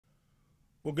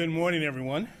Well, good morning,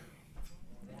 everyone.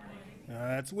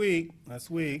 That's weak. That's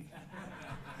weak.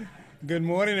 Good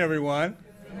morning, everyone.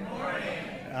 Good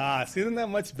morning. Isn't that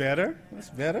much better?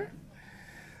 That's better.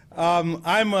 I'm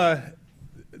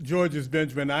George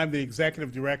Benjamin. I'm the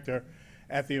executive director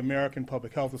at the American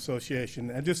Public Health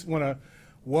Association. I just want to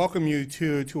welcome you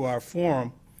to our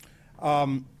forum.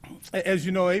 As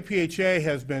you know, APHA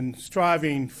has been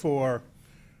striving for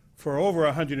over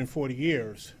 140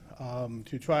 years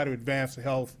to try to advance the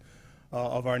health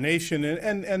of our nation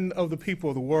and of the people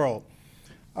of the world.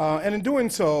 And in doing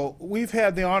so, we've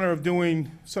had the honor of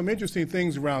doing some interesting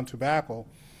things around tobacco.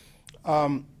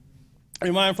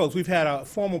 Remind folks, we've had a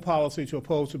formal policy to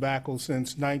oppose tobacco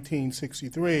since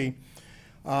 1963,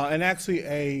 and actually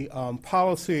a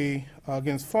policy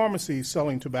against pharmacies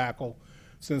selling tobacco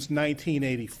since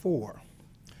 1984.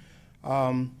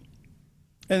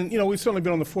 And, you know, we've certainly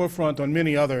been on the forefront on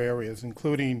many other areas,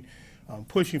 including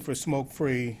pushing for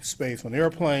smoke-free space on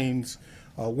airplanes,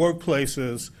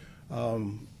 workplaces,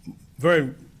 for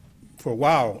a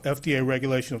while, FDA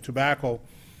regulation of tobacco.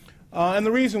 And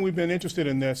the reason we've been interested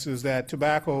in this is that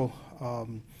tobacco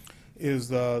is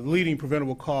the leading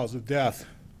preventable cause of death.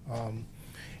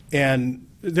 And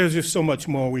there's just so much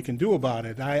more we can do about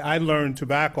it. I learned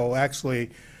tobacco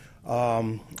actually,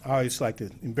 I always like to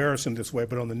embarrass him this way,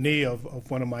 but on the knee of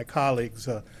one of my colleagues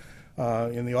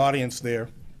in the audience there,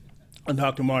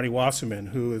 Dr. Marty Wasserman,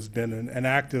 who has been an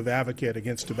active advocate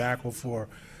against tobacco for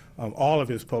all of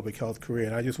his public health career.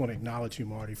 And I just want to acknowledge you,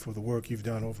 Marty, for the work you've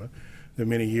done over the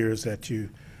many years that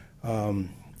you've been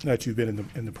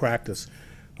in the practice.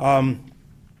 And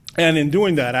in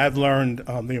doing that, I've learned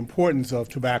the importance of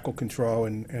tobacco control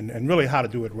and really how to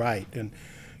do it right. And,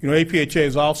 you know, APHA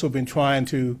has also been trying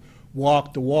to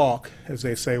walk the walk, as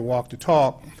they say, walk the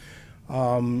talk.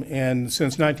 And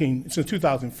since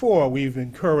 2004, we've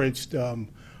encouraged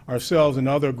ourselves and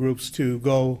other groups to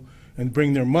go and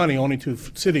bring their money only to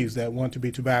cities that want to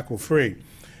be tobacco-free.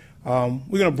 We're going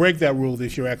to break that rule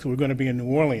this year. Actually, we're going to be in New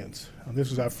Orleans. This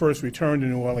is our first return to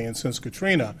New Orleans since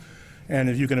Katrina. And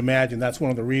as you can imagine, that's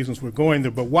one of the reasons we're going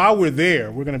there. But while we're there,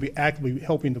 we're going to be actively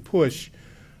helping to push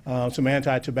some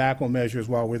anti-tobacco measures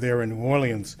while we're there in New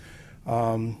Orleans.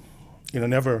 You know,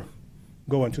 never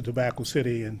go into Tobacco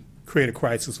City and create a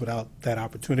crisis without that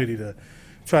opportunity to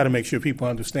try to make sure people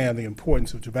understand the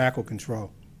importance of tobacco control.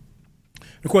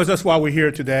 Of course, that's why we're here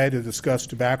today, to discuss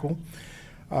tobacco,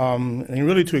 and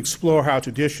really to explore how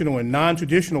traditional and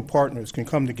non-traditional partners can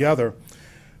come together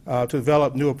to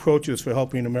develop new approaches for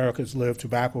helping Americans live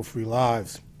tobacco-free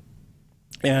lives.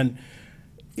 And,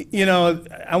 you know,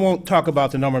 I won't talk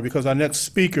about the number because our next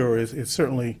speaker is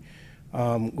certainly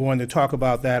going to talk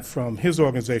about that from his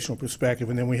organizational perspective,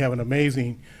 and then we have an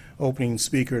amazing opening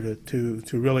speaker to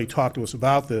really talk to us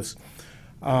about this.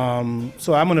 So I'm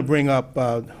going to bring up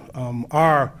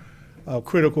our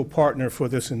critical partner for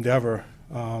this endeavor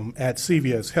at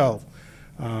CVS Health,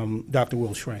 Dr. Will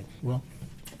Schrank. Will?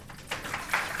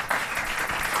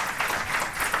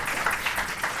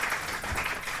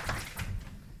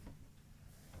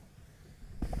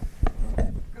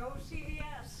 Go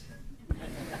CVS.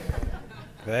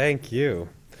 Thank you.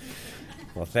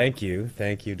 Well, thank you.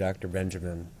 Thank you, Dr.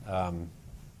 Benjamin.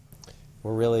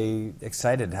 We're really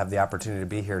excited to have the opportunity to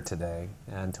be here today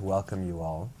and to welcome you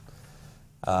all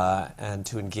and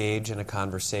to engage in a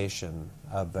conversation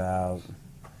about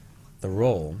the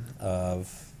role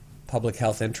of public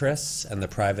health interests and the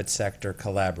private sector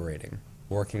collaborating,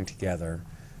 working together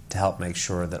to help make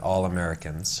sure that all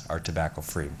Americans are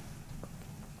tobacco-free.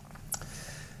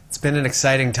 It's been an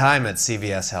exciting time at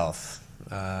CVS Health.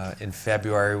 In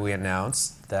February, we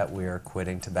announced that we are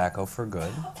quitting tobacco for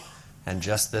good. And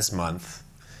just this month,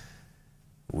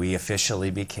 we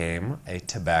officially became a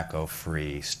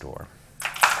tobacco-free store.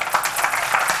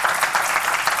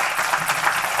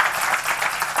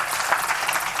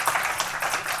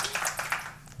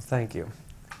 Thank you.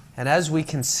 And as we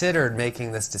considered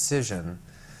making this decision,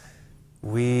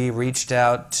 we reached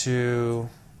out to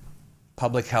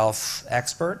public health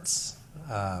experts.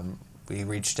 We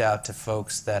reached out to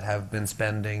folks that have been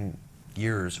spending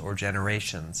years or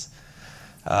generations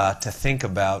to think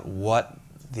about what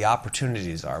the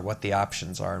opportunities are, what the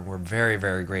options are, and we're very,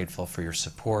 very grateful for your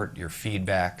support, your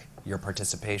feedback, your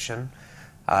participation.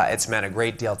 It's meant a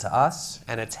great deal to us,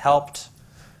 and it's helped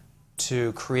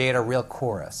to create a real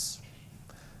chorus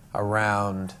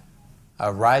around,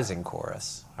 a rising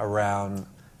chorus around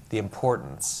the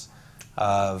importance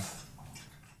of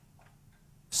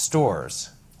stores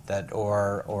that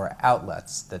or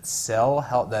outlets that sell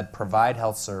health, that provide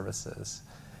health services,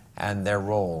 and their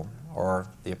role, or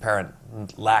the apparent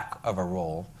lack of a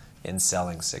role, in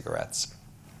selling cigarettes.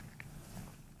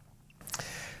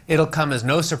 it'll come as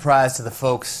no surprise to the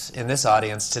folks in this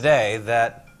audience today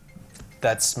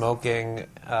that smoking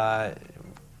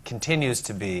continues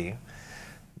to be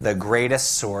the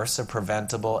greatest source of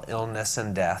preventable illness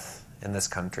and death in this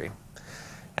country,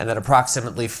 and that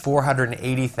approximately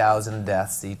 480,000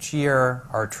 deaths each year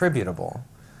are attributable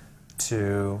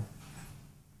to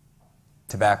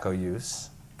tobacco use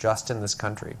just in this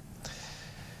country.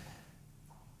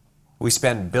 We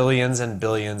spend billions and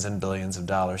billions and billions of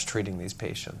dollars treating these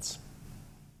patients.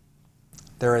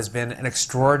 There has been an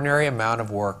extraordinary amount of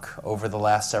work over the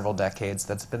last several decades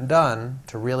that's been done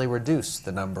to really reduce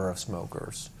the number of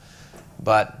smokers.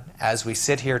 But as we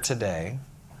sit here today,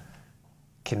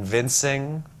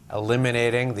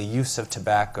 eliminating the use of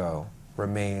tobacco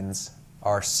remains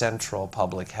our central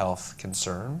public health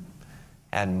concern,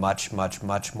 and much, much,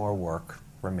 much more work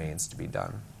remains to be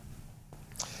done.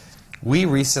 We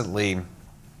recently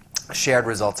shared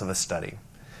results of a study.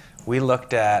 We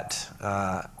looked at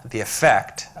the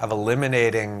effect of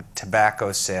eliminating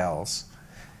tobacco sales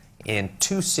in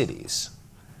 2 cities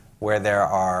where there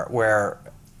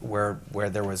were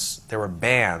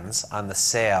bans on the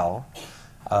sale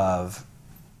of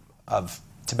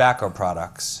tobacco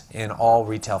products in all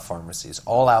retail pharmacies,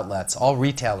 all outlets, all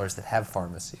retailers that have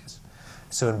pharmacies.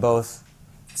 So in both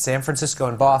San Francisco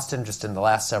and Boston, just in the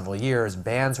last several years,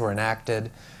 bans were enacted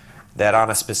that on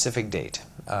a specific date,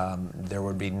 there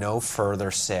would be no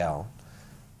further sale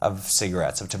of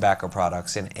cigarettes, of tobacco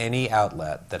products in any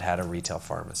outlet that had a retail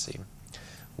pharmacy.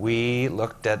 We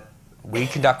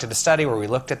conducted a study where we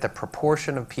looked at the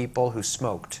proportion of people who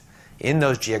smoked in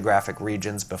those geographic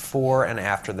regions before and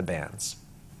after the bans.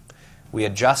 We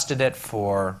adjusted it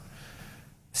for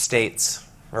cities,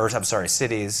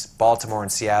 Baltimore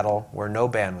and Seattle, where no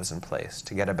ban was in place,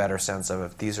 to get a better sense of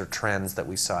if these are trends that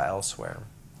we saw elsewhere.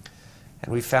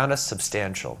 And we found a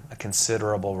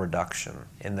considerable reduction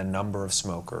in the number of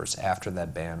smokers after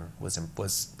that ban was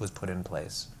put in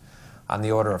place, on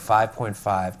the order of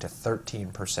 5.5 to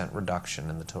 13% reduction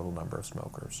in the total number of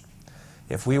smokers.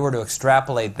 If we were to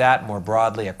extrapolate that more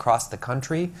broadly across the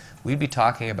country, we'd be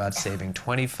talking about saving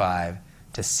 25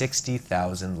 to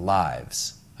 60,000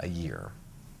 lives a year.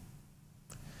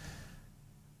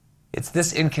 It's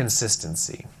this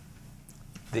inconsistency,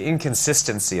 the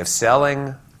inconsistency of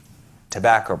selling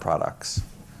tobacco products,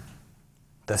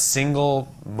 the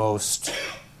single most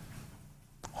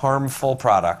harmful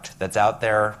product that's out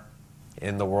there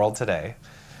in the world today,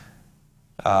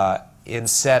 in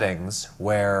settings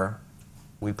where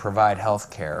we provide health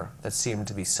care, that seemed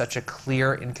to be such a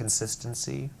clear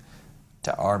inconsistency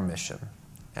to our mission.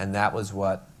 And that was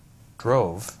what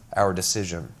drove our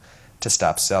decision to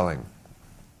stop selling.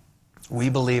 We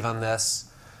believe on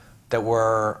this that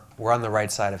we're on the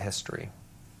right side of history.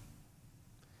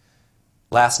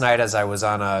 Last night, as I was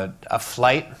on a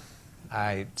flight,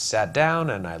 I sat down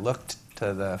and I looked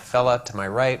to the fella to my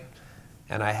right,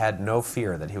 and I had no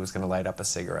fear that he was going to light up a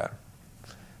cigarette.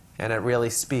 And it really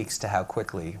speaks to how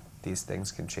quickly these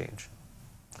things can change.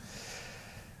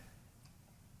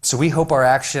 So we hope our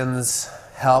actions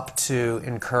help to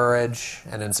encourage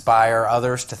and inspire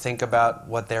others to think about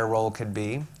what their role could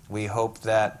be. We hope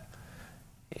that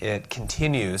it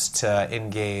continues to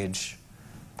engage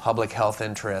public health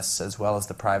interests as well as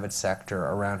the private sector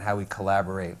around how we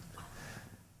collaborate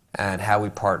and how we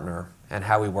partner and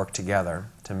how we work together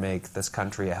to make this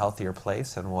country a healthier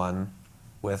place and one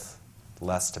with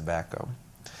less tobacco.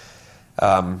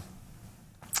 I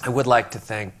would like to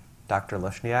thank Dr.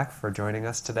 Lushniak for joining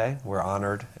us today. We're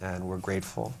honored and we're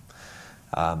grateful.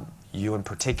 You in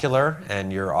particular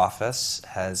and your office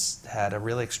has had a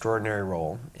really extraordinary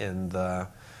role in the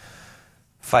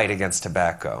fight against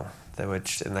tobacco,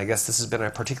 and I guess this has been a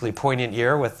particularly poignant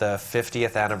year with the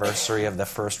 50th anniversary of the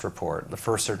first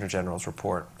Surgeon General's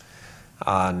report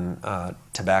on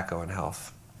tobacco and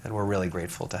health. And we're really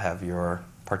grateful to have your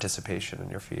participation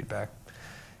and your feedback.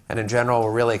 And in general,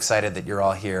 we're really excited that you're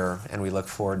all here, and we look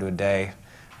forward to a day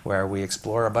where we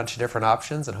explore a bunch of different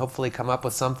options and hopefully come up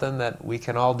with something that we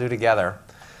can all do together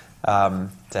to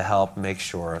help make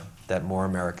sure that more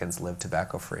Americans live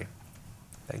tobacco-free.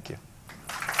 Thank you.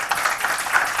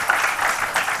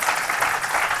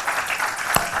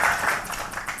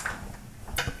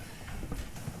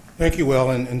 Thank you, Will,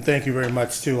 and thank you very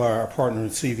much to our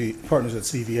partners at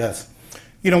CVS.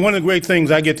 You know, one of the great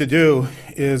things I get to do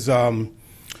is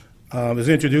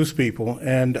introduce people,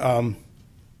 and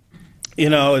you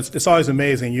know, it's always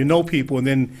amazing. You know people, and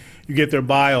then you get their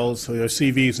bios or their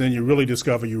CVs, and then you really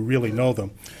discover you really know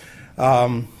them.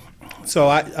 So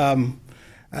I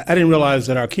didn't realize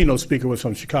that our keynote speaker was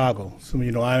from Chicago. Some of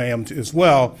you know I am as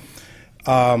well,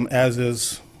 as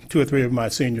is two or three of my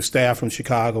senior staff from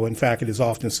Chicago. In fact, it is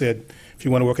often said, if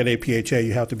you want to work at APHA,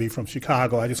 you have to be from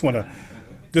Chicago. I just want to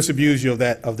disabuse you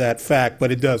of that fact,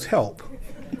 but it does help.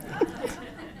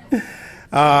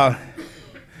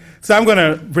 So I'm going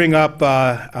to bring up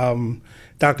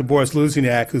Dr. Boris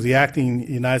Lushniak, who's the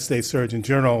acting United States Surgeon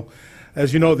General.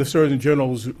 As you know, the Surgeon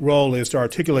General's role is to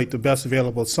articulate the best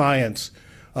available science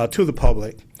to the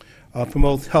public,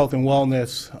 promote health and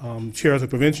wellness, chairs the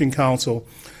Prevention Council.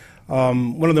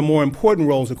 One of the more important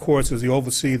roles, of course, is to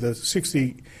oversee the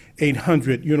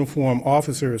 6,800 uniformed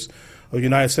officers of the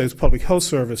United States Public Health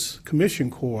Service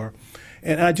Commission Corps.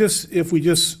 And if we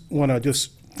just want to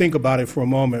just think about it for a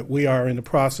moment, we are in the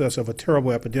process of a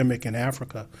terrible epidemic in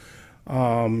Africa.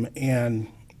 And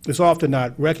it's often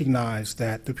not recognized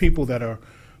that the people that are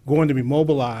going to be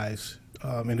mobilized,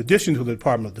 in addition to the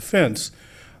Department of Defense,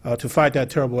 to fight that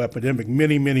terrible epidemic,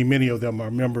 many of them are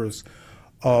members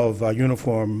of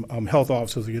uniformed health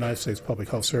officers of the United States Public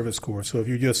Health Service Corps. So if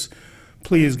you just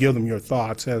please give them your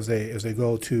thoughts as they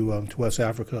go to West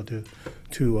Africa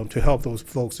to help those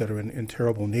folks that are in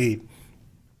terrible need.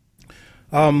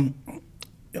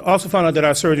 Also found out that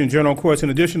our Surgeon General, of course,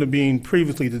 in addition to being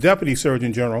previously the Deputy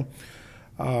Surgeon General,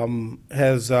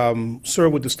 has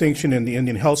served with distinction in the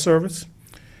Indian Health Service,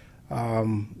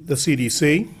 the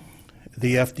CDC,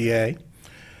 the FDA.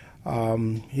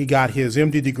 He got his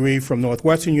MD degree from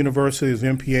Northwestern University, his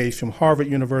MPH from Harvard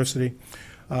University.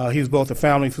 He's both a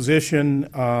family physician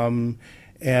and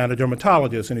a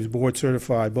dermatologist, and he's board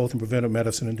certified both in preventive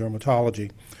medicine and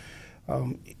dermatology.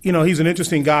 He's an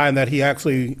interesting guy in that he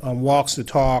actually walks the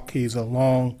talk. He's a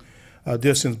long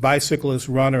distance bicyclist,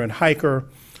 runner, and hiker.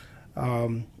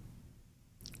 Admiral,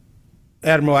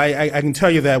 I can tell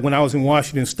you that when I was in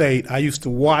Washington State, I used to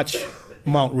watch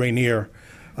Mount Rainier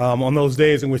on those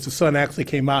days in which the sun actually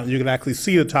came out and you could actually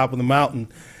see the top of the mountain.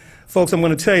 Folks, I'm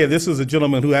going to tell you, this is a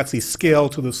gentleman who actually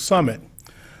scaled to the summit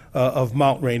of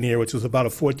Mount Rainier, which is about a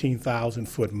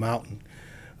 14,000-foot mountain.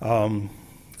 I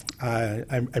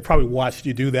probably watched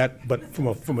you do that, but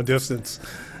from a distance,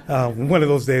 one of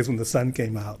those days when the sun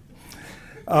came out.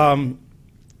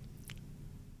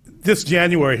 This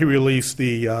January, he released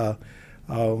the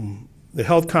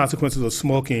Health Consequences of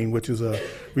Smoking, which is a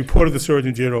report of the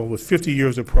Surgeon General with 50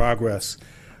 years of progress.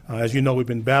 As you know, we've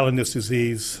been battling this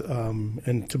disease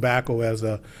and tobacco as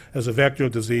a vector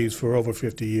of disease for over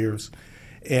 50 years.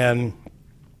 And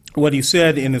what he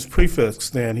said in his preface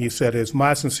then, he said, it's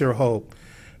my sincere hope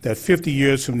that 50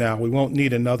 years from now, we won't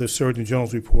need another Surgeon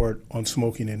General's report on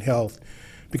smoking and health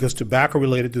because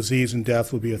tobacco-related disease and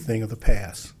death will be a thing of the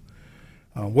past.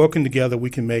 Working together, we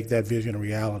can make that vision a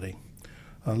reality.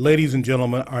 Ladies and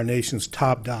gentlemen, our nation's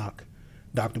top doc,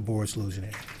 Dr. Boris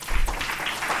Lushniak.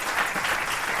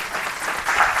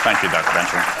 Thank you, Dr.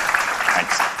 Benjamin.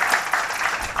 Thanks.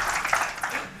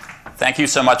 Thank you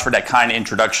so much for that kind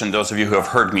introduction. Those of you who have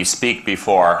heard me speak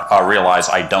before realize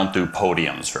I don't do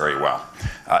podiums very well.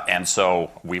 And so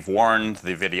we've warned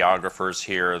the videographers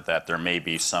here that there may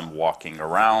be some walking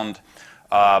around.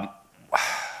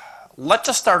 Let's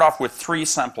just start off with three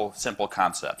simple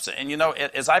concepts. And you know,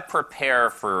 as I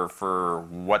prepare for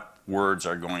what words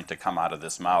are going to come out of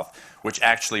this mouth, which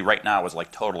actually right now is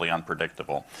like totally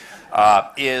unpredictable,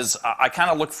 I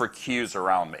kind of look for cues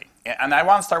around me. And I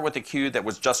want to start with the cue that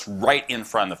was just right in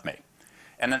front of me.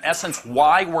 And in essence,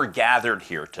 why we're gathered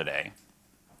here today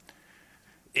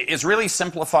is really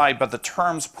simplified by the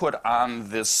terms put on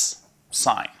this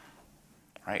sign.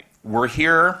 Right? We're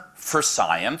here for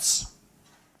science,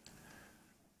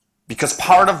 because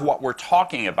part of what we're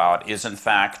talking about is, in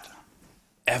fact,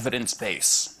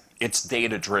 evidence-based. It's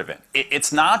data-driven.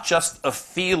 It's not just a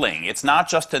feeling. It's not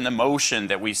just an emotion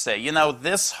that we say, you know,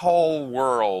 this whole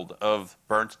world of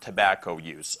burnt tobacco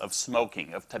use, of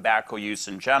smoking, of tobacco use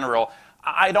in general,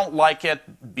 I don't like it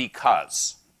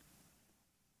because.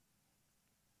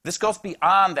 This goes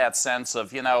beyond that sense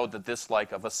of, you know, the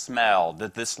dislike of a smell, the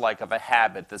dislike of a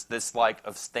habit, this dislike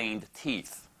of stained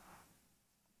teeth.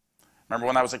 Remember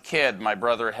when I was a kid, my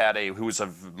brother had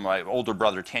my older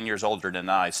brother, 10 years older than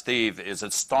I, Steve, is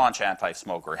a staunch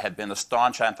anti-smoker, had been a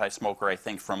staunch anti-smoker, I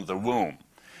think, from the womb.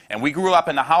 And we grew up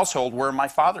in a household where my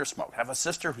father smoked. I have a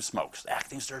sister who smokes. The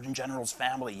acting Surgeon General's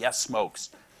family, yes, smokes.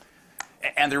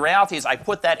 And the reality is I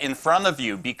put that in front of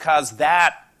you because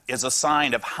that is a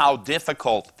sign of how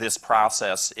difficult this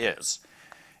process is.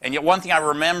 And yet one thing I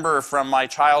remember from my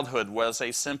childhood was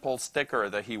a simple sticker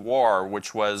that he wore,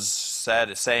 which was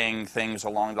saying things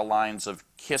along the lines of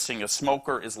kissing a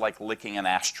smoker is like licking an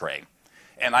ashtray.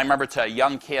 And I remember to a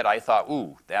young kid, I thought,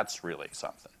 ooh, that's really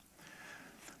something.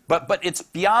 But it's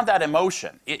beyond that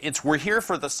emotion. It's we're here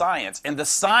for the science, and the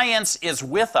science is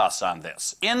with us on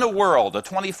this. In the world, a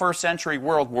 21st century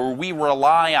world where we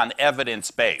rely on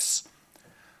evidence base.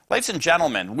 Ladies and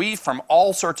gentlemen, we from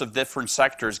all sorts of different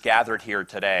sectors gathered here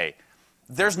today.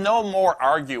 There's no more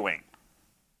arguing.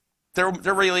 There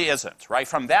really isn't, right?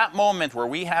 From that moment where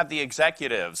we had the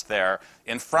executives there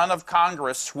in front of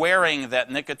Congress swearing that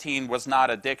nicotine was not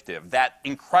addictive, that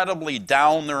incredibly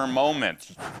downer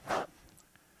moment.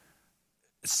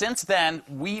 Since then,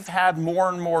 we've had more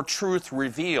and more truth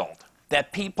revealed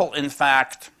that people, in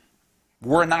fact,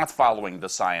 were not following the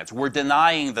science. We're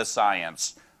denying the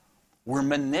science. We're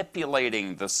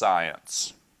manipulating the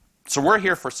science. So we're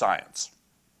here for science.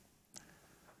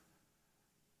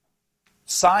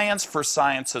 Science for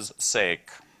science's sake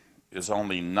is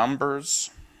only numbers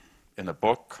in a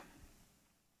book.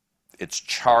 It's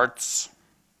charts.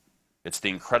 It's the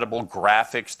incredible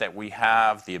graphics that we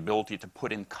have, the ability to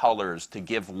put in colors, to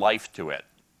give life to it.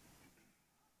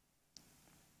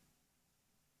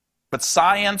 But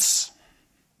science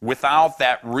without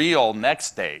that real next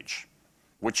stage,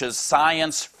 which is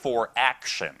science for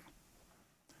action.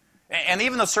 And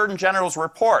even the Surgeon General's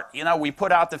report, you know, we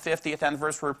put out the 50th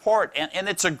anniversary report, and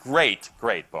it's a great,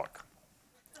 great book.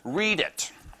 Read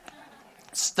it.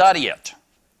 Study it.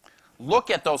 Look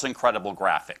at those incredible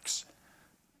graphics.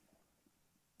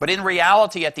 But in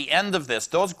reality, at the end of this,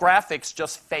 those graphics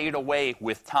just fade away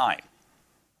with time.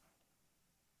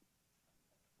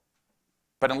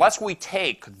 But unless we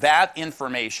take that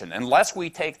information, unless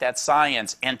we take that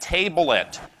science and table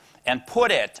it, and put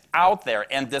it out there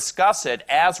and discuss it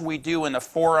as we do in a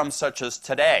forum such as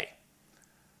today,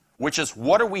 which is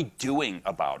what are we doing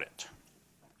about it?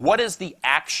 What is the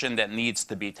action that needs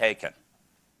to be taken?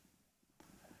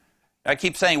 I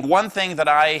keep saying one thing that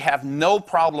I have no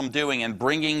problem doing and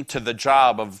bringing to the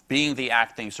job of being the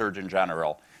acting Surgeon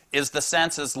General is the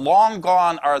sense is long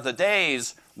gone are the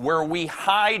days where we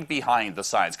hide behind the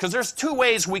science. Because there's two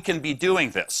ways we can be doing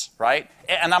this, right?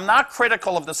 And I'm not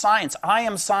critical of the science. I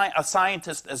am a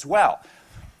scientist as well.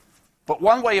 But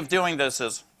one way of doing this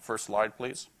is, first slide,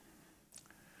 please.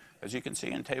 As you can see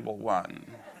in Table 1,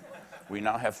 we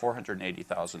now have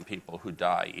 480,000 people who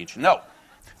die each. No,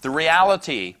 the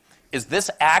reality is this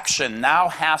action now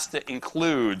has to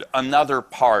include another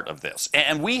part of this.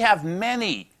 And we have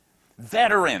many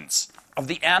veterans of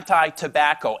the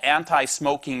anti-tobacco,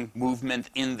 anti-smoking movement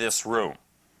in this room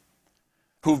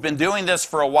who've been doing this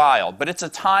for a while. But it's a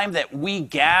time that we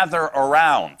gather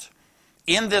around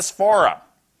in this forum,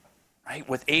 right,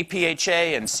 with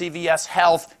APHA and CVS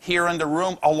Health here in the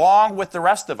room, along with the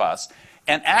rest of us.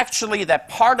 And actually, that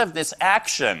part of this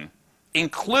action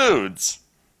includes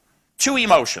two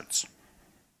emotions.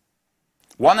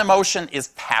 One emotion is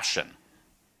passion.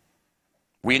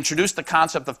 We introduced the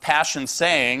concept of passion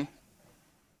saying,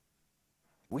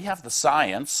 we have the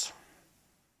science,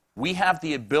 we have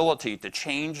the ability to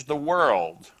change the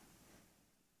world,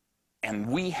 and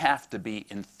we have to be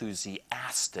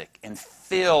enthusiastic and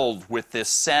filled with this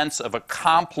sense of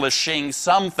accomplishing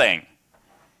something.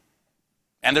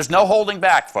 And there's no holding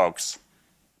back, folks.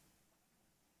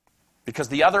 Because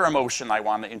the other emotion I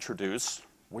want to introduce,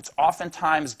 which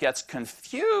oftentimes gets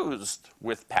confused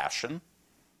with passion,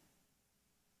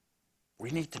 we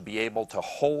need to be able to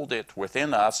hold it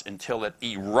within us until it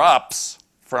erupts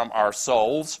from our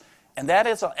souls, and that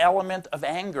is an element of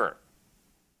anger.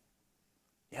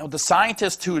 You know, the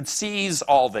scientist who sees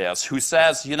all this, who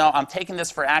says, you know, I'm taking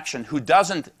this for action, who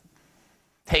doesn't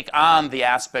take on the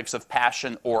aspects of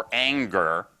passion or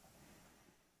anger,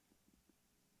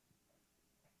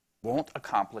 won't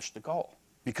accomplish the goal.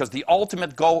 Because the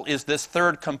ultimate goal is this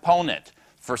third component,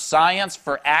 for science,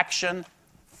 for action,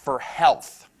 for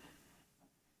health.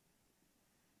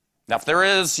 Now, if there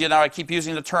is, you know, I keep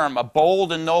using the term, a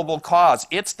bold and noble cause,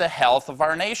 it's the health of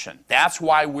our nation. That's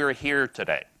why we're here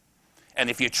today. And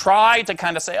if you try to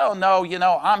kind of say, oh, no, you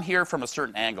know, I'm here from a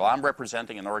certain angle. I'm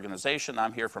representing an organization.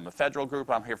 I'm here from a federal group.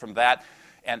 I'm here from that.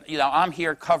 And, you know, I'm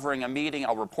here covering a meeting.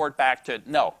 I'll report back to it.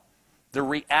 No. The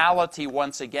reality,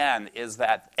 once again, is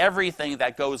that everything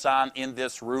that goes on in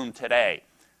this room today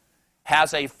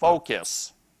has a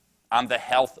focus on the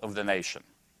health of the nation.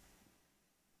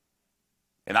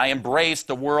 And I embrace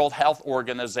the World Health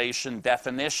Organization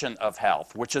definition of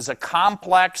health, which is a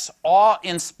complex,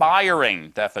 awe-inspiring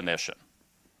definition.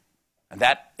 And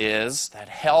that is that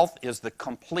health is the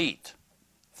complete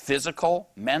physical,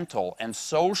 mental, and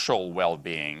social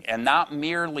well-being, and not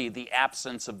merely the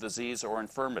absence of disease or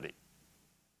infirmity.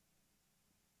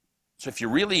 So if you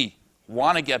really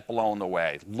want to get blown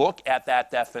away, look at that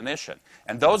definition.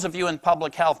 And those of you in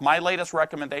public health, my latest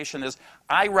recommendation is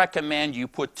I recommend you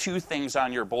put 2 things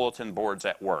on your bulletin boards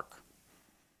at work.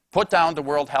 Put down the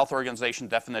World Health Organization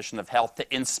definition of health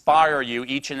to inspire you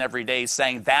each and every day,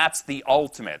 saying that's the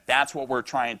ultimate. That's what we're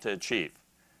trying to achieve.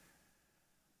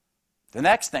 The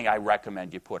next thing I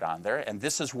recommend you put on there, and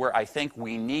this is where I think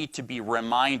we need to be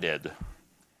reminded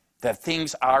that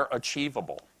things are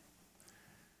achievable.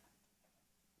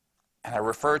 And I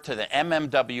refer to the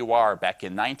MMWR back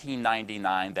in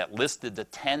 1999 that listed the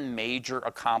 10 major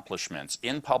accomplishments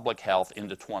in public health in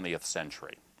the 20th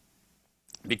century.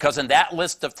 Because in that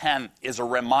list of 10 is a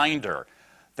reminder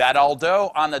that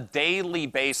although on a daily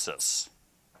basis,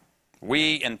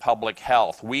 we in public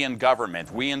health, we in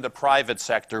government, we in the private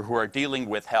sector who are dealing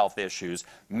with health issues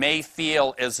may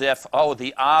feel as if, oh,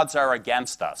 the odds are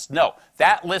against us. No,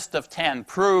 that list of 10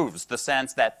 proves the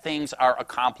sense that things are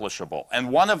accomplishable.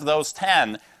 And one of those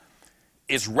 10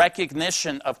 is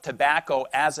recognition of tobacco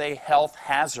as a health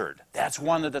hazard. That's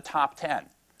one of the top 10.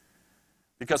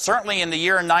 Because certainly in the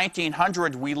year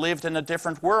 1900, we lived in a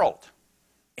different world.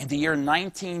 In the year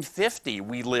 1950,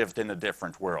 we lived in a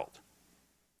different world.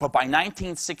 But by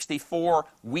 1964,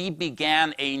 we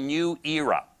began a new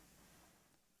era,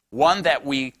 one that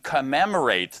we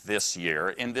commemorate this year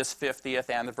in this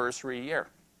 50th anniversary year.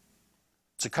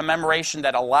 It's a commemoration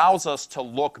that allows us to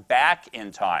look back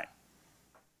in time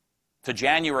to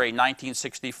January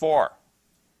 1964,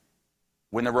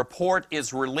 when a report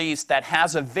is released that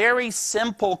has a very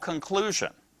simple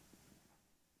conclusion.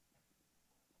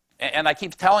 And I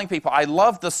keep telling people, I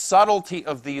love the subtlety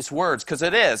of these words, because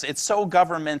it's so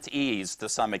government-ease to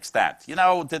some extent. You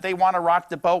know, did they want to rock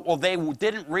the boat? Well, they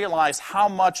didn't realize how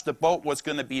much the boat was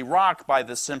going to be rocked by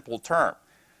this simple term.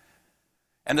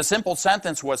 And the simple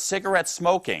sentence was, cigarette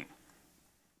smoking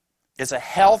is a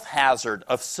health hazard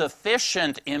of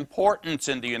sufficient importance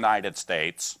in the United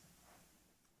States.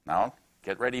 Now,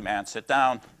 get ready, man, sit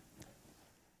down.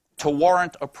 To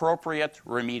warrant appropriate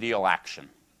remedial action.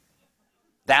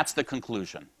 That's the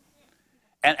conclusion.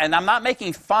 And I'm not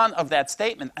making fun of that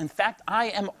statement. In fact, I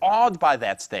am awed by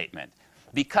that statement.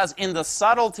 Because in the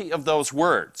subtlety of those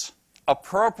words,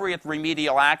 appropriate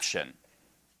remedial action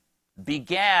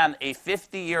began a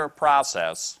 50-year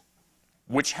process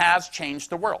which has changed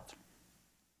the world.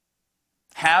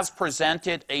 Has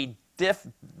presented a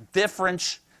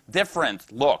different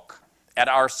look at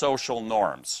our social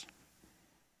norms.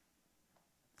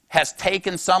 Has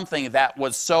taken something that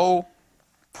was so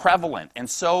prevalent and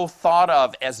so thought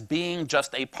of as being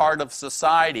just a part of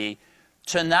society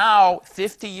to now,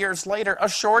 50 years later, a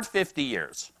short 50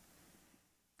 years,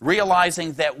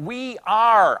 realizing that we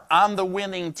are on the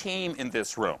winning team in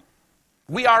this room.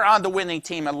 We are on the winning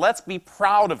team, and let's be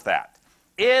proud of that.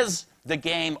 Is the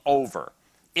game over?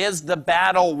 Is the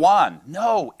battle won?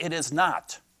 No, it is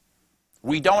not.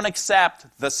 We don't accept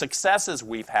the successes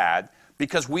we've had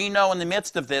because we know in the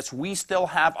midst of this, we still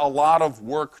have a lot of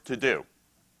work to do.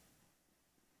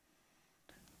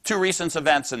 2 recent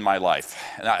events in my life,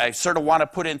 and I sort of want to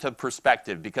put into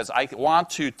perspective because I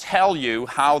want to tell you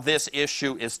how this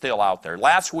issue is still out there.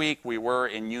 Last week, we were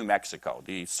in New Mexico.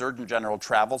 The Surgeon General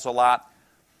travels a lot.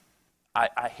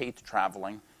 I hate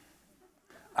traveling.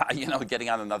 You know, getting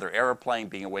on another airplane,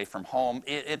 being away from home.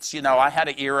 It's, you know, I had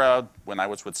an era when I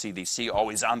was with CDC,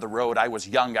 always on the road. I was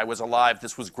young, I was alive.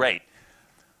 This was great.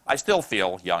 I still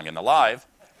feel young and alive,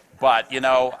 but, you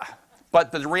know,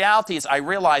 but the reality is I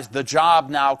realize the job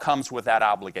now comes with that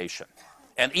obligation.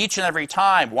 And each and every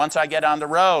time, once I get on the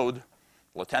road,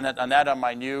 Lieutenant Annetta,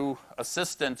 my new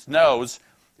assistant, knows,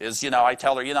 is, you know, I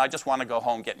tell her, you know, I just want to go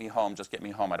home, get me home, just get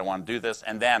me home. I don't want to do this.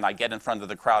 And then I get in front of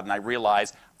the crowd and I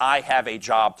realize I have a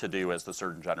job to do as the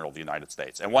Surgeon General of the United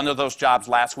States. And one of those jobs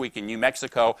last week in New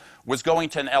Mexico was going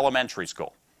to an elementary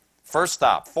school. First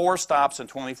stop, 4 stops in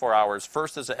 24 hours.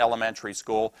 First is an elementary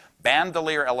school,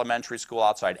 Bandelier Elementary School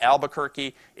outside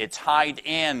Albuquerque. It's tied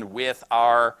in with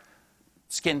our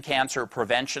skin cancer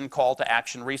prevention call to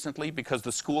action recently because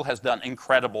the school has done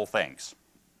incredible things.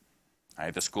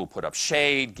 Right, the school put up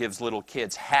shade, gives little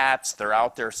kids hats, they're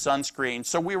out there, sunscreen.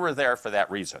 So we were there for that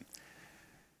reason.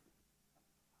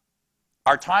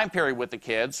 Our time period with the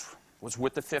kids was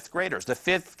with the 5th graders. The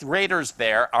 5th graders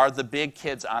there are the big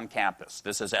kids on campus.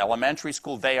 This is elementary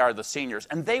school. They are the seniors.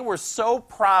 And they were so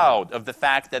proud of the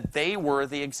fact that they were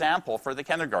the example for the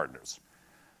kindergartners.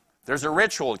 There's a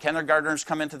ritual. Kindergartners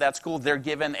come into that school. They're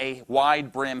given a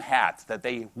wide brim hat that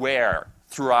they wear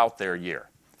throughout their year.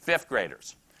 5th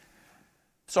graders.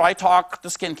 So I talk the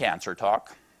skin cancer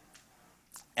talk.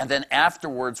 And then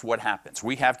afterwards, what happens?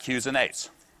 We have Q's and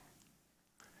A's.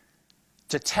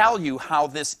 to tell you how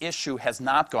this issue has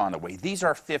not gone away. These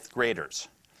are fifth graders.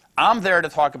 I'm there to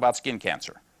talk about skin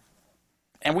cancer.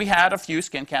 And we had a few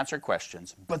skin cancer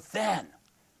questions. But then,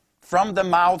 from the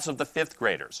mouths of the fifth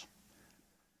graders,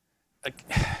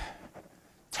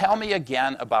 tell me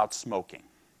again about smoking.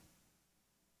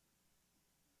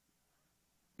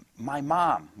 My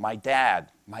mom, my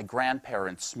dad, my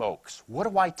grandparents smokes. What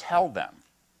do I tell them?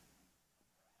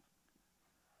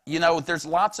 You know, there's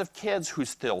lots of kids who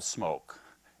still smoke.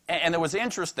 And it was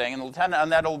interesting, and Lieutenant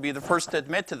Annette will be the first to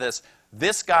admit to this,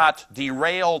 this got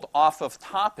derailed off of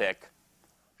topic,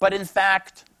 but in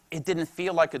fact, it didn't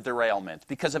feel like a derailment.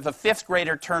 Because if a fifth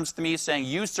grader turns to me saying,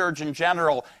 you, Surgeon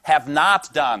General, have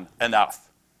not done enough,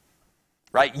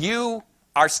 right? You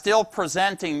are still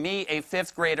presenting me, a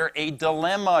fifth grader, a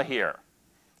dilemma here.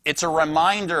 It's a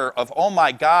reminder of, oh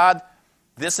my God,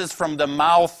 this is from the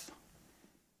mouth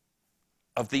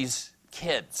of these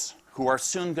kids who are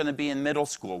soon going to be in middle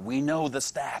school. We know the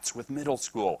stats with middle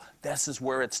school. This is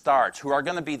where it starts. Who are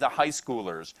going to be the high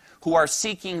schoolers who are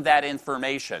seeking that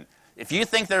information. If you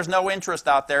think there's no interest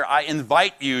out there, I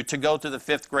invite you to go to the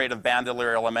fifth grade of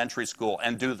Bandelier Elementary School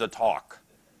and do the talk.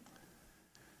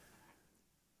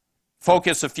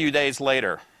 Focus a few days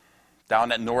later,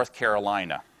 down at North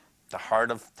Carolina, the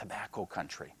heart of tobacco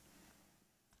country,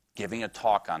 giving a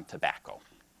talk on tobacco.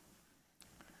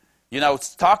 You know,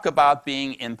 talk about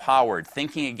being empowered,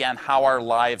 thinking again how our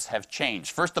lives have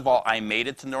changed. First of all, I made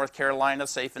it to North Carolina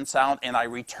safe and sound, and I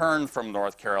returned from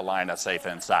North Carolina safe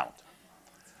and sound.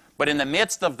 But in the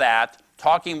midst of that,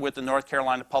 talking with the North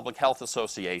Carolina Public Health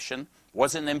Association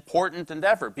was an important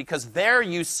endeavor, because there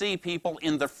you see people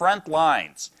in the front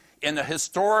lines in a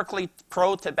historically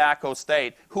pro-tobacco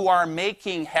state who are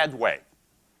making headway.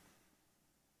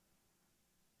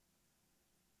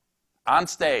 On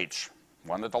stage,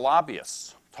 one of the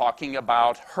lobbyists talking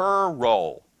about her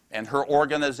role and her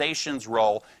organization's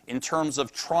role in terms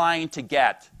of trying to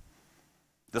get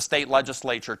the state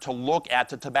legislature to look at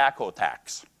the tobacco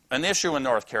tax. An issue in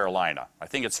North Carolina. I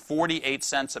think it's 48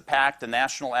 cents a pack. The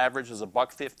national average is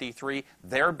 $1.53.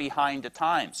 They're behind the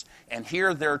times. And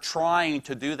here they're trying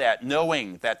to do that,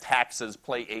 knowing that taxes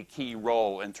play a key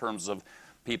role in terms of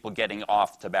people getting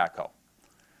off tobacco.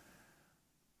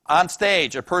 On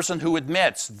stage, a person who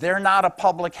admits they're not a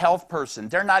public health person.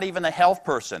 They're not even a health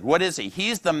person. What is he?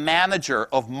 He's the manager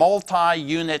of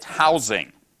multi-unit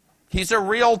housing. He's a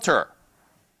realtor.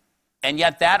 And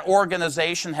yet that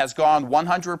organization has gone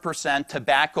 100%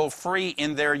 tobacco-free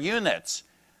in their units.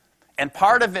 And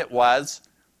part of it was,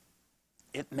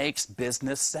 it makes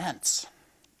business sense.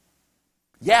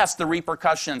 Yes, the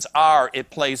repercussions are, it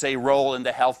plays a role in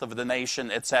the health of the nation,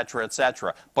 et cetera, et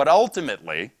cetera. But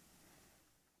ultimately,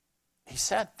 he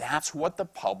said that's what the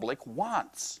public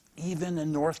wants. Even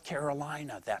in North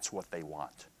Carolina, that's what they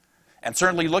want. And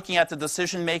certainly looking at the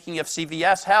decision-making of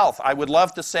CVS Health, I would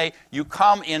love to say you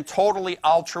come in totally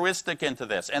altruistic into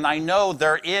this. And I know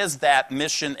there is that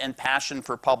mission and passion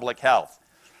for public health.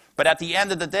 But at the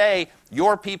end of the day,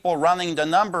 your people running the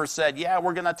numbers said, yeah,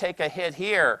 we're going to take a hit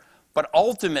here. But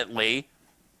ultimately,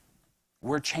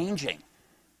 we're changing.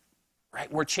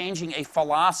 Right? We're changing a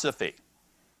philosophy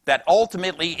that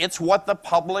ultimately it's what the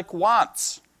public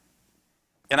wants.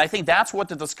 And I think that's what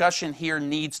the discussion here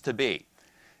needs to be.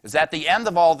 Is at the end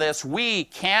of all this, we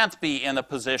can't be in a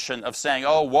position of saying,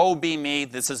 oh, woe be me,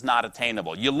 this is not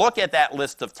attainable. You look at that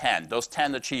list of 10, those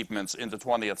 10 achievements in the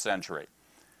 20th century.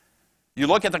 You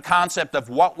look at the concept of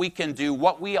what we can do,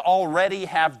 what we already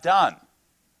have done.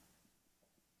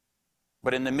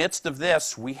 But in the midst of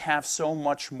this, we have so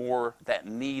much more that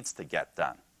needs to get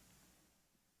done.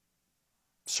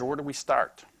 So where do we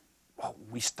start? Well,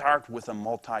 we start with a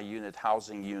multi-unit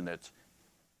housing unit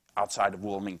outside of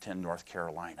Wilmington, North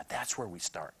Carolina. That's where we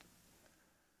start.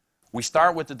 We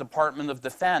start with the Department of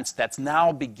Defense that's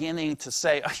now beginning to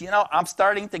say, you know, I'm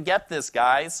starting to get this,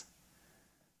 guys.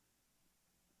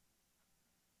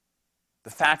 The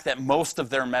fact that most of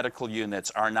their medical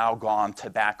units are now gone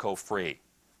tobacco-free.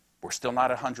 We're still not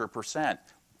 100%.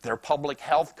 Their public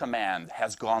health command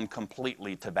has gone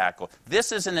completely tobacco.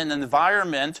 This is in an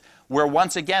environment where,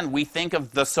 once again, we think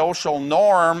of the social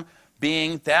norm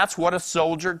being that's what a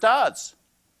soldier does.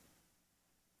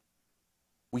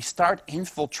 We start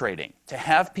infiltrating to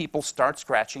have people start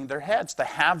scratching their heads, to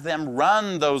have them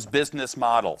run those business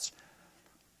models.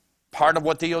 Part of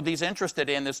what DOD is interested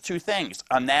in is two things.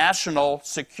 A national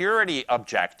security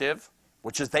objective,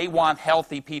 which is they want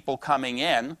healthy people coming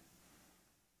in.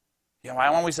 You know,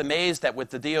 I'm always amazed that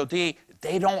with the DOD,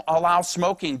 they don't allow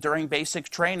smoking during basic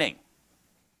training.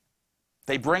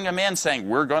 They bring them in saying,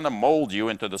 we're going to mold you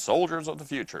into the soldiers of the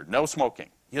future. No smoking.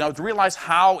 You know, to realize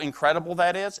how incredible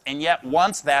that is. And yet,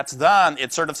 once that's done,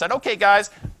 it sort of said, okay, guys,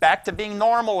 back to being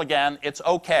normal again. It's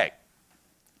okay.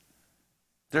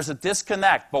 There's a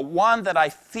disconnect, but one that I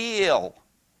feel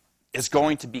is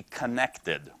going to be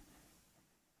connected.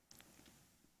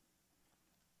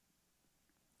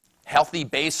 Healthy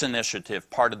Base Initiative,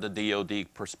 part of the DoD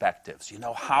perspectives. You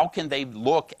know, how can they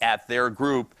look at their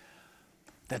group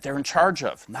that they're in charge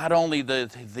of? Not only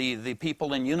the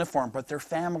people in uniform, but their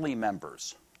family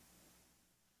members.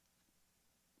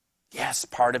 Yes,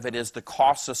 part of it is the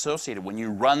costs associated. When you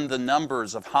run the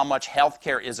numbers of how much health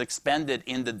care is expended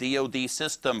in the DoD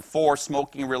system for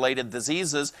smoking-related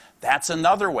diseases, that's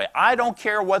another way. I don't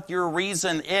care what your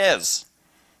reason is.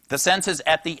 The sense is,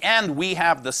 at the end, we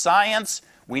have the science,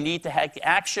 we need to take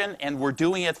action, and we're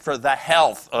doing it for the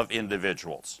health of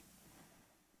individuals.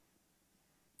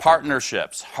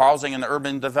 Partnerships, housing and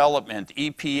urban development,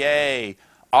 EPA,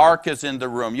 ARC is in the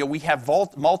room. You know, we have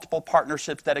multiple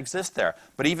partnerships that exist there.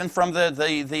 But even from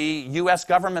the U.S.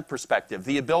 government perspective,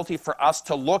 the ability for us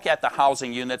to look at the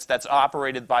housing units that's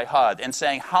operated by HUD and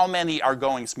saying how many are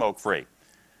going smoke-free.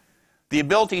 The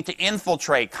ability to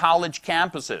infiltrate college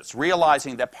campuses,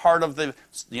 realizing that part of the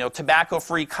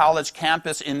tobacco-free college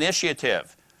campus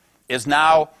initiative is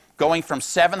now going from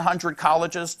 700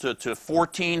 colleges to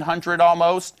 1,400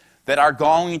 almost that are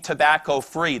going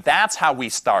tobacco-free. That's how we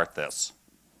start this.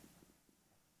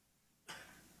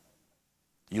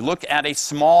 You look at a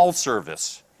small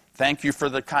service. Thank you for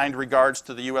the kind regards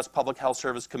to the U.S. Public Health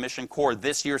Service Commission Corps,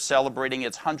 this year celebrating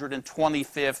its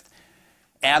 125th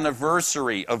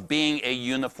anniversary of being a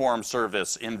uniform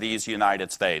service in these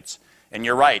United States. And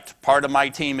you're right, part of my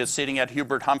team is sitting at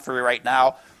Hubert Humphrey right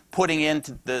now, putting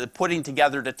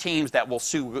together the teams that will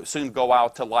soon go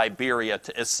out to Liberia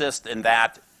to assist in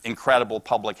that incredible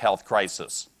public health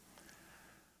crisis.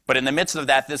 But in the midst of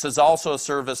that, this is also a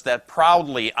service that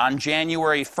proudly, on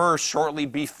January 1st, shortly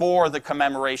before the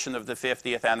commemoration of the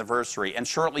 50th anniversary, and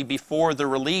shortly before the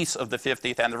release of the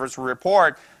 50th anniversary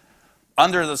report,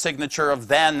 under the signature of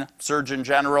then Surgeon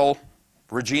General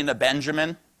Regina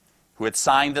Benjamin, who had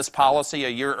signed this policy a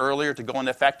year earlier to go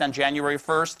into effect on January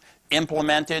 1st,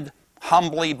 implemented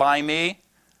humbly by me,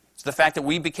 is the fact that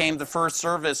we became the first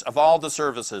service of all the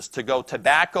services to go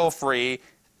tobacco-free,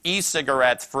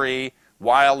 e-cigarette-free,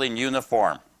 while in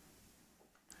uniform.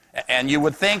 And you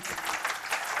would think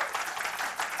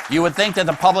that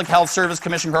the Public Health Service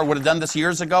Commission Corps would have done this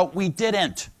years ago. We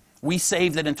didn't. We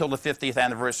saved it until the 50th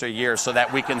anniversary year so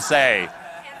that we can say,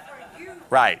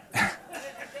 right.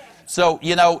 So,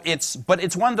 you know, it's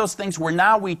one of those things where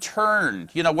now we turn,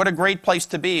 you know, what a great place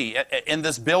to be in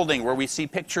this building where we see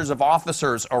pictures of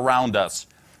officers around us,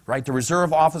 right? The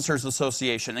Reserve Officers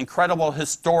Association, incredible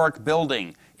historic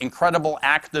building, incredible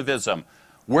activism.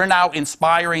 We're now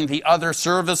inspiring the other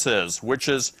services, which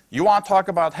is, you want to talk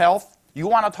about health? You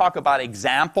want to talk about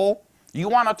example? You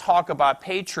want to talk about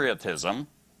patriotism?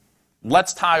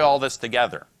 Let's tie all this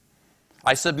together.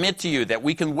 I submit to you that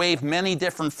we can wave many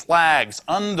different flags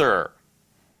under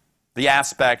the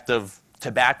aspect of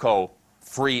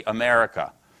tobacco-free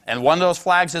America. And one of those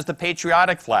flags is the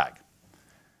patriotic flag.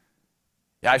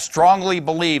 I strongly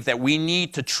believe that we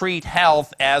need to treat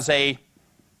health as a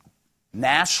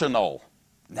national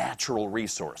natural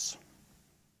resource.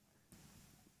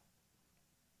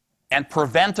 And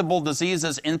preventable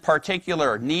diseases in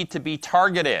particular need to be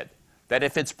targeted. That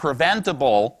if it's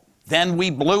preventable, then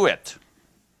we blew it.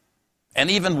 And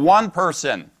even one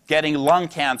person getting lung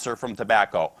cancer from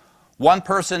tobacco, one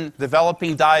person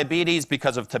developing diabetes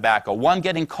because of tobacco, one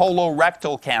getting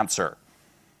colorectal cancer,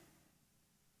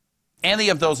 any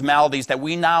of those maladies that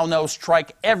we now know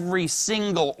strike every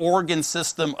single organ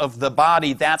system of the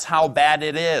body, that's how bad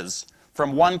it is.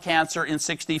 From one cancer in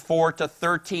 64 to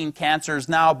 13 cancers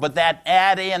now, but that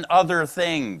add in other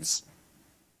things.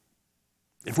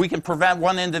 If we can prevent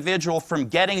one individual from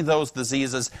getting those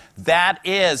diseases, that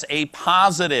is a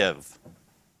positive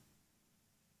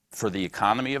for the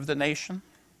economy of the nation.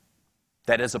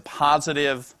 That is a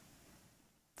positive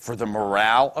for the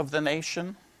morale of the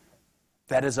nation.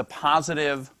 That is a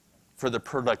positive for the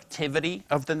productivity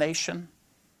of the nation.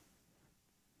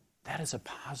 That is a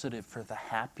positive for the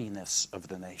happiness of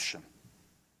the nation.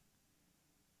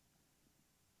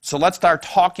 So let's start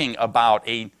talking about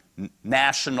a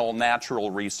national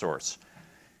natural resource.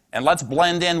 And let's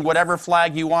blend in whatever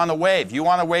flag you want to wave. You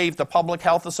want to wave the Public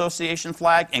Health Association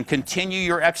flag and continue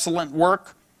your excellent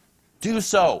work? Do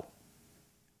so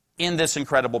in this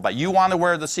incredible badge. You want to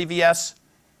wear the CVS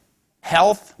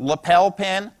Health lapel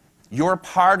pin? You're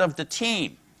part of the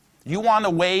team. You want to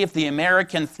wave the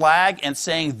American flag and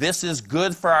saying this is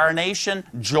good for our nation?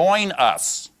 Join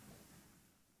us.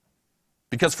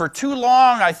 Because for too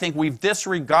long, I think we've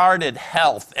disregarded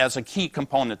health as a key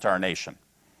component to our nation.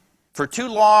 For too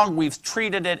long, we've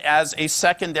treated it as a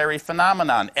secondary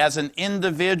phenomenon, as an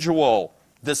individual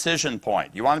decision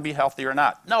point. You want to be healthy or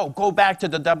not? No, go back to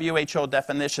the WHO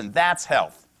definition. That's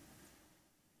health.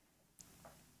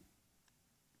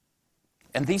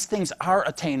 And these things are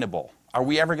attainable. Are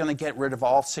we ever going to get rid of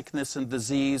all sickness and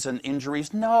disease and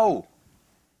injuries? No.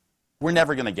 We're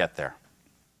never going to get there.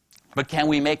 But can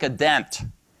we make a dent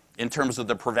in terms of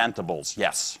the preventables?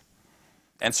 Yes.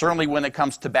 And certainly when it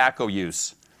comes to tobacco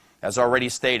use, as already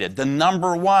stated, the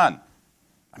number one,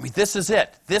 I mean, this is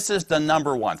it. This is the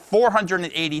number one.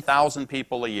 480,000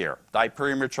 people a year die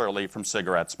prematurely from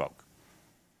cigarette smoke,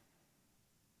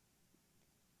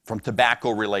 from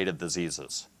tobacco-related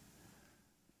diseases.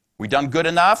 We done good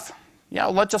enough? Yeah,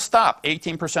 let's just stop.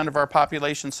 18% of our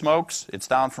population smokes. It's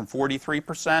down from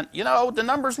 43%. You know, the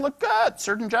numbers look good.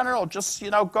 Surgeon General, just,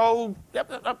 go,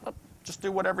 just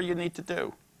do whatever you need to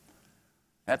do.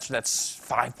 That's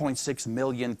 5.6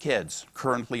 million kids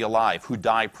currently alive who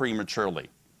die prematurely.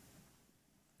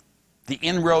 The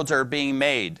inroads are being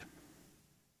made.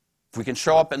 If we can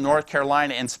show up in North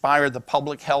Carolina, inspire the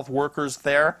public health workers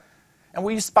there, and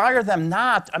we inspire them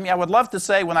not, I would love to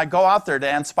say when I go out there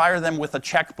to inspire them with a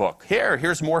checkbook.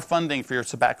 Here's more funding for your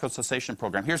tobacco cessation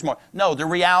program. Here's more. No, the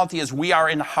reality is we are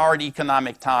in hard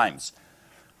economic times.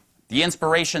 The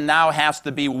inspiration now has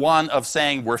to be one of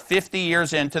saying we're 50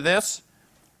 years into this.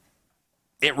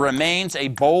 It remains a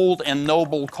bold and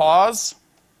noble cause.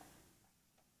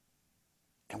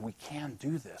 And we can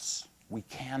do this. We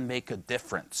can make a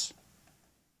difference.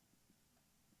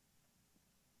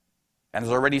 And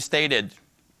as already stated,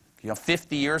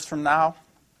 50 years from now,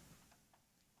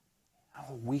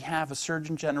 we have a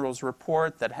Surgeon General's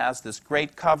report that has this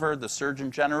great cover. The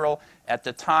Surgeon General at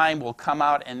the time will come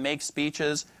out and make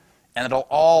speeches, and it'll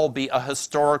all be a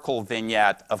historical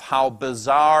vignette of how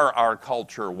bizarre our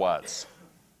culture was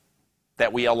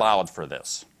that we allowed for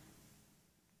this.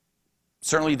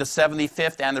 Certainly the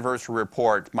 75th anniversary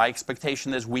report, my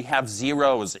expectation is we have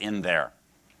zeros in there,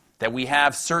 that we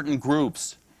have certain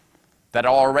groups that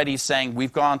are already saying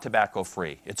we've gone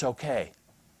tobacco-free. It's okay,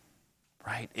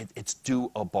 right? It's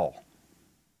doable.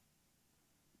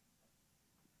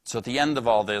 So at the end of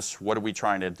all this, what are we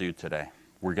trying to do today?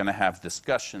 We're going to have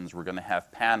discussions. We're going to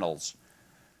have panels.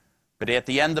 But at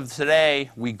the end of today,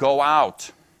 we go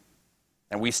out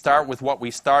and we start with what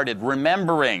we started,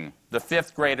 remembering the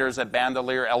fifth graders at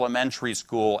Bandelier Elementary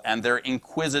School and their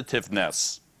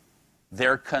inquisitiveness,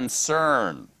 their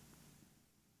concern.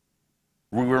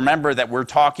 We remember that we're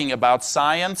talking about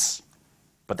science,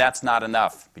 but that's not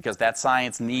enough, because that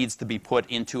science needs to be put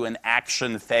into an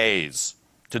action phase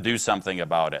to do something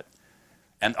about it.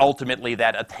 And ultimately,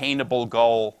 that attainable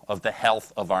goal of the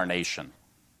health of our nation.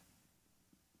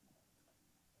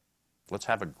 Let's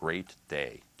have a great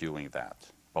day doing that.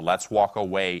 But let's walk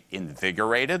away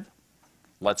invigorated.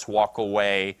 Let's walk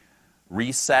away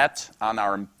reset on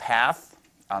our path,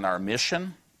 on our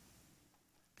mission.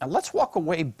 And let's walk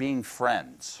away being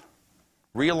friends,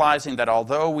 realizing that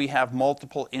although we have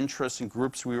multiple interests and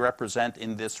groups we represent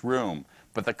in this room,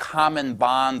 but the common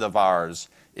bond of ours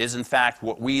is in fact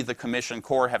what we, the Commission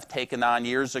Corps, have taken on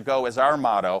years ago as our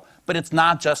motto, but it's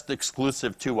not just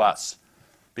exclusive to us.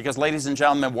 Because, ladies and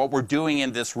gentlemen, what we're doing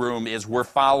in this room is we're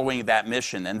following that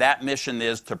mission, and that mission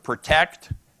is to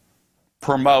protect,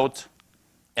 promote,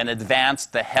 and advance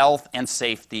the health and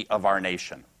safety of our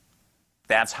nation.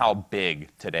 That's how big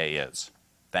today is.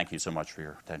 Thank you so much for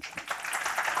your attention.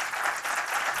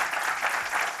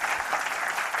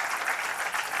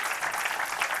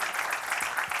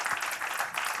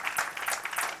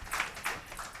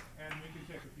 And we can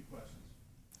take a few questions.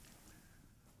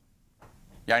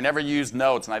 Yeah, I never used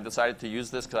notes, and I decided to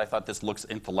use this because I thought this looks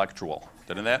intellectual.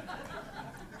 Didn't it?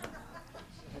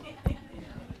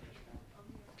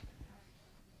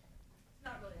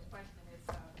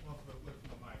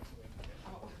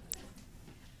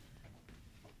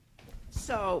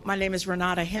 So my name is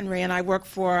Renata Henry, and I work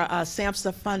for a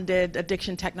SAMHSA-funded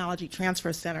Addiction Technology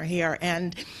Transfer Center here.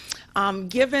 And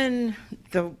given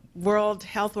the World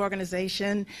Health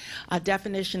Organization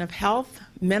definition of health,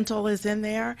 mental is in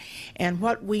there. And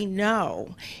what we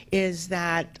know is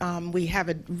that we have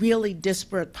a really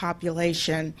disparate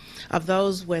population of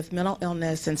those with mental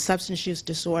illness and substance use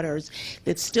disorders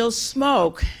that still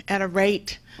smoke at a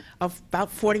rate of about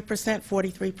 40%,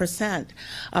 43%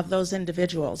 of those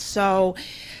individuals. So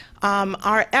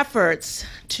our efforts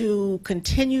to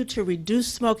continue to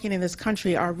reduce smoking in this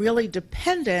country are really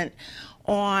dependent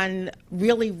on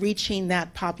really reaching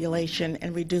that population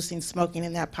and reducing smoking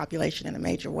in that population in a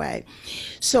major way.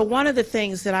 So one of the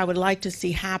things that I would like to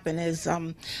see happen is,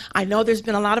 I know there's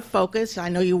been a lot of focus. I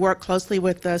know you work closely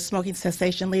with the Smoking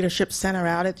Cessation Leadership Center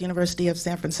out at the University of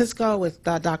San Francisco with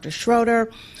Dr. Schroeder.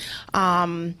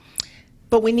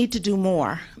 But we need to do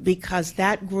more because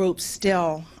that group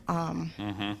still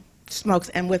smokes.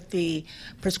 And with the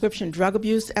prescription drug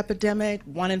abuse epidemic,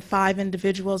 1 in 5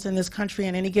 individuals in this country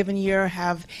in any given year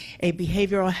have a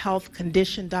behavioral health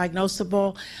condition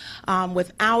diagnosable.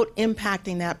 Without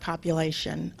impacting that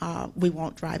population, we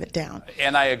won't drive it down.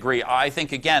 And I agree. I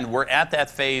think, again, we're at that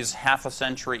phase half a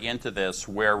century into this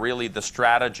where really the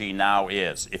strategy now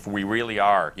is, if we really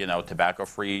are,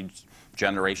 tobacco-free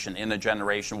generation in a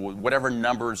generation, whatever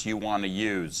numbers you want to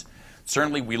use,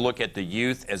 certainly we look at the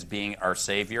youth as being our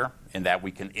savior and that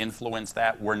we can influence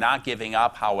that. We're not giving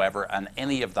up, however, on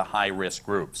any of the high-risk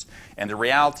groups. And the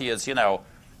reality is,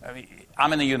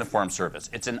 I'm in the uniform service.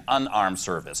 It's an unarmed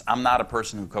service. I'm not a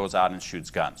person who goes out and shoots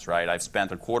guns, right? I've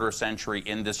spent a quarter century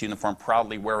in this uniform,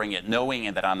 proudly wearing it,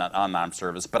 knowing that I'm an unarmed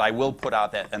service, but I will put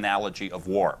out that analogy of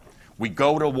war. We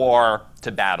go to war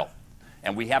to battle.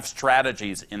 And we have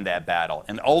strategies in that battle.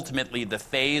 And ultimately, the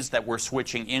phase that we're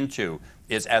switching into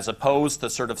is, as opposed to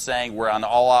sort of saying we're on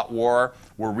all-out war,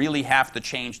 we really have to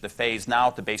change the phase now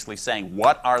to basically saying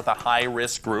what are the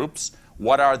high-risk groups,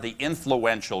 what are the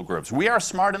influential groups. We are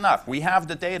smart enough. We have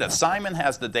the data. Simon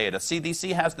has the data.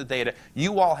 CDC has the data.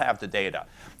 You all have the data.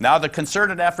 Now, the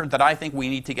concerted effort that I think we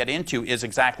need to get into is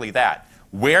exactly that.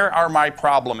 Where are my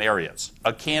problem areas,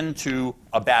 akin to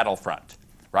a battlefront,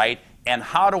 right? And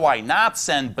how do I not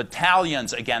send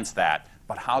battalions against that,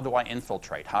 but how do I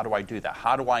infiltrate? How do I do that?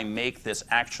 How do I make this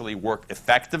actually work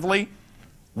effectively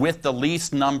with the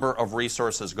least number of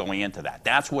resources going into that?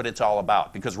 That's what it's all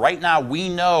about. Because right now we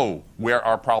know where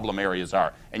our problem areas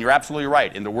are. And you're absolutely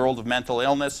right. In the world of mental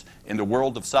illness, in the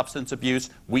world of substance abuse,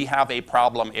 we have a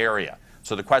problem area.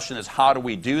 So the question is, how do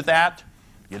we do that?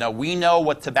 We know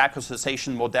what tobacco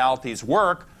cessation modalities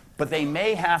work, but they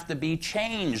may have to be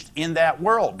changed in that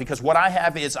world. Because what I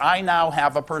have is I now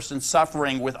have a person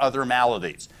suffering with other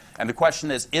maladies. And the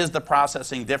question is the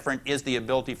processing different? Is the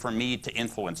ability for me to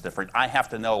influence different? I have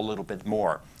to know a little bit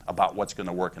more about what's going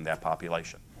to work in that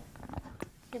population.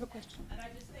 You have a question? And I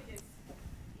just think it's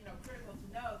critical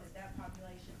to know that that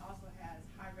population also has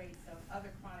high rates of other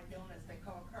chronic illness that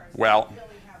co-occur. So well, we really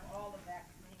have all of that.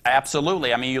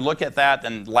 Absolutely. I mean, you look at that,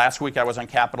 and last week I was on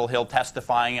Capitol Hill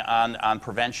testifying on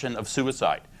prevention of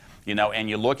suicide. And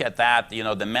you look at that,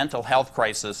 the mental health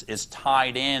crisis is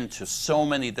tied into so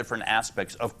many different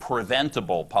aspects of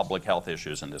preventable public health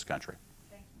issues in this country.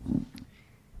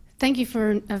 Thank you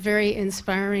for a very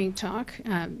inspiring talk.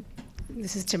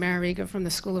 This is Tamara Riga from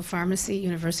the School of Pharmacy,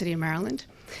 University of Maryland.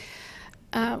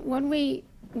 When we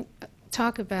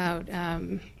talk about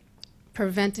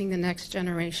preventing the next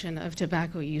generation of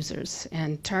tobacco users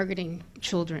and targeting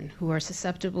children who are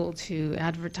susceptible to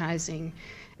advertising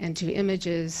and to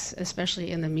images,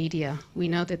 especially in the media, we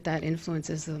know that that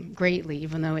influences them greatly,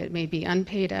 even though it may be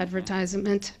unpaid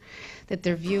advertisement that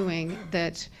they're viewing,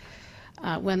 that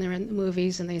when they're in the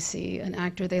movies and they see an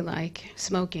actor they like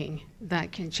smoking,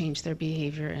 that can change their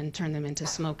behavior and turn them into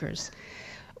smokers.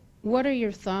 What are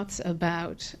your thoughts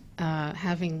about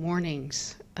having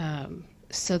warnings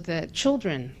so that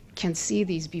children can see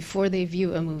these before they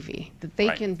view a movie, that they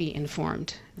can be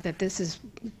informed that this is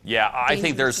I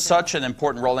think there's such an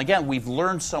important role. And again, we've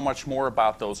learned so much more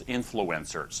about those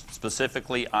influencers,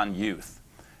 specifically on youth.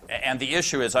 And the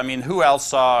issue is, I mean, who else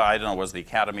saw, I don't know, was the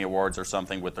Academy Awards or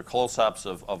something, with the close-ups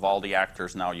of all the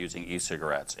actors now using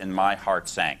e-cigarettes? And my heart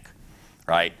sank,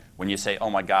 right? When you say, oh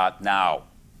my God, now,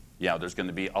 there's going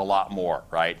to be a lot more,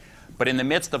 right? But in the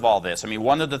midst of all this, I mean,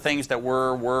 one of the things that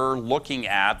we're looking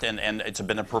at, and it's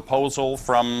been a proposal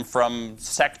from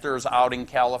sectors out in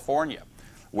California,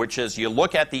 which is you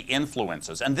look at the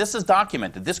influences. And this is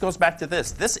documented. This goes back to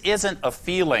this. This isn't a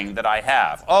feeling that I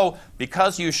have. Oh,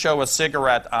 because you show a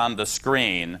cigarette on the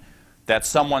screen, that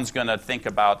someone's going to think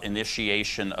about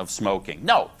initiation of smoking.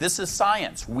 No, this is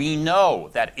science. We know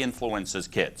that influences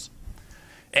kids.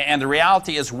 And the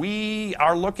reality is we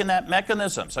are looking at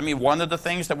mechanisms. I mean, one of the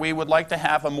things that we would like to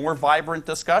have a more vibrant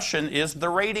discussion is the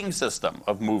rating system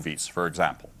of movies, for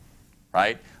example,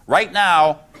 right? Right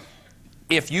now,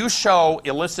 if you show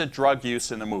illicit drug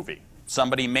use in a movie,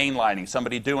 somebody mainlining,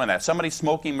 somebody doing that, somebody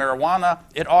smoking marijuana,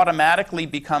 it automatically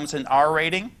becomes an R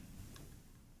rating.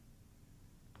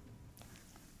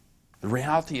 The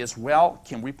reality is, well,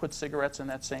 can we put cigarettes in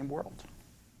that same world?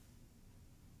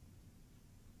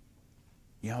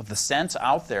 The sense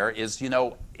out there is,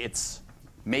 it's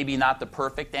maybe not the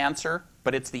perfect answer,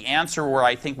 but it's the answer where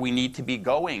I think we need to be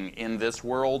going in this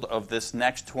world of this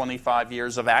next 25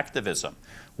 years of activism,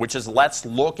 which is let's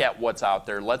look at what's out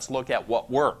there, let's look at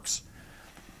what works.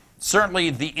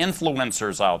 Certainly the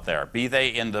influencers out there, be they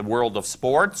in the world of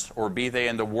sports or be they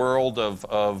in the world of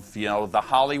the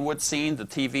Hollywood scene, the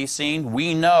TV scene,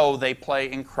 we know they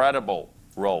play incredible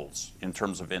roles in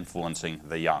terms of influencing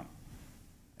the young.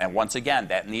 And once again,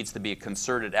 that needs to be a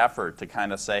concerted effort to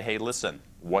kind of say, hey, listen,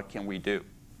 what can we do?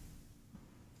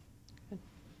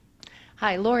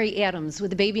 Hi, Lori Adams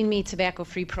with the Baby and Me Tobacco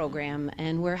Free program,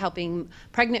 and we're helping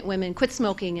pregnant women quit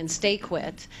smoking and stay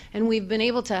quit. And we've been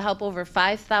able to help over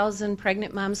 5,000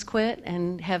 pregnant moms quit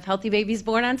and have healthy babies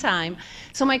born on time.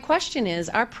 So my question is,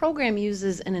 our program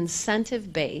uses an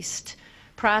incentive-based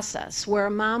process where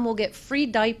a mom will get free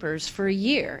diapers for a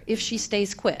year if she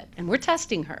stays quit, and we're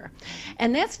testing her.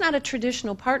 And that's not a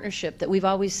traditional partnership that we've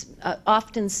always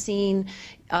often seen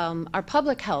our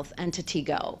public health entity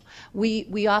go.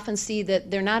 We often see that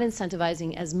they're not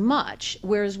incentivizing as much,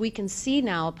 whereas we can see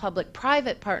now a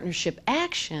public-private partnership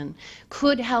action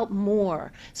could help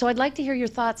more. So I'd like to hear your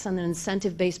thoughts on an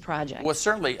incentive-based project. Well,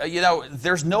 certainly,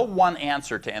 there's no one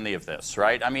answer to any of this,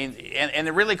 right? I mean, and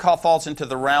it really falls into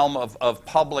the realm of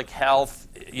public health,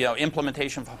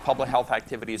 implementation of public health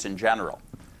activities in general.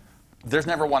 There's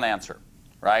never one answer.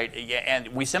 Right? And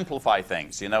we simplify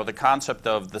things. The concept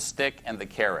of the stick and the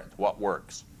carrot, what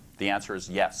works? The answer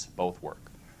is yes, both work.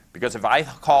 Because if I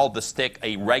call the stick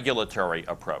a regulatory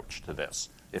approach to this,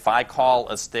 if I call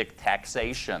a stick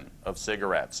taxation of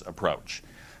cigarettes approach,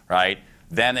 right,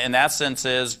 then in essence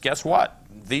is, guess what?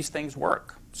 These things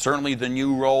work. Certainly the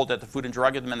new role that the Food and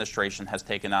Drug Administration has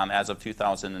taken on as of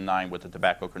 2009 with the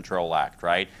Tobacco Control Act,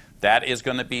 right? That is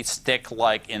going to be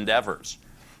stick-like endeavors.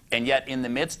 And yet, in the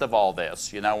midst of all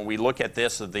this, when we look at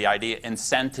this, the idea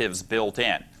incentives built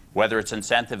in, whether it's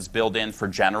incentives built in for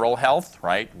general health,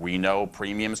 right? We know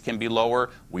premiums can be lower.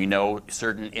 We know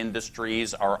certain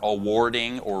industries are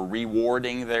awarding or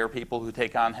rewarding their people who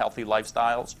take on healthy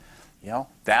lifestyles.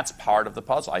 That's part of the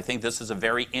puzzle. I think this is a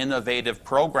very innovative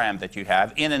program that you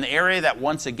have in an area that,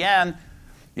 once again,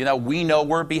 we know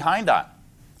we're behind on.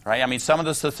 Right? I mean, some of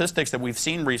the statistics that we've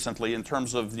seen recently in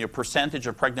terms of the percentage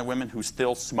of pregnant women who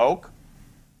still smoke,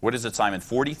 what is it, Simon,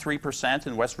 43%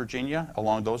 in West Virginia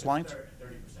along those lines?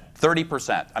 30%.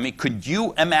 30%. I mean, could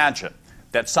you imagine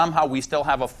that somehow we still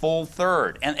have a full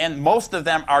third? And most of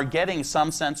them are getting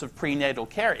some sense of prenatal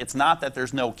care. It's not that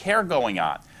there's no care going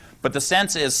on. But the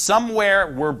sense is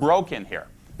somewhere we're broken here.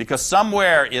 Because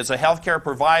somewhere is a healthcare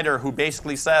provider who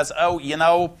basically says, oh,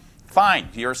 fine,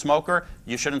 you're a smoker,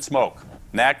 you shouldn't smoke.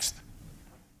 Next,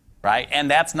 right?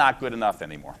 And that's not good enough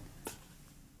anymore.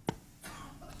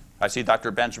 I see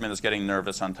Dr. Benjamin is getting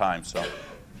nervous on time, so.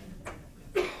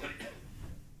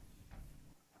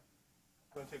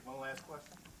 Going to take one last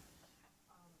question?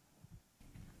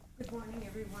 Good morning,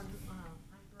 everyone. I'm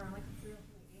Veronica Friel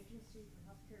from the Agency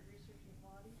for Healthcare Research and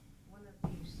Quality, one of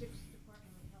the 6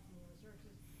 Department of Health and Human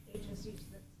Services agencies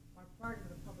that are part of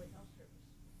the Public Health Service.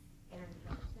 And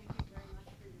thank you very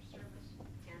much for your service.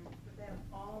 And for that,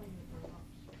 all of your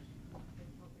officers in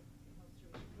Public Health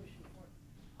Service pushing for it.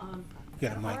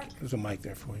 Yeah, Mike. There's a mic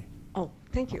there for you. Oh,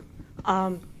 thank you.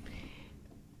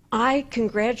 I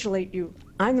congratulate you.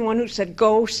 I'm the one who said,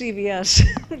 go CVS,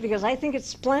 because I think it's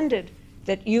splendid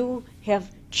that you have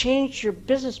changed your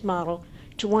business model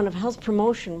to one of health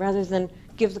promotion rather than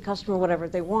give the customer whatever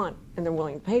they want and they're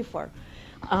willing to pay for.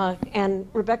 And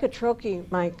Rebecca Trokey,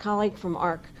 my colleague from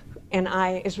ARC, and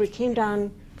I, as we came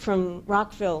down from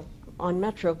Rockville on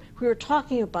Metro, we were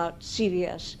talking about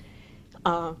CVS.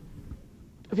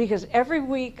 Because every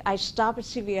week I stop at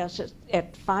CVS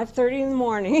at 5:30 in the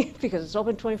morning because it's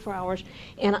open 24 hours,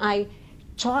 and I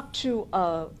talk to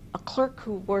a clerk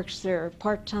who works there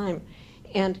part-time,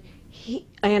 and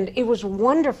it was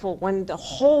wonderful when the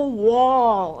whole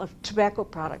wall of tobacco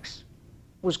products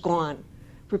was gone,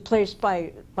 replaced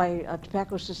by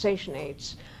tobacco cessation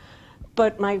aids.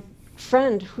 But my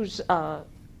friend, who's an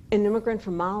immigrant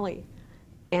from Mali,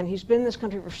 and he's been in this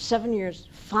country for 7 years.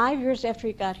 5 years after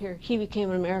he got here, he became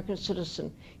an American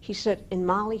citizen. He said in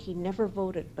Mali he never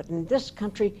voted, but in this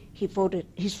country he voted.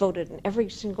 He's voted in every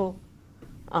single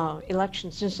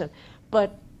election since then.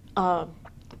 But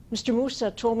Mr.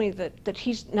 Musa told me that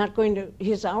he's not going to.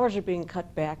 His hours are being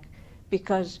cut back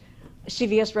because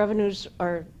CVS revenues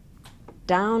are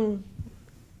down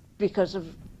because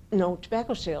of no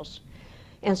tobacco sales.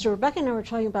 And so Rebecca and I were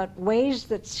talking about ways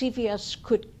that CVS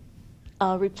could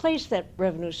replace that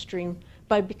revenue stream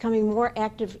by becoming more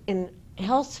active in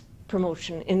health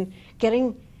promotion, in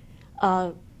getting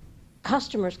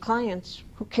customers, clients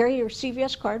who carry your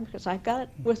CVS card, because I've got it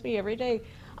with me every day,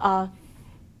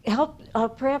 help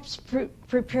perhaps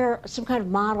prepare some kind of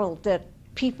model that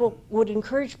people would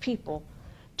encourage people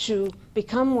to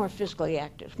become more physically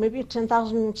active. Maybe a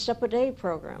 10,000 step a day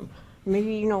program.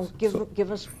 Maybe, you know, give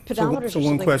us pedometers. So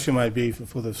one question might be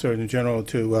for the Surgeon General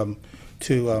to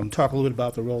talk a little bit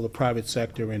about the role of the private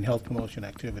sector in health promotion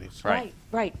activities. Right.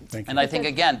 Thank you. And I think,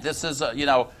 again, this is,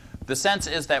 the sense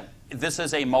is that this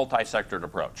is a multi-sectored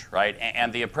approach, right?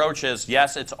 And the approach is,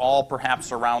 yes, it's all perhaps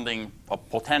surrounding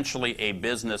potentially a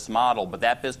business model, but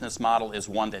that business model is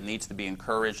one that needs to be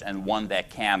encouraged and one that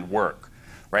can work,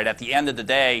 right? At the end of the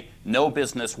day, no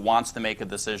business wants to make a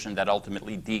decision that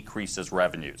ultimately decreases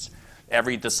revenues.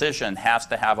 Every decision has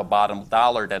to have a bottom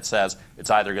dollar that says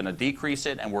it's either going to decrease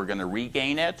it and we're going to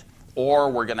regain it, or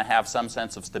we're going to have some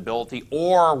sense of stability,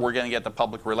 or we're going to get the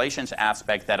public relations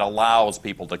aspect that allows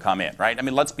people to come in, right? I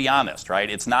mean, let's be honest, right?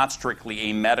 It's not strictly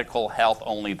a medical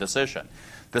health-only decision.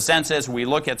 The sense is we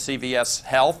look at CVS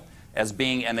Health as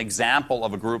being an example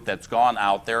of a group that's gone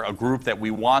out there, a group that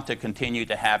we want to continue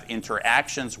to have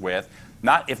interactions with,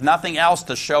 if nothing else,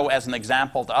 to show as an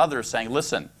example to others, saying,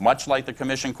 listen, much like the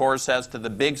Commission Corps says to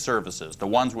the big services, the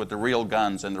ones with the real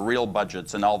guns and the real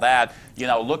budgets and all that,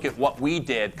 look at what we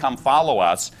did, come follow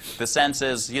us. The sense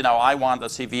is, I want the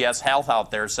CVS Health out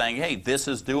there saying, hey, this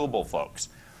is doable, folks.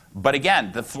 But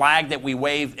again, the flag that we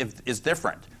wave is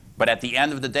different. But at the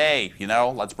end of the day,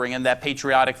 let's bring in that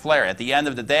patriotic flair. At the end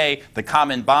of the day, the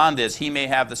common bond is he may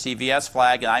have the CVS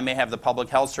flag and I may have the Public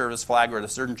Health Service flag or the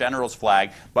Surgeon General's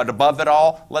flag. But above it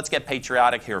all, let's get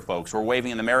patriotic here, folks. We're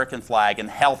waving an American flag, and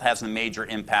health has a major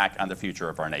impact on the future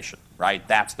of our nation, right?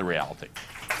 That's the reality.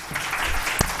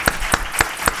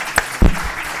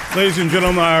 Ladies and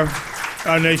gentlemen,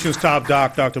 our nation's top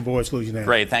doc, Dr. Boris Lushniak.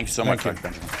 Great. Thank you so much, Thank you.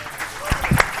 Dr. Benjamin.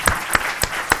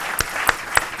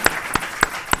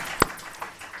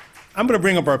 I'm going to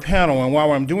bring up our panel, and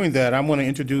while I'm doing that, I'm going to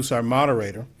introduce our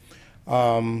moderator.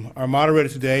 Our moderator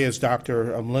today is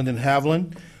Dr. Lyndon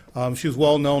Haviland. She's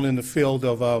well known in the field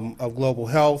of global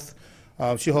health.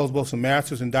 She holds both some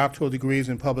master's and doctoral degrees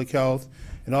in public health,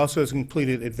 and also has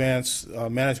completed advanced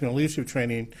management and leadership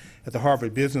training at the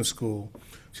Harvard Business School.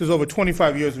 She has over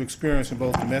 25 years of experience in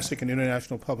both domestic and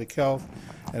international public health,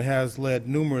 and has led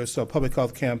numerous public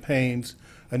health campaigns,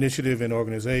 initiatives, and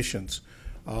organizations.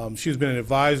 She's been an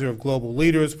advisor of global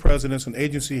leaders, presidents, and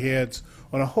agency heads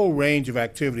on a whole range of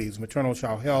activities: maternal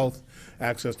child health,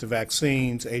 access to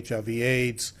vaccines,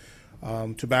 HIV/AIDS,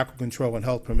 tobacco control and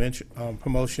health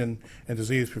promotion and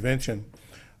disease prevention.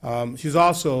 She's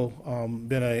also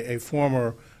been a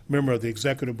former member of the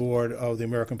executive board of the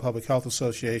American Public Health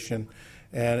Association,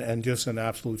 and just an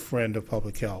absolute friend of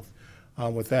public health.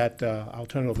 With that, I'll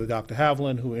turn it over to Dr.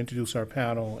 Haviland, who will introduce our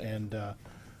panel, and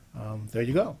there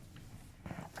you go.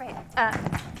 Great.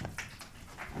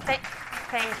 Thank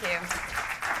you.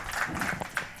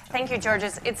 Thank you, George.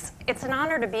 It's an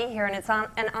honor to be here, and it's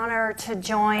an honor to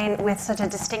join with such a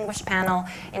distinguished panel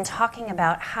in talking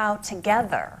about how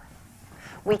together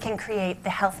we can create the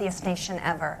healthiest nation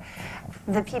ever.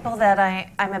 The people that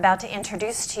I'm about to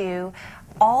introduce to you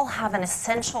all have an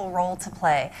essential role to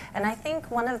play. And I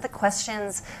think one of the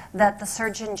questions that the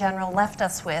Surgeon General left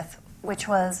us with, which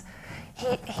was,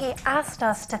 he asked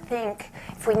us to think,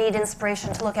 if we need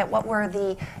inspiration, to look at what were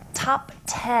the top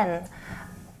 10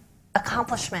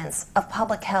 accomplishments of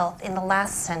public health in the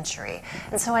last century.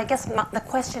 And so I guess the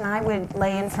question I would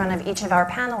lay in front of each of our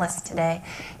panelists today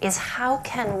is, how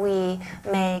can we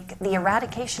make the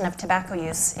eradication of tobacco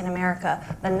use in America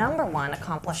the #1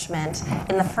 accomplishment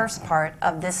in the first part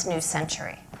of this new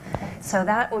century? So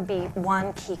that would be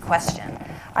one key question.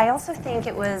 I also think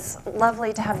it was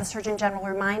lovely to have the Surgeon General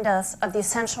remind us of the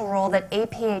essential role that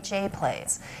APHA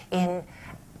plays in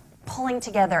pulling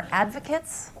together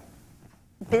advocates,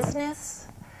 business,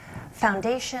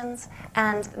 foundations,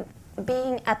 and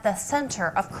being at the center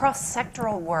of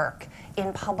cross-sectoral work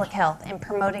in public health, in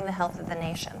promoting the health of the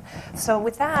nation. So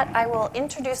with that, I will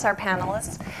introduce our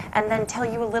panelists and then tell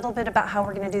you a little bit about how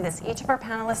we're going to do this. Each of our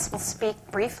panelists will speak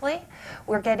briefly.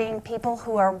 We're getting people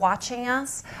who are watching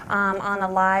us on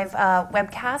a live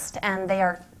webcast, and they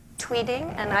are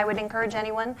tweeting, and I would encourage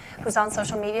anyone who's on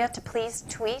social media to please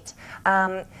tweet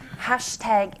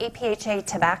hashtag APHA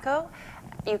tobacco.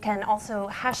 You can also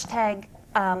hashtag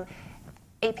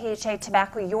APHA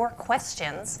tobacco your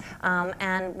questions,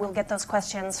 and we'll get those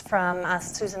questions from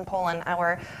Susan Poland,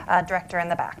 our director in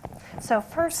the back. So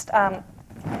first, I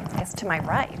guess to my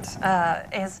right,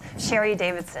 is Sherry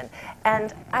Davidson.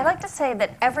 And I like to say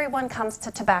that everyone comes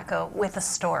to tobacco with a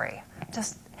story.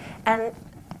 And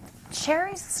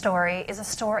Sherry's story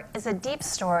is a deep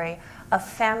story of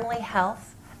family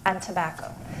health and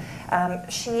tobacco.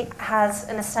 She has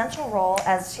an essential role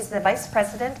as she's the vice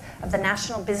president of the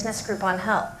National Business Group on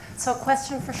Health. So a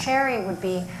question for Sherry would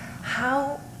be,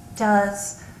 how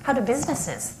do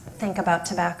businesses think about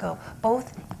tobacco,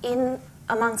 both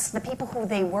amongst the people who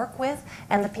they work with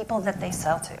and the people that they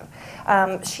sell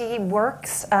to? She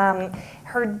works,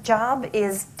 her job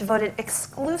is devoted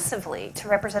exclusively to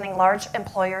representing large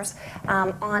employers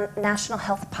on national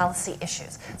health policy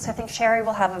issues. So I think Sherry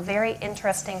will have a very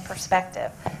interesting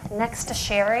perspective. Next to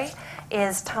Sherry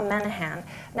is Tom Menahan.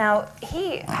 Now,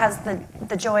 he has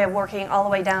the joy of working all the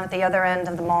way down at the other end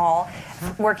of the mall,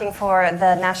 working for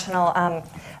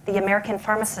the American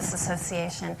Pharmacists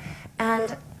Association.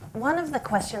 And one of the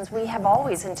questions we have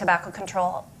always in tobacco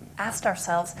control asked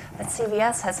ourselves, that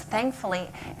CVS has thankfully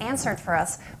answered for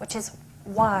us, which is,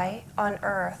 why on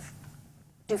earth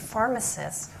do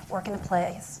pharmacists work in a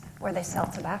place where they sell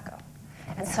tobacco?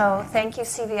 And so thank you,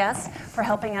 CVS, for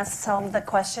helping us solve the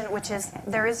question, which is,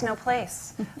 there is no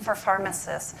place for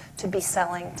pharmacists to be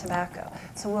selling tobacco.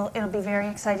 So it'll be very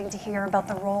exciting to hear about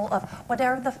the role of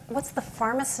what's the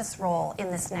pharmacist's role in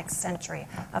this next century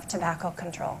of tobacco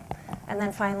control. And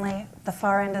then finally, the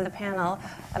far end of the panel,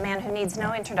 a man who needs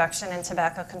no introduction in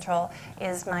tobacco control,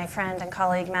 is my friend and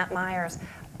colleague, Matt Myers.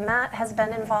 Matt has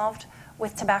been involved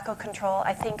with tobacco control,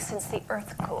 I think, since the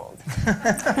earth cooled.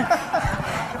 That's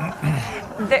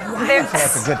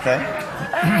a good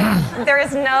thing. There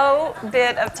is no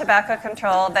bit of tobacco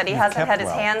control that he hasn't had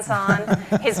his hands on,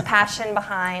 his passion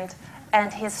behind,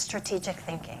 and his strategic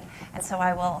thinking. And so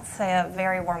I will say a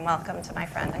very warm welcome to my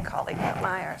friend and colleague, Matt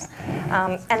Myers.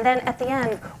 And then at the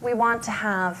end, we want to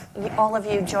have all of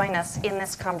you join us in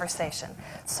this conversation.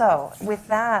 So with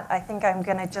that, I think I'm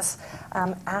going to just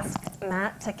ask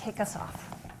Matt to kick us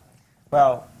off.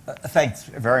 Well, thanks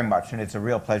very much, and it's a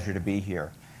real pleasure to be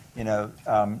here. You know,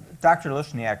 Dr.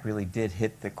 Lushniak really did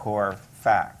hit the core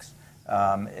facts.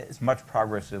 As much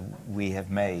progress as we have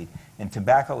made, and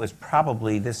tobacco is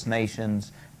probably this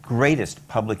nation's greatest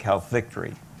public health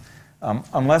victory.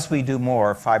 Unless we do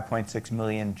more, 5.6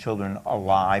 million children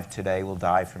alive today will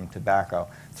die from tobacco.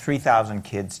 3,000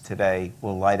 kids today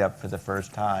will light up for the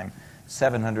first time.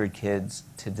 700 kids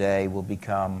today will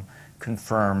become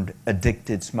confirmed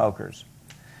addicted smokers.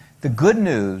 The good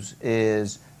news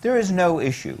is there is no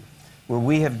issue where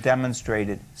we have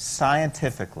demonstrated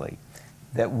scientifically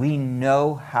that we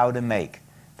know how to make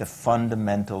the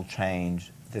fundamental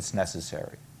change that's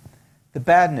necessary. The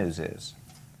bad news is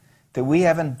that we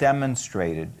haven't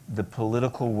demonstrated the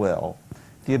political will,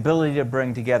 the ability to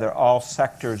bring together all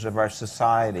sectors of our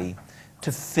society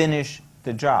to finish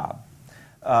the job.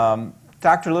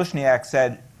 Dr. Lushniak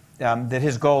said that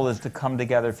his goal is to come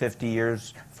together 50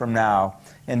 years from now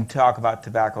and talk about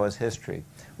tobacco as history.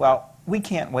 Well, we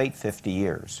can't wait 50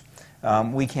 years.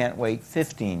 We can't wait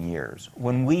 15 years.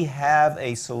 When we have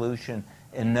a solution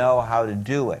and know how to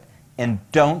do it and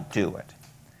don't do it,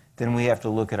 then we have to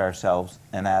look at ourselves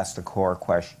and ask the core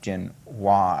question,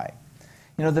 why?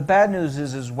 You know, the bad news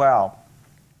is as well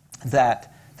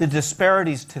that the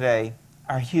disparities today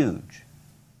are huge.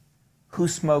 Who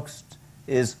smokes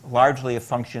is largely a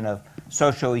function of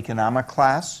socioeconomic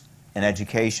class and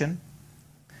education.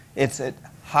 It's at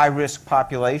high-risk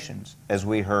populations, as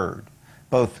we heard,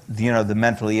 both the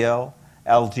mentally ill,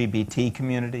 LGBT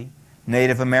community,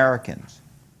 Native Americans.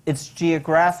 It's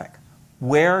geographic.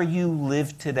 Where you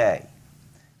live today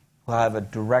will have a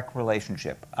direct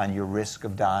relationship on your risk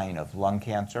of dying of lung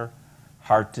cancer,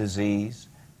 heart disease,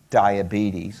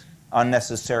 diabetes,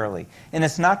 unnecessarily. And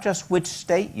it's not just which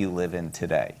state you live in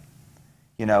today.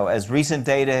 You know, as recent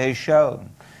data has shown,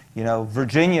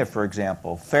 Virginia, for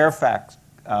example, Fairfax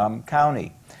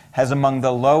County, has among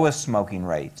the lowest smoking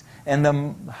rates and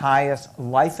the highest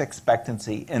life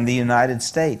expectancy in the United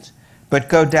States. But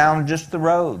go down just the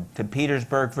road to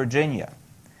Petersburg, Virginia,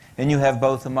 and you have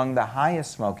both among the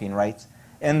highest smoking rates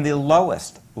and the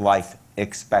lowest life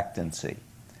expectancy.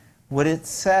 What it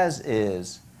says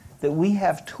is that we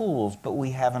have tools, but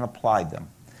we haven't applied them.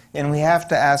 And we have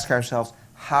to ask ourselves,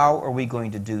 how are we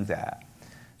going to do that?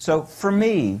 So for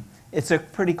me, it's a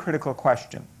pretty critical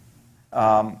question.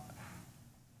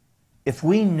 If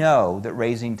we know that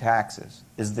raising taxes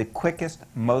is the quickest,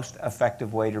 most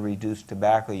effective way to reduce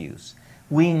tobacco use,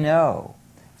 we know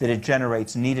that it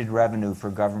generates needed revenue for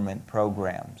government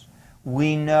programs.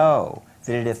 We know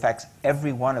that it affects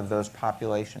every one of those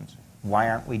populations. Why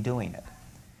aren't we doing it?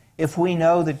 If we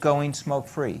know that going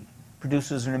smoke-free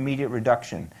produces an immediate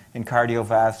reduction in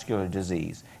cardiovascular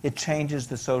disease, it changes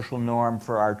the social norm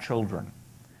for our children,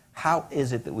 how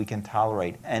is it that we can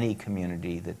tolerate any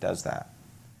community that does that?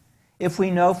 If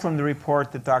we know from the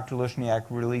report that Dr. Lushniak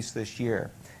released this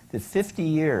year that 50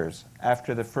 years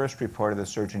after the first report of the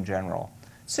Surgeon General,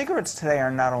 cigarettes today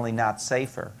are not only not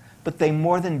safer, but they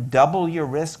more than double your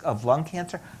risk of lung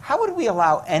cancer? How would we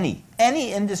allow any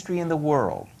industry in the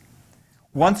world,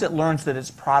 once it learns that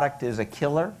its product is a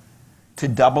killer, to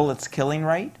double its killing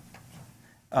rate?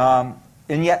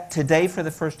 And yet today, for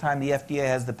the first time, the FDA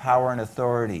has the power and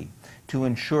authority to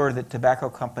ensure that tobacco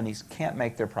companies can't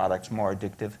make their products more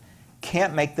addictive,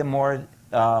 can't make them more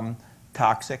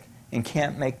toxic, and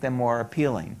can't make them more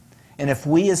appealing. And if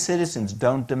we as citizens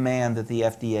don't demand that the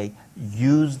FDA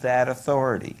use that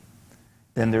authority,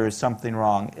 then there is something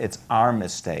wrong. It's our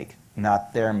mistake,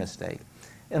 not their mistake.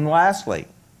 And lastly,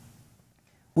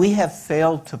 we have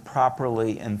failed to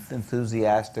properly and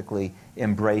enthusiastically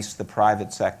embrace the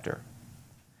private sector.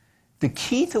 The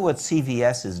key to what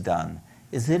CVS has done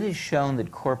is it has shown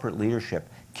that corporate leadership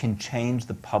can change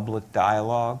the public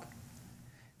dialogue.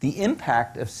 The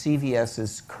impact of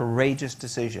CVS's courageous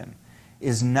decision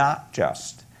is not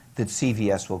just that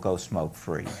CVS will go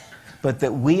smoke-free, but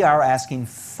that we are asking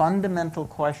fundamental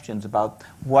questions about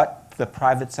what the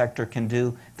private sector can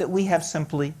do that we have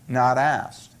simply not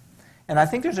asked. And I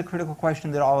think there's a critical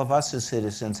question that all of us as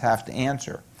citizens have to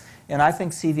answer. And I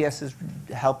think CVS has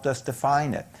helped us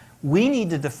define it. We need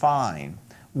to define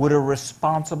what a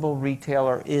responsible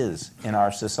retailer is in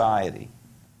our society.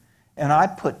 And I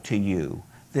put to you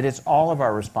that it's all of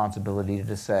our responsibility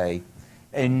to say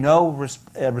a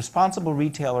responsible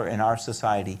retailer in our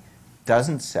society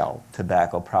doesn't sell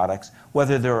tobacco products,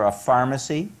 whether they're a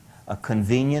pharmacy, a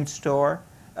convenience store,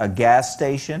 a gas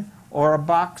station, or a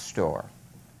box store.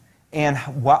 And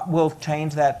what will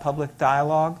change that public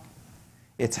dialogue?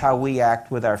 It's how we act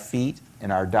with our feet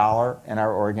and our dollar and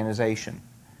our organization.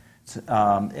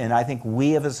 And I think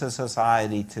we have as a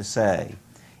society to say,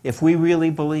 if we really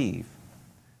believe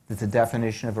that the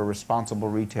definition of a responsible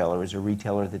retailer is a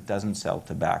retailer that doesn't sell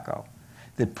tobacco,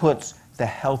 that puts the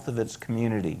health of its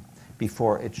community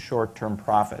before its short-term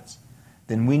profits,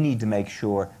 then we need to make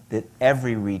sure that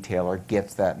every retailer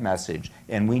gets that message.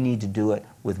 And we need to do it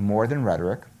with more than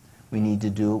rhetoric. We need to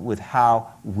do it with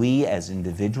how we as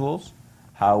individuals,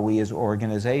 how we as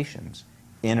organizations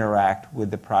interact with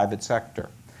the private sector.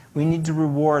 We need to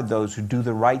reward those who do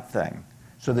the right thing,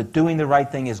 so that doing the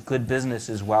right thing is good business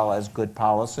as well as good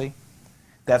policy.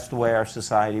 That's the way our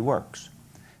society works.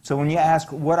 So when you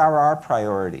ask, what are our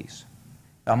priorities?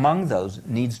 Among those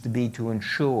needs to be to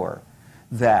ensure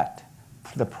that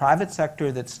the private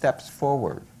sector that steps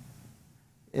forward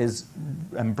is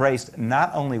embraced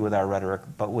not only with our rhetoric,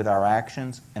 but with our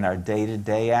actions and our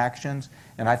day-to-day actions.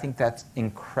 And I think that's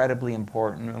incredibly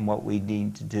important in what we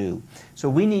need to do. So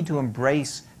we need to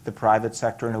embrace the private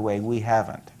sector in a way we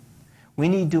haven't. We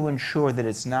need to ensure that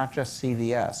it's not just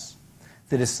CVS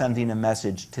that is sending a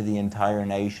message to the entire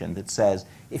nation that says,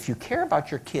 if you care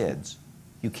about your kids,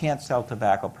 you can't sell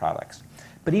tobacco products.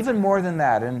 But even more than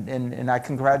that, and I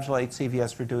congratulate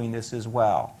CVS for doing this as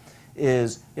well,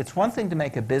 is it's one thing to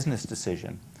make a business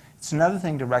decision. It's another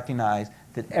thing to recognize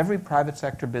that every private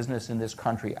sector business in this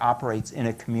country operates in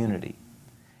a community.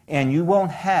 And you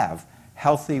won't have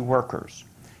healthy workers.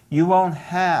 You won't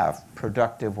have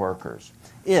productive workers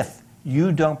if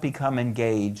you don't become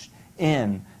engaged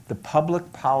in the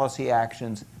public policy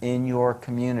actions in your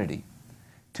community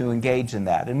to engage in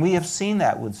that. And we have seen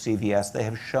that with CVS. They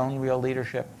have shown real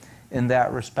leadership in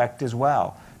that respect as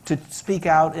well, to speak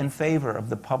out in favor of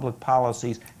the public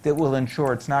policies that will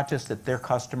ensure it's not just that their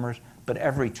customers, but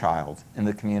every child in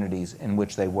the communities in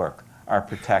which they work are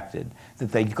protected,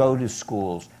 that they go to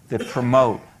schools that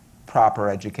promote proper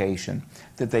education,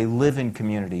 that they live in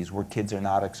communities where kids are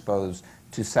not exposed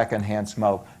to secondhand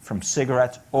smoke from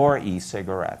cigarettes or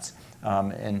e-cigarettes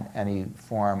in any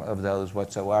form of those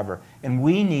whatsoever. And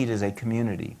we need as a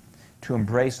community to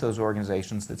embrace those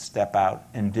organizations that step out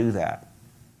and do that.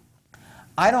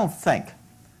 I don't think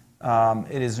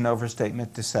it is an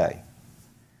overstatement to say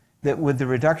that with the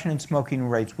reduction in smoking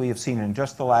rates we have seen in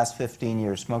just the last 15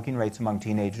 years, smoking rates among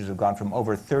teenagers have gone from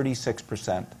over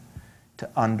 36% to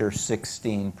under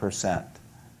 16%.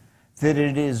 That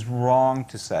it is wrong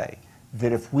to say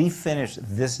that if we finish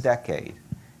this decade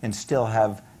and still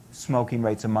have smoking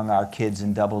rates among our kids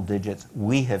in double digits,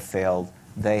 we have failed,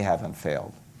 they haven't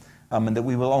failed. And that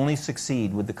we will only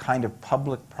succeed with the kind of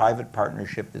public-private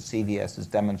partnership that CVS has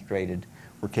demonstrated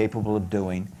we're capable of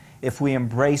doing if we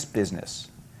embrace business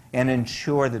and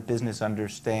ensure that business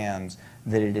understands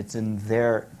that it's in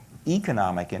their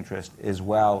economic interest as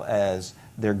well as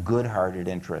their good-hearted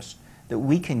interest, that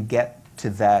we can get to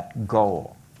that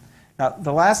goal. Now,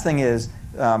 the last thing is,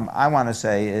 I want to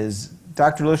say is,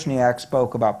 Dr. Lushniak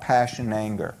spoke about passion and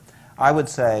anger. I would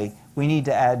say we need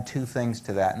to add two things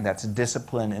to that, and that's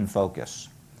discipline and focus.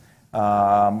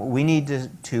 We need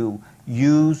to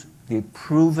use the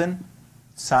proven,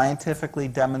 scientifically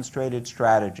demonstrated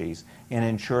strategies and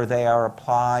ensure they are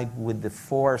applied with the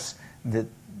force that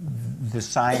the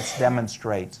science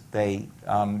demonstrates they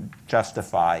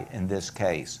justify in this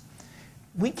case.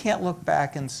 We can't look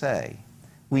back and say,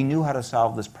 we knew how to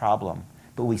solve this problem,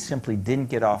 but we simply didn't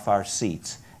get off our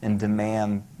seats and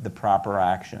demand the proper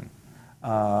action.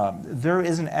 There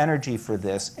is an energy for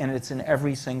this, and it's in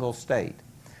every single state.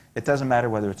 It doesn't matter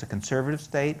whether it's a conservative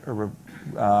state or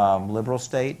a liberal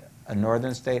state, a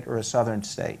northern state or a southern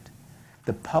state.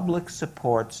 The public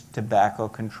supports tobacco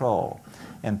control,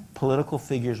 and political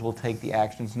figures will take the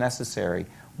actions necessary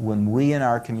when we in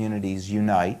our communities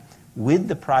unite with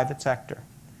the private sector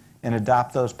and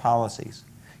adopt those policies.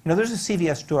 You know, there's a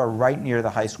CVS store right near the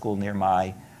high school near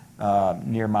my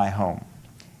home.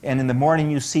 And in the morning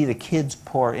you see the kids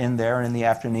pour in there, and in the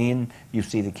afternoon you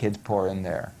see the kids pour in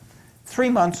there. 3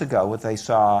 months ago, what they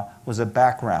saw was a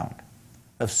background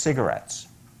of cigarettes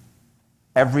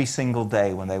every single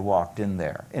day when they walked in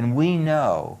there. And we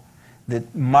know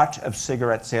that much of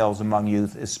cigarette sales among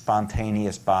youth is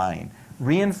spontaneous buying,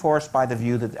 reinforced by the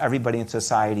view that everybody in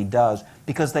society does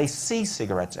because they see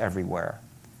cigarettes everywhere.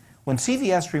 When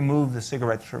CVS removed the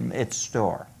cigarettes from its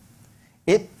store,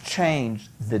 it changed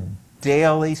the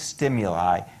daily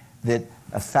stimuli that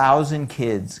 1,000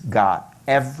 kids got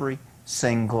every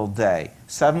single day.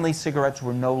 Suddenly cigarettes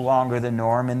were no longer the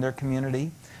norm in their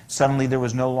community. Suddenly there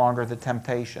was no longer the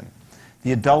temptation.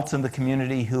 The adults in the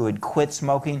community who had quit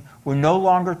smoking were no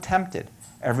longer tempted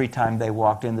every time they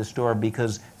walked in the store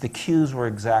because the cues were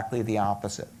exactly the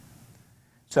opposite.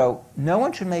 So no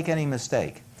one should make any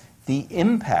mistake. The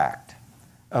impact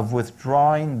of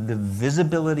withdrawing the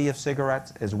visibility of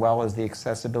cigarettes as well as the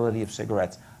accessibility of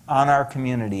cigarettes on our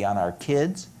community, on our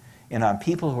kids, and on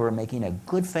people who are making a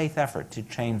good faith effort to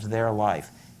change their life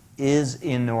is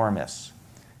enormous.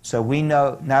 So we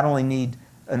not only need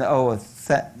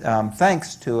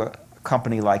thanks to a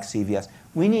company like CVS,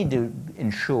 we need to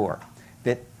ensure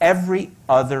that every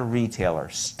other retailer,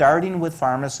 starting with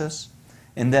pharmacists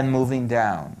and then moving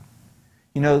down.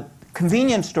 You know,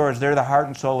 convenience stores, they're the heart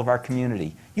and soul of our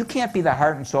community. You can't be the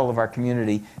heart and soul of our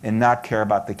community and not care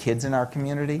about the kids in our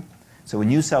community. So when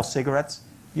you sell cigarettes,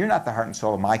 you're not the heart and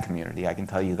soul of my community, I can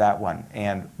tell you that one.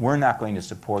 And we're not going to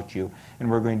support you,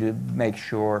 and we're going to make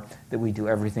sure that we do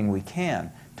everything we can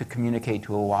to communicate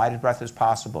to a wide breadth as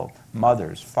possible,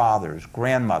 mothers, fathers,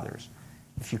 grandmothers.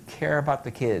 If you care about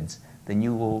the kids, then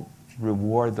you will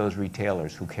reward those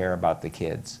retailers who care about the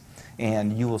kids.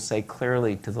 And you will say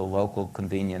clearly to the local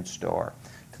convenience store,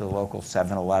 to the local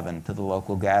 7-Eleven, to the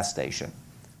local gas station,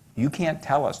 you can't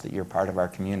tell us that you're part of our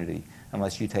community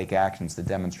unless you take actions that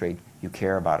demonstrate you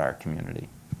care about our community.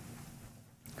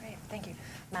 Great, thank you.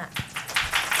 Matt.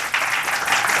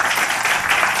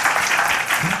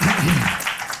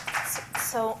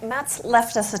 So Matt's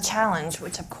left us a challenge,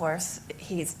 which of course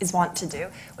he is wont to do,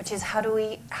 which is how do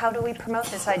we promote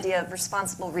this idea of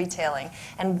responsible retailing,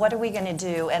 and what are we going to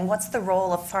do, and what's the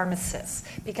role of pharmacists?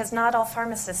 Because not all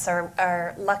pharmacists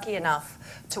are lucky enough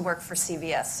to work for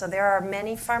CVS. So there are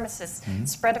many pharmacists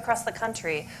spread across the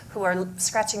country who are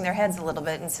scratching their heads a little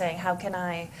bit and saying, how can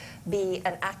I be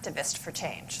an activist for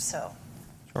change? So.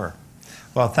 Sure.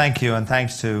 Well, thank you, and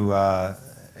thanks to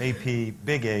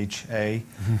Big H.A.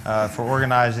 For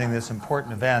organizing this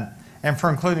important event and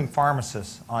for including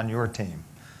pharmacists on your team.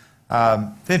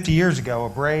 50 years ago, a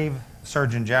brave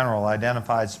Surgeon General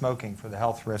identified smoking for the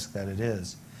health risk that it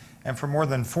is. And for more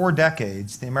than 4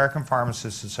 decades, the American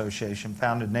Pharmacists Association,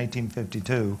 founded in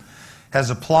 1852,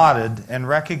 has applauded and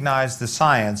recognized the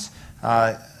science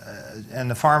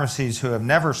and the pharmacies who have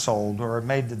never sold or have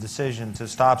made the decision to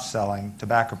stop selling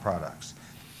tobacco products.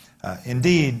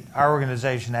 Indeed, our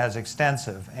organization has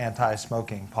extensive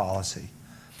anti-smoking policy.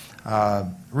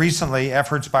 Recently,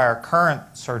 efforts by our current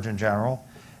Surgeon General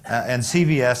and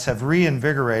CVS have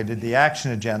reinvigorated the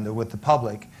action agenda with the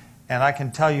public, and I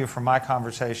can tell you from my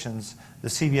conversations, the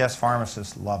CVS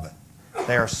pharmacists love it.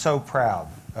 They are so proud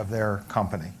of their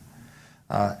company.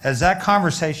 As that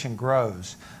conversation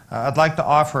grows, I'd like to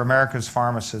offer America's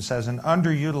pharmacists as an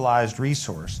underutilized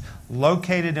resource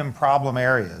located in problem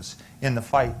areas in the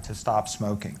fight to stop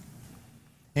smoking.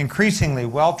 Increasingly,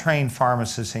 well-trained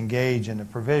pharmacists engage in the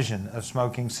provision of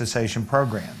smoking cessation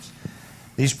programs.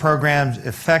 These programs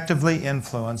effectively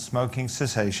influence smoking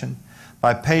cessation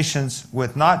by patients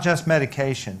with not just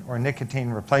medication or nicotine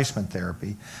replacement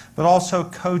therapy, but also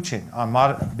coaching on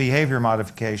behavior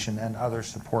modification and other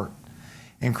support.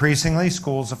 Increasingly,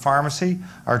 schools of pharmacy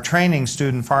are training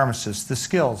student pharmacists the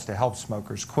skills to help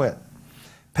smokers quit.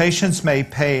 Patients may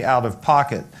pay out of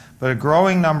pocket, but a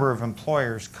growing number of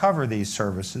employers cover these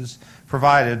services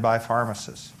provided by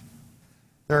pharmacists.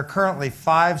 There are currently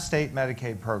 5 state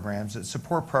Medicaid programs that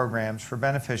support programs for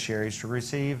beneficiaries to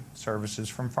receive services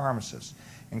from pharmacists,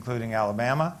 including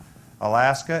Alabama,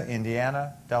 Alaska,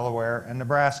 Indiana, Delaware, and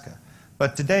Nebraska.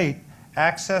 But to date,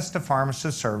 access to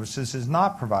pharmacist services is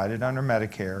not provided under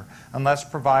Medicare unless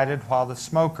provided while the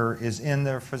smoker is in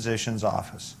their physician's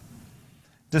office.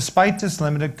 Despite this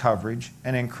limited coverage,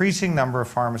 an increasing number of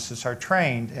pharmacists are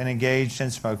trained and engaged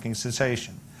in smoking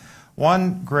cessation.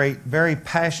 One great, very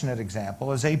passionate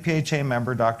example is APHA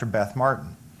member Dr. Beth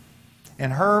Martin.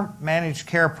 In her managed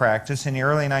care practice in the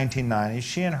early 1990s,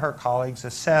 she and her colleagues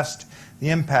assessed the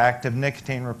impact of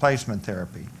nicotine replacement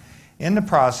therapy. In the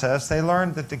process, they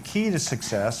learned that the key to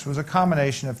success was a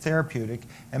combination of therapeutic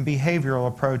and behavioral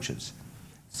approaches.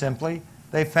 Simply,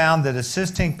 they found that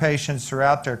assisting patients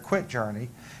throughout their quit journey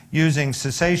using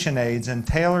cessation aids and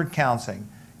tailored counseling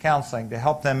to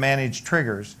help them manage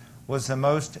triggers was the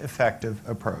most effective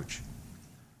approach.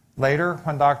 Later,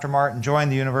 when Dr. Martin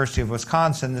joined the University of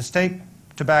Wisconsin, the State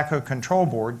Tobacco Control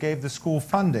Board gave the school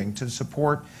funding to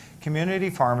support community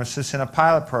pharmacists in a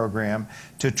pilot program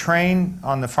to train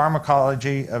on the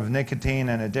pharmacology of nicotine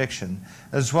and addiction,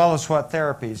 as well as what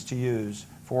therapies to use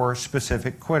for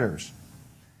specific quitters.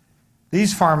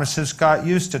 These pharmacists got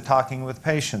used to talking with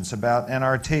patients about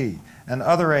NRT and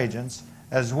other agents,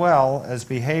 as well as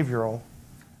behavioral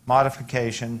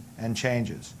modification and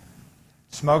changes.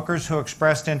 Smokers who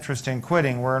expressed interest in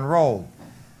quitting were enrolled.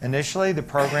 Initially, the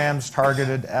programs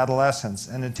targeted adolescents,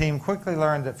 and the team quickly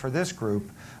learned that for this group,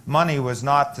 money was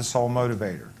not the sole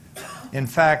motivator. In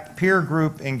fact, peer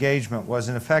group engagement was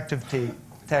an effective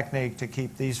technique to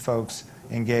keep these folks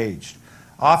engaged,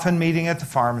 often meeting at the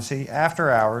pharmacy after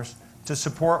hours to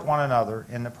support one another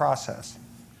in the process.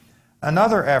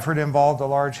 Another effort involved a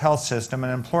large health system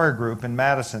and employer group in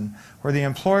Madison where the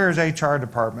employer's HR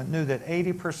department knew that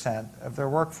 80% of their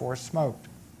workforce smoked.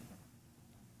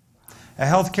 A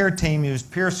healthcare team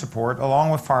used peer support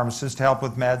along with pharmacists to help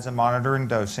with meds and monitoring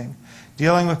dosing,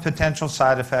 dealing with potential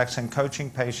side effects, and coaching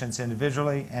patients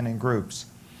individually and in groups.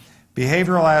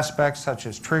 Behavioral aspects such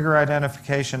as trigger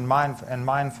identification and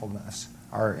mindfulness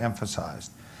are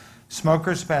emphasized.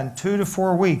 Smokers spend 2 to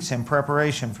 4 weeks in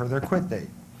preparation for their quit date.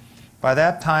 By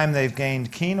that time, they've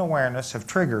gained keen awareness of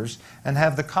triggers and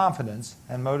have the confidence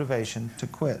and motivation to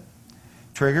quit.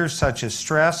 Triggers such as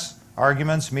stress,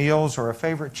 arguments, meals, or a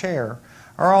favorite chair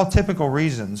are all typical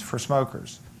reasons for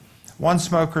smokers. Once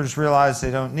smokers realize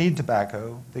they don't need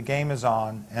tobacco, the game is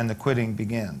on and the quitting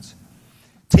begins.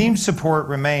 Team support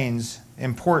remains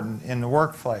important in the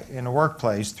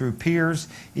workplace through peers,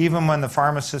 even when the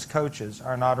pharmacist coaches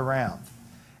are not around.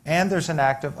 And there's an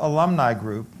active alumni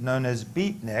group known as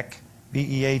BEATNIC,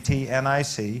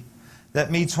 B-E-A-T-N-I-C, that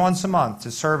meets once a month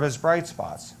to serve as bright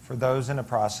spots for those in the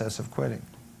process of quitting.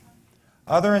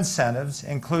 Other incentives,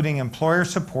 including employer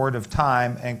support of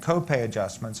time and copay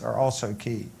adjustments, are also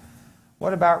key.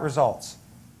 What about results?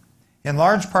 In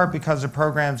large part because the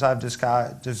programs I've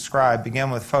described begin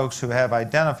with folks who have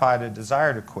identified a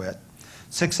desire to quit,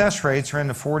 success rates are in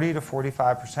the 40 to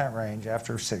 45% range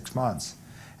after 6 months.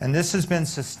 And this has been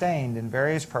sustained in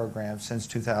various programs since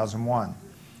 2001.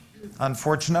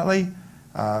 Unfortunately,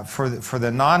 for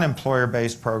the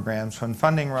non-employer-based programs, when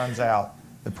funding runs out,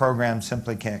 the program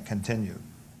simply can't continue.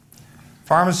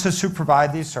 Pharmacists who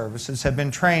provide these services have been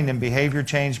trained in behavior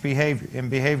change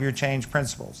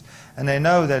principles, and they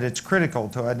know that it's critical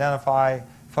to identify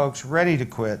folks ready to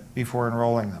quit before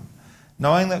enrolling them.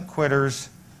 Knowing that quitters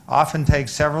often take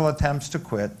several attempts to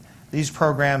quit, these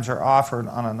programs are offered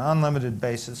on an unlimited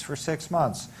basis for 6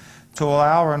 months to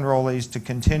allow enrollees to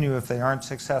continue if they aren't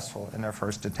successful in their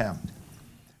first attempt.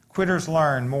 Quitters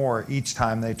learn more each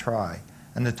time they try,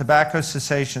 and the tobacco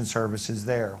cessation service is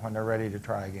there when they're ready to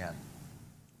try again.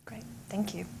 Great,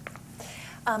 thank you.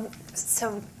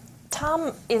 So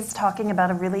Tom is talking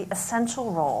about a really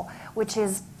essential role, which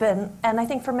has been, and I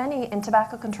think for many in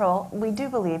tobacco control, we do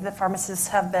believe that pharmacists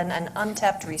have been an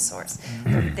untapped resource.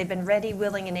 They've been ready,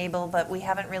 willing, and able, but we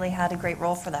haven't really had a great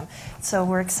role for them. So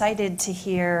we're excited to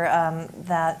hear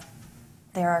that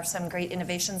there are some great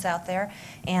innovations out there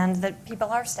and that people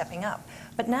are stepping up.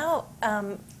 But now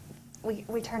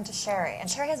we turn to Sherry, and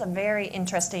Sherry has a very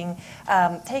interesting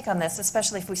take on this,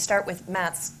 especially if we start with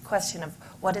Matt's question of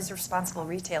what is responsible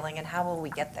retailing and how will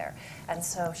we get there. And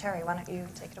so, Sherry, why don't you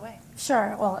take it away?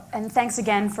 Sure. Well, and thanks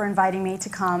again for inviting me to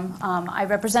come. I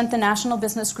represent the National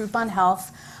Business Group on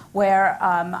Health. where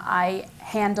I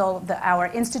handle our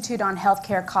Institute on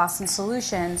Healthcare Costs and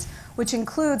Solutions, which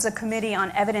includes a committee on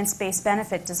evidence-based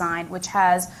benefit design, which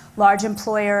has large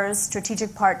employers,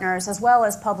 strategic partners, as well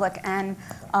as public and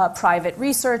private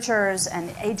researchers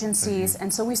and agencies.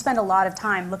 And so we spend a lot of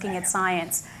time looking at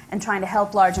science and trying to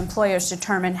help large employers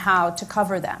determine how to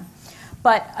cover them.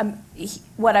 But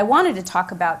what I wanted to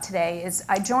talk about today is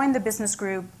I joined the business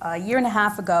group a year and a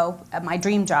half ago at my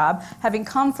dream job, having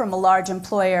come from a large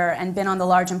employer and been on the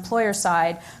large employer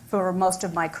side for most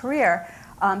of my career,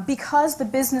 because the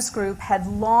business group had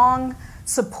long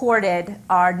supported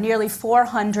our nearly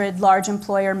 400 large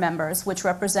employer members, which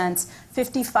represents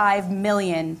 55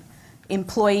 million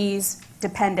employees,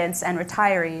 dependents, and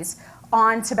retirees,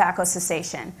 on tobacco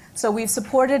cessation. So we've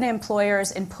supported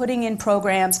employers in putting in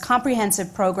programs,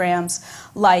 comprehensive programs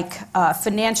like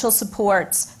financial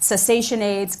supports, cessation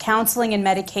aids, counseling and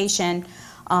medication,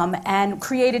 and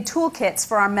created toolkits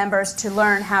for our members to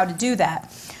learn how to do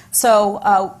that.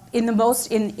 So in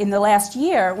the last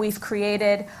year, we've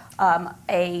created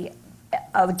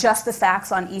Just the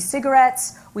Facts on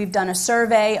e-cigarettes. We've done a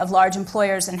survey of large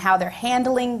employers and how they're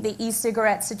handling the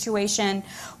e-cigarette situation.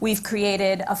 We've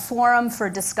created a forum for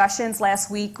discussions. Last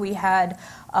week we had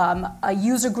a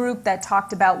user group that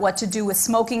talked about what to do with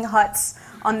smoking huts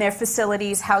on their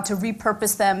facilities, how to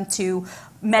repurpose them to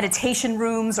meditation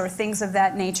rooms or things of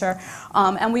that nature.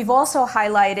 And we've also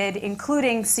highlighted,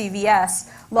 including CVS,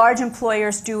 large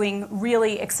employers doing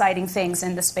really exciting things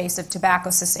in the space of tobacco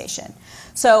cessation.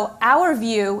 So our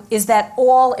view is that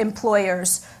all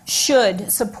employers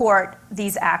should support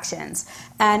these actions.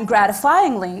 And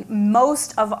gratifyingly,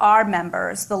 most of our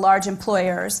members, the large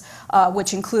employers,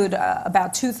 which include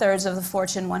about 2/3 of the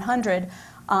Fortune 100,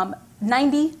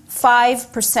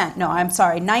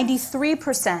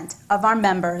 93% of our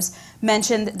members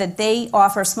mentioned that they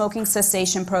offer smoking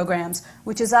cessation programs,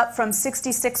 which is up from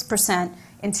 66%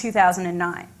 in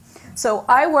 2009. So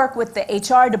I work with the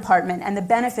HR department and the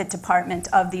benefit department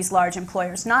of these large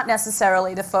employers, not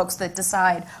necessarily the folks that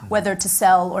decide whether to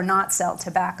sell or not sell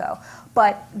tobacco,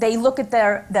 but they look at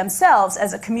themselves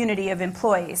as a community of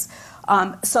employees.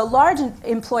 So large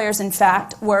employers, in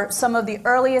fact, were some of the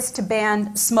earliest to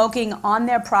ban smoking on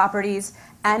their properties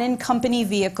and in company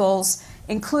vehicles,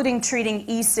 including treating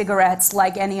e-cigarettes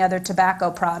like any other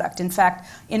tobacco product. In fact,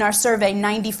 in our survey,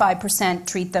 95%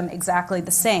 treat them exactly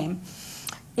the same.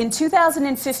 In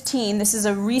 2015, this is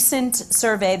a recent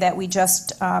survey that we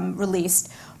just released,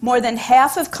 more than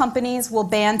half of companies will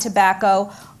ban tobacco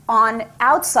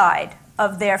outside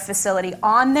of their facility,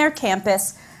 on their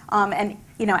campus, and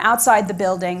outside the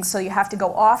building, so you have to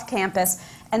go off campus,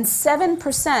 and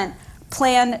 7%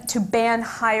 plan to ban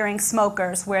hiring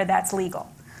smokers where that's legal.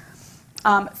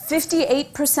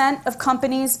 58% of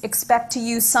companies expect to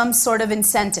use some sort of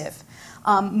incentive.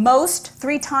 Most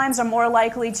 3 times are more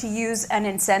likely to use an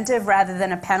incentive rather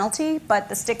than a penalty, but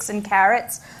the sticks and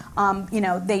carrots,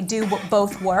 they do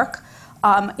both work.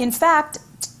 In fact,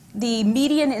 the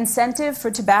median incentive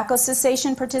for tobacco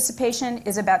cessation participation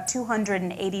is about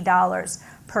 $280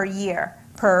 per year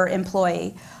per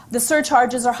employee. The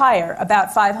surcharges are higher,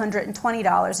 about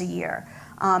 $520 a year.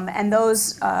 And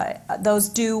those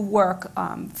do work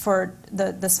for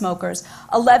the smokers.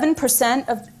 11%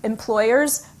 of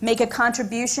employers make a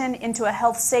contribution into a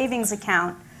health savings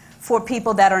account for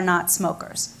people that are not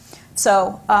smokers.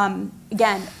 So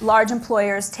again, large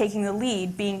employers taking the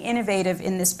lead, being innovative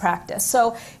in this practice.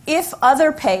 So if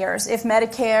other payers, if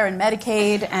Medicare and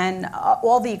Medicaid and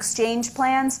all the exchange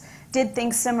plans did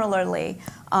things similarly,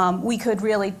 we could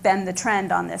really bend the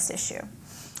trend on this issue.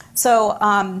 So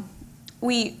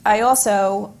I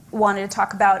also wanted to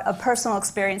talk about a personal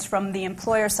experience from the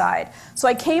employer side. So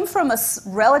I came from a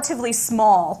relatively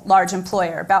small large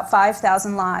employer, about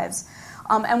 5,000 lives.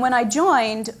 And when I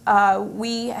joined,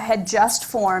 we had just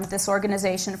formed this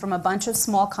organization from a bunch of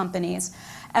small companies,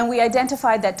 and we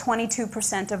identified that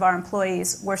 22% of our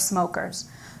employees were smokers.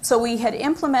 So we had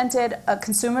implemented a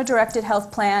consumer-directed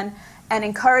health plan and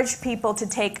encouraged people to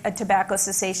take a tobacco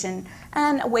cessation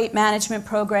and a weight management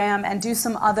program and do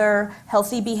some other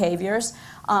healthy behaviors.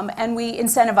 And we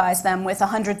incentivized them with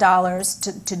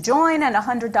 $100 to join and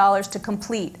 $100 to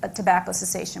complete a tobacco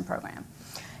cessation program.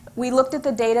 We looked at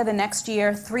the data the next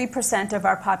year. 3% of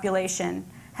our population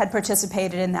had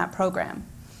participated in that program.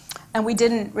 And we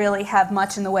didn't really have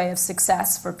much in the way of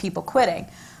success for people quitting.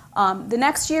 The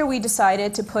next year, we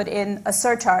decided to put in a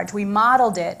surcharge. We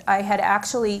modeled it. I had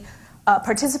actually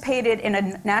participated in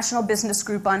a national business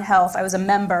group on health. I was a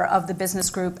member of the business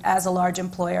group as a large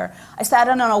employer. I sat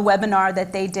in on a webinar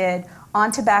that they did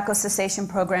on tobacco cessation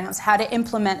programs, how to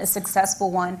implement a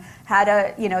successful one, how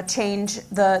to change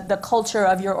the culture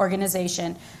of your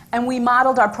organization. And we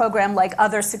modeled our program like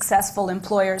other successful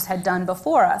employers had done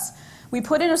before us. We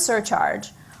put in a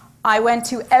surcharge. I went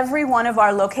to every one of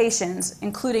our locations,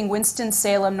 including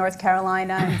Winston-Salem, North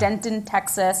Carolina, and Denton,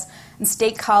 Texas, and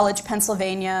State College,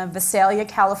 Pennsylvania, Visalia,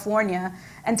 California,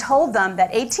 and told them that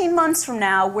 18 months from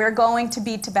now, we're going to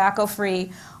be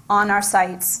tobacco-free on our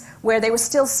sites, where they were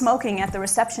still smoking at the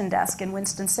reception desk in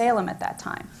Winston-Salem at that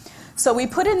time. So we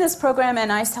put in this program,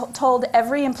 and I told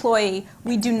every employee,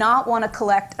 we do not want to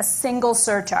collect a single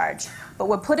surcharge, but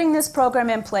we're putting this program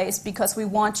in place because we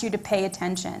want you to pay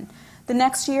attention. The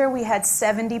next year, we had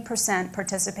 70%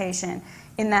 participation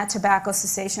in that tobacco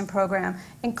cessation program,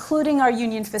 including our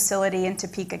union facility in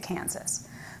Topeka, Kansas.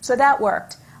 So that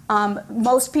worked.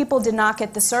 Most people did not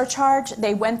get the surcharge.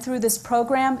 They went through this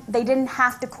program. They didn't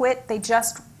have to quit. They we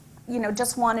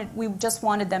just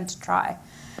wanted them to try.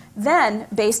 Then,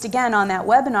 based again on that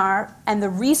webinar and the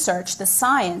research, the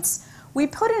science, we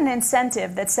put an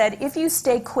incentive that said, if you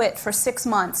stay quit for 6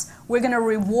 months, we're going to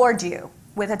reward you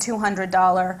with a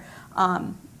 $200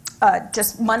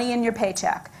 just money in your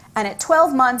paycheck. And at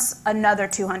 12 months, another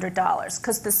 $200,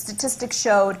 because the statistics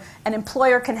showed an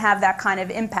employer can have that kind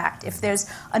of impact if there's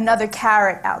another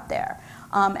carrot out there.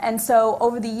 And so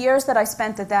over the years that I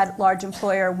spent at that large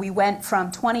employer, we went from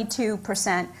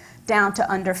 22% down to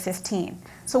under 15%.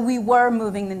 So we were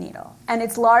moving the needle. And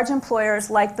it's large employers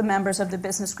like the members of the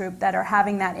business group that are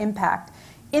having that impact.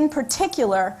 In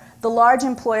particular, the large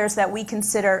employers that we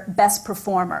consider best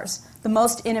performers, the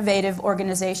most innovative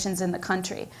organizations in the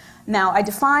country. Now, I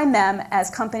define them as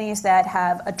companies that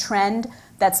have a trend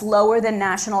that's lower than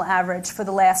national average for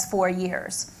the last 4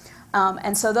 years.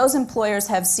 And so those employers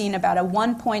have seen about a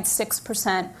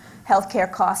 1.6%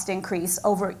 healthcare cost increase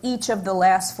over each of the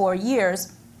last 4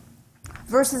 years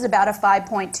versus about a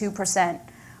 5.2%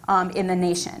 in the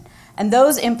nation. And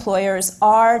those employers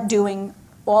are doing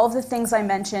all of the things I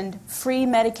mentioned: free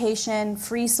medication,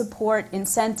 free support,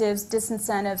 incentives,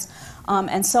 disincentives,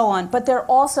 and so on. But they're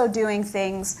also doing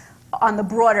things on the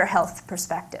broader health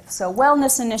perspective. So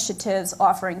wellness initiatives,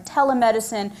 offering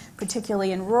telemedicine,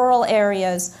 particularly in rural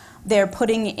areas. They're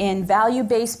putting in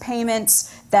value-based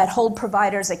payments that hold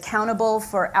providers accountable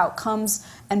for outcomes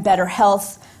and better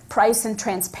health, price and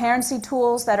transparency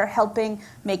tools that are helping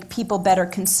make people better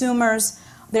consumers.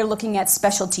 They're looking at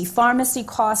specialty pharmacy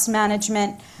cost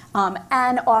management,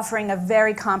 and offering a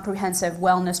very comprehensive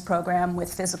wellness program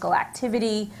with physical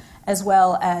activity, as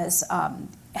well as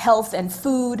health and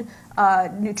food,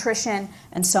 nutrition,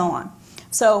 and so on.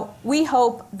 So we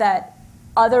hope that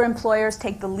other employers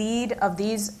take the lead of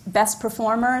these best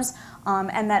performers,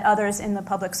 and that others in the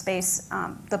public space,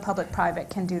 the public-private,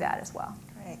 can do that as well.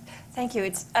 Thank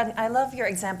you. I love your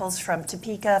examples from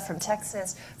Topeka, from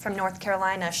Texas, from North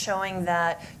Carolina, showing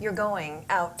that you're going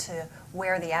out to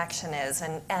where the action is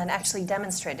and actually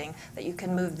demonstrating that you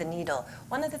can move the needle.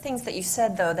 One of the things that you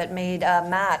said, though, that made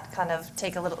Matt kind of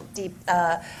take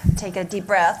a deep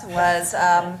breath was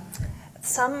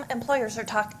some employers are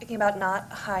talking about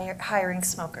not hiring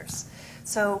smokers.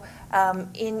 So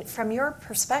from your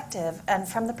perspective, and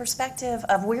from the perspective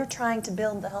of we're trying to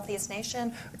build the healthiest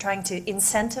nation, we're trying to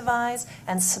incentivize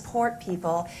and support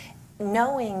people,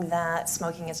 knowing that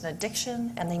smoking is an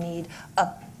addiction and they need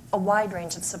a wide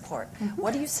range of support. Mm-hmm.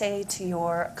 What do you say to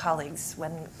your colleagues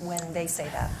when they say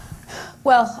that?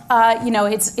 Well,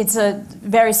 it's a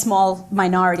very small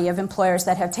minority of employers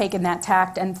that have taken that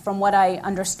tact, and from what I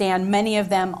understand, many of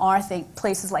them are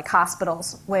places like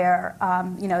hospitals where,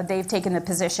 they've taken the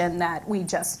position that we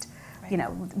just,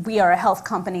 we are a health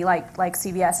company like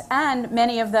CVS, and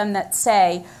many of them that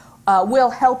say, we'll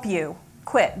help you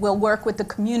quit, we'll work with the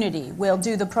community, we'll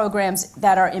do the programs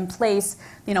that are in place,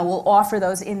 we'll offer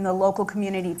those in the local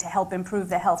community to help improve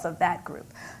the health of that group.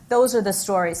 Those are the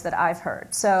stories that I've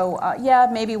heard. So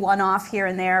maybe one-off here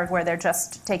and there where they're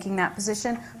just taking that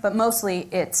position, but mostly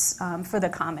it's for the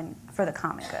common good.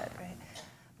 Right.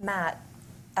 Matt,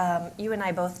 you and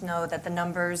I both know that the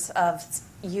numbers of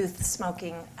youth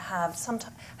smoking have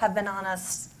been on a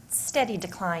steady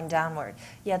decline downward.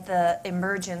 Yet the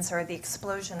emergence or the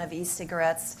explosion of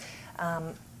e-cigarettes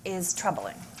is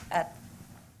troubling at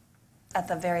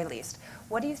the very least.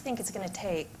 What do you think it's going to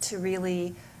take to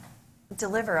really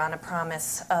deliver on a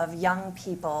promise of young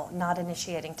people not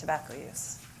initiating tobacco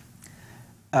use?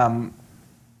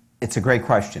 It's a great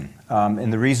question.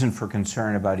 And the reason for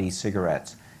concern about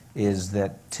e-cigarettes is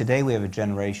that today we have a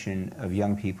generation of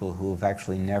young people who have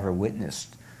actually never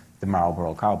witnessed the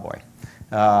Marlboro Cowboy,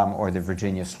 or the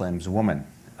Virginia Slims woman,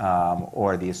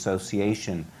 or the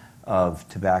association of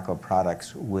tobacco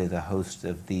products with a host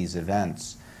of these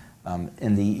events,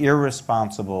 in the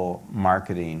irresponsible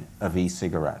marketing of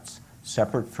e-cigarettes,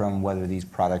 separate from whether these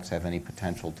products have any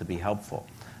potential to be helpful,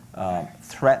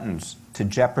 threatens to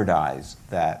jeopardize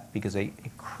that, because a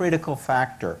critical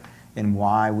factor in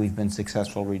why we've been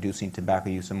successful reducing tobacco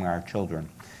use among our children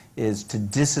is to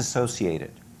disassociate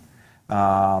it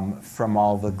from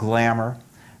all the glamour,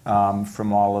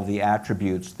 from all of the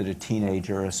attributes that a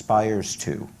teenager aspires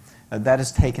to. That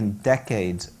has taken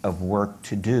decades of work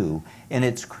to do, and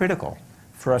it's critical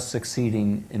for us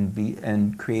succeeding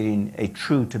in creating a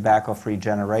true tobacco-free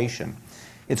generation.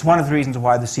 It's one of the reasons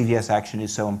why the CVS action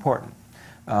is so important,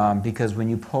 because when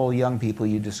you poll young people,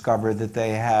 you discover that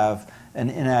they have an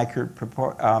inaccurate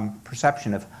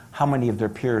perception of how many of their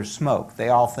peers smoke. They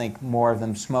all think more of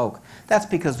them smoke. That's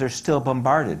because they're still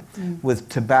bombarded with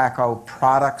tobacco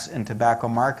products and tobacco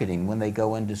marketing when they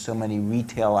go into so many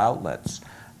retail outlets.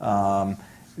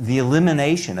 The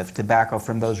elimination of tobacco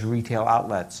from those retail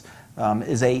outlets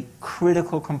is a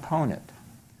critical component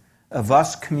of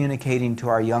us communicating to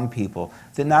our young people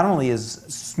that not only is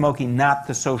smoking not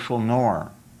the social norm,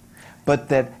 but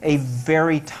that a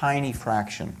very tiny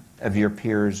fraction of your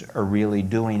peers are really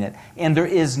doing it. And there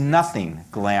is nothing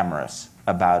glamorous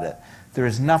about it. There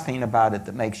is nothing about it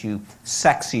that makes you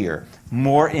sexier,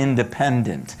 more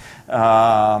independent,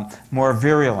 more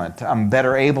virulent,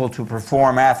 better able to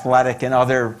perform athletic and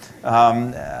other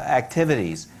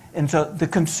activities. And so the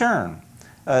concern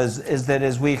is that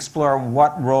as we explore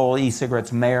what role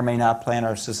e-cigarettes may or may not play in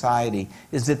our society,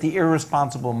 is that the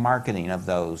irresponsible marketing of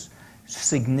those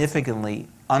significantly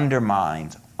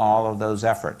undermines all of those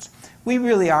efforts. We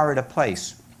really are at a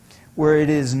place where it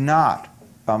is not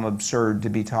absurd to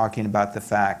be talking about the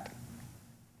fact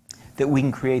that we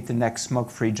can create the next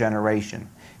smoke-free generation.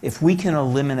 If we can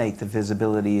eliminate the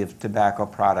visibility of tobacco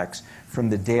products from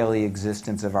the daily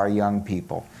existence of our young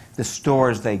people, the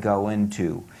stores they go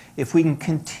into, if we can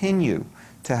continue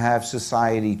to have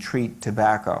society treat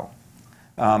tobacco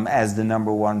as the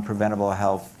 #1 preventable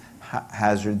health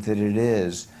hazard that it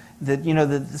is, that, you know,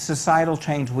 the societal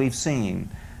change we've seen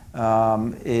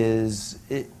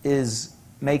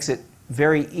makes it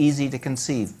very easy to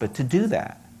conceive. But to do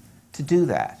that,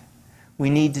 we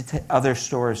need other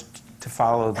stores to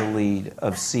follow the lead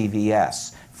of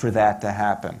CVS for that to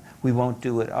happen. We won't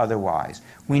do it otherwise.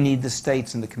 We need the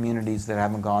states and the communities that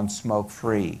haven't gone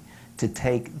smoke-free to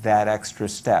take that extra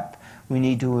step. We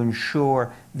need to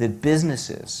ensure that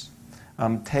businesses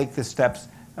take the steps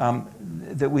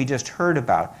that we just heard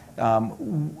about.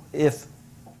 If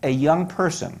a young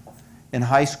person in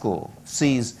high school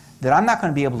sees that I'm not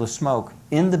going to be able to smoke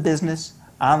in the business,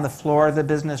 on the floor of the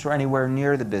business, or anywhere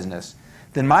near the business,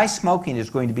 then my smoking is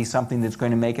going to be something that's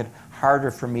going to make it harder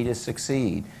for me to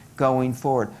succeed going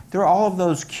forward. There are all of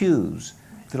those cues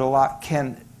that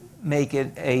can make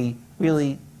it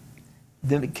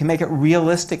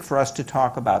realistic for us to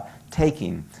talk about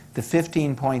taking the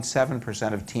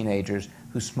 15.7% of teenagers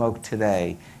who smoke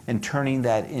today and turning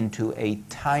that into a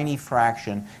tiny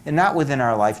fraction, and not within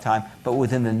our lifetime, but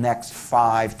within the next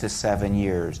 5 to 7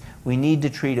 years. We need to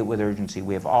treat it with urgency.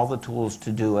 We have all the tools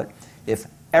to do it. If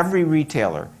every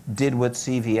retailer did what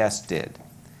CVS did,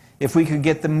 if we could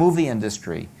get the movie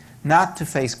industry not to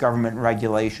face government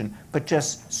regulation, but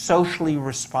just socially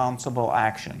responsible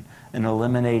action in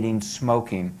eliminating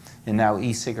smoking and now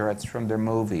e-cigarettes from their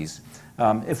movies,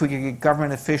 if we could get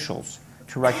government officials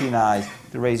to recognize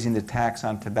that raising the tax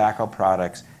on tobacco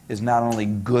products is not only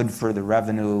good for the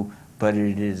revenue, but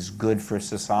it is good for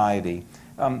society.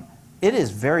 It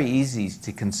is very easy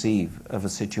to conceive of a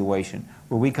situation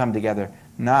where we come together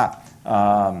not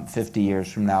 50 years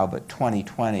from now, but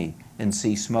 2020, and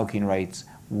see smoking rates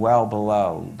well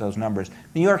below those numbers.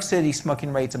 New York City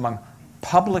smoking rates among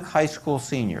public high school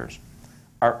seniors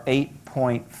are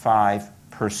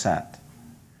 8.5%.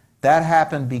 That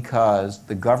happened because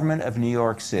the government of New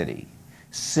York City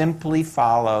simply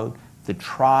followed the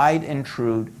tried and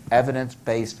true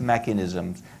evidence-based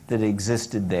mechanisms that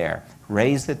existed there.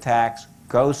 Raise the tax,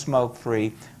 go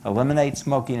smoke-free, eliminate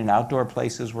smoking in outdoor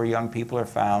places where young people are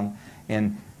found,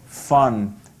 and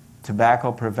fund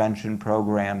tobacco prevention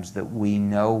programs that we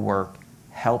know work,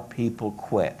 help people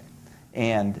quit.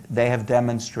 And they have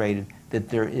demonstrated that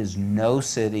there is no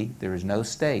city, there is no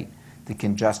state that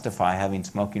can justify having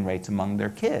smoking rates among their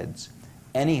kids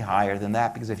any higher than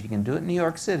that, because if you can do it in New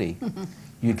York City,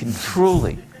 you can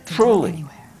truly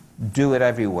do it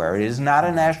everywhere. It is not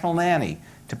a national nanny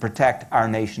to protect our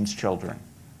nation's children.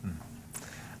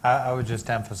 I would just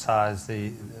emphasize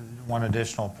one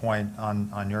additional point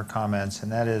on your comments,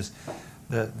 and that is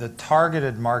the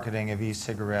targeted marketing of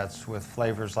e-cigarettes with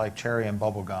flavors like cherry and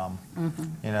bubble gum,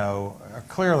 you know, are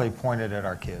clearly pointed at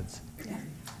our kids. Yeah.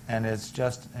 And it's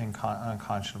just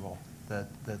unconscionable that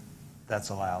that's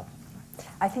allowed.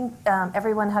 I think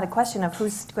everyone had a question of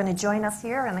who's going to join us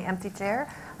here in the empty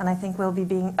chair, and I think we'll be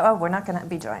we're not going to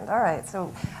be joined. All right,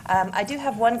 so I do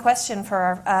have one question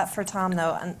for Tom,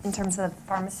 though, in terms of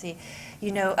pharmacy.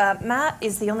 You know, Matt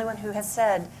is the only one who has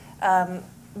said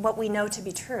what we know to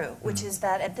be true, which is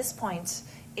that at this point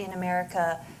in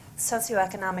America,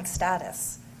 socioeconomic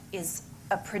status is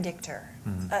a predictor,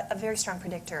 a very strong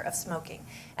predictor of smoking.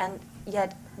 And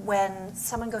yet, when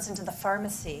someone goes into the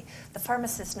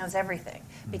pharmacist knows everything,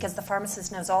 because the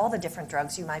pharmacist knows all the different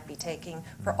drugs you might be taking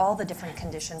for all the different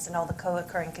conditions and all the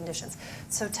co-occurring conditions.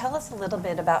 So tell us a little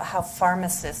bit about how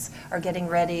pharmacists are getting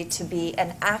ready to be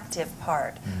an active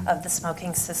part of the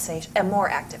smoking cessation, a more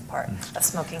active part of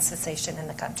smoking cessation in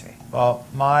the country. Well,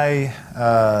 my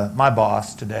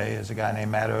boss today is a guy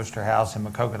named Matt Osterhaus in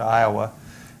Maquoketa, Iowa.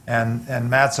 And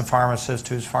Matt's a pharmacist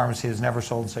whose pharmacy has never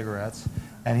sold cigarettes.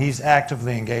 And he's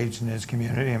actively engaged in his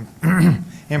community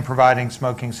in providing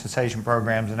smoking cessation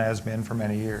programs and has been for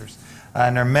many years.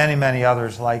 And there are many, many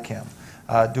others like him.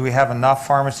 Do we have enough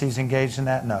pharmacies engaged in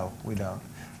that? No, we don't.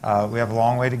 We have a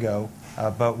long way to go.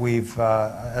 But we've,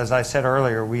 as I said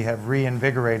earlier, we have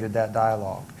reinvigorated that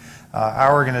dialogue.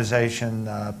 Our organization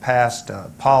passed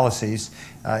policies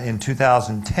in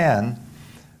 2010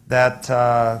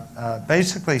 that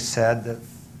basically said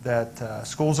that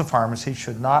schools of pharmacy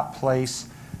should not place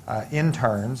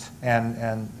interns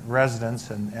and residents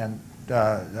and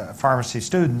pharmacy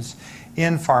students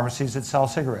in pharmacies that sell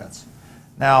cigarettes.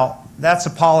 Now, that's a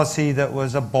policy that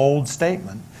was a bold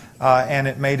statement, and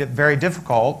it made it very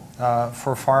difficult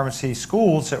for pharmacy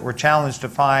schools that were challenged to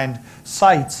find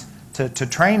sites to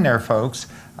train their folks,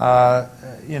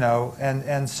 you know,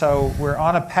 and so we're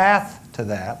on a path to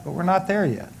that, but we're not there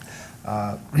yet.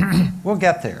 We'll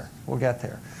get there. We'll get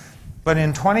there. But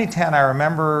in 2010, I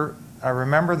remember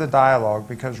the dialogue,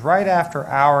 because right after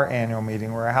our annual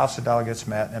meeting where our House of Delegates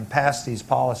met and passed these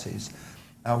policies,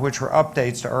 which were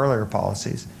updates to earlier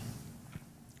policies,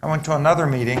 I went to another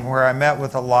meeting where I met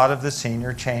with a lot of the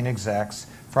senior chain execs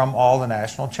from all the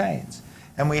national chains.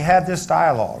 And we had this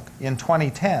dialogue in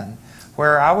 2010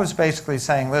 where I was basically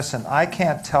saying, listen, I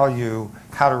can't tell you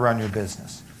how to run your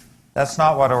business. That's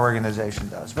not what our organization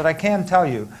does. But I can tell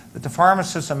you that the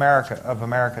pharmacists of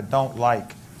America don't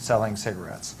like selling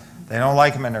cigarettes. They don't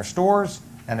like them in their stores,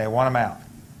 and they want them out.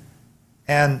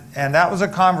 And that was a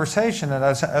conversation that,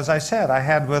 as I said, I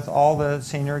had with all the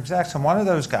senior execs. And one of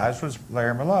those guys was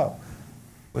Larry Merlot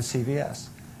with CVS.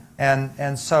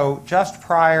 And so just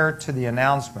prior to the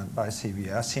announcement by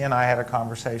CVS, he and I had a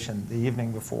conversation the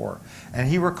evening before. And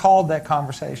he recalled that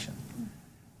conversation.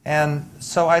 And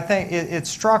so I think it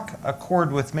struck a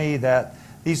chord with me that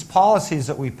these policies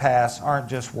that we pass aren't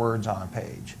just words on a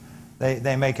page.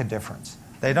 They make a difference.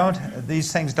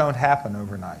 These things don't happen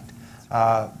overnight.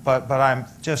 But I'm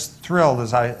just thrilled,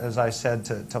 as I said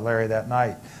to Larry that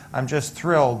night, I'm just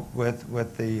thrilled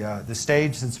with the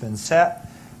stage that's been set.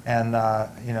 And,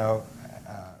 you know,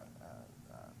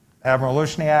 Admiral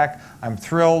Lushniak, I'm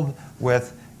thrilled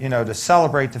with, you know, to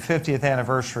celebrate the 50th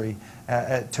anniversary,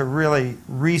 to really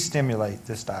re-stimulate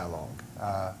this dialogue.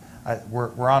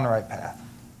 We're on the right path.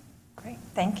 Great,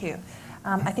 thank you.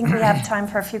 I think we have time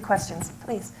for a few questions,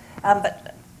 please.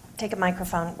 But take a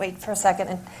microphone, wait for a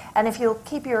second, and if you'll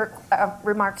keep your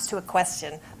remarks to a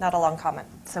question, not a long comment,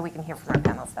 so we can hear from our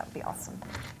panelists, that would be awesome.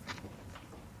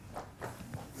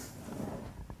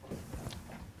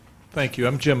 Thank you.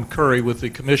 I'm Jim Curry with the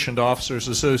Commissioned Officers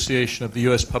Association of the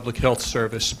U.S. Public Health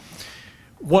Service.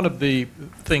 One of the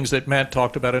things that Matt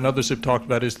talked about and others have talked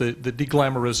about is the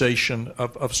deglamorization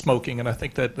of smoking, and I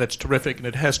think that's terrific, and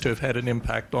it has to have had an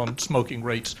impact on smoking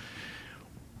rates.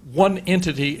 One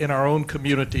entity in our own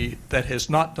community that has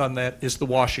not done that is the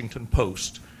Washington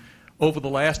Post. Over the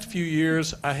last few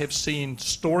years, I have seen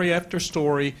story after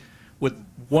story with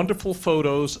wonderful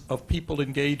photos of people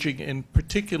engaging in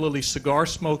particularly cigar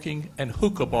smoking and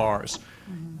hookah bars.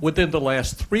 Within the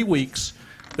last 3 weeks,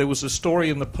 there was a story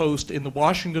in the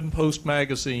Washington Post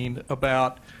magazine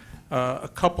about a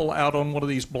couple out on one of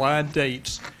these blind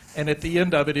dates, and at the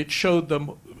end of it, it showed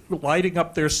them lighting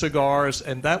up their cigars,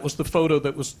 and that was the photo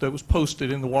that was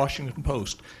posted in the Washington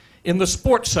Post. In the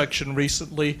sports section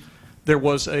recently, there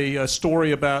was a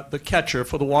story about the catcher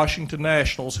for the Washington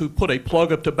Nationals who put a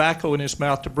plug of tobacco in his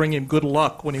mouth to bring him good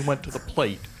luck when he went to the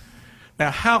plate.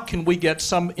 Now, how can we get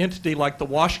some entity like the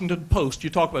Washington Post, you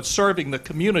talk about serving the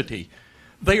community,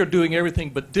 they are doing everything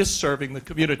but disserving the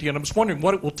community, and I'm just wondering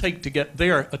what it will take to get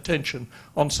their attention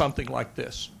on something like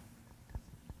this.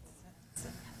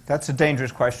 That's a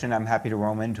dangerous question. I'm happy to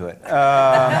roam into it. Well,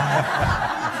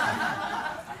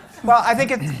 I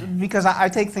think it's because I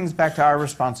take things back to our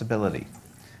responsibility.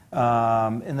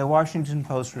 In the Washington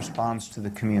Post response to the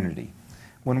community,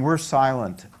 when we're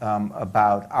silent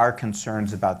about our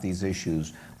concerns about these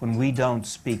issues, when we don't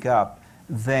speak up,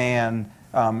 then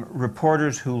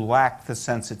reporters who lack the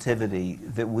sensitivity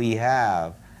that we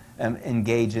have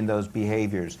engage in those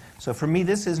behaviors. So for me,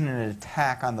 this isn't an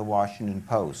attack on the Washington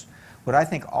Post. What I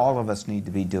think all of us need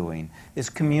to be doing is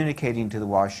communicating to the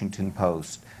Washington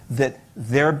Post that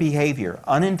their behavior,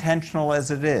 unintentional as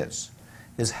it is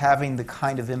having the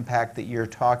kind of impact that you're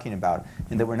talking about,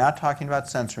 and that we're not talking about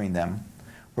censoring them.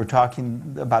 We're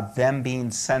talking about them being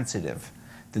sensitive,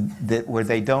 that where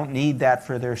they don't need that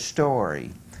for their story,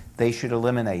 they should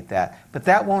eliminate that. But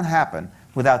that won't happen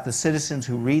without the citizens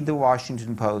who read the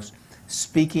Washington Post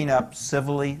speaking up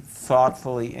civilly,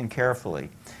 thoughtfully, and carefully.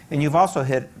 And you've also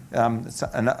hit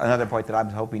another point that I'm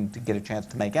hoping to get a chance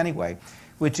to make anyway,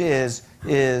 which is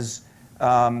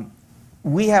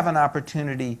we have an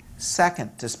opportunity,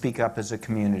 second, to speak up as a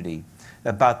community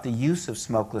about the use of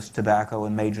smokeless tobacco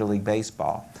in Major League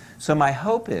Baseball. So my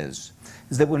hope is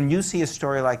that when you see a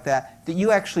story like that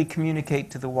you actually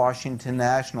communicate to the Washington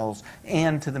Nationals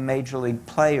and to the Major League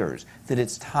players that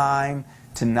it's time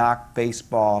to knock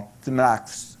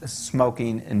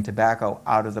smoking and tobacco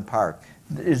out of the park.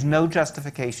 There's no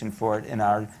justification for it in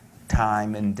our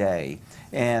time and day.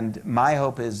 And my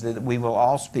hope is that we will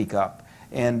all speak up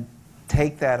and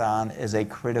take that on as a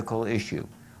critical issue.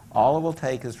 All it will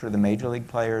take is for the Major League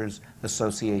Players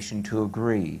Association to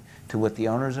agree to what the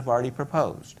owners have already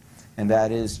proposed, and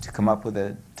that is to come up with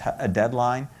a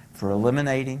deadline for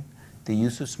eliminating the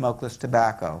use of smokeless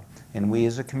tobacco. And we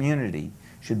as a community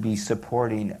should be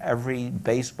supporting every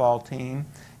baseball team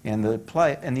and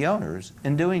the owners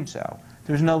in doing so.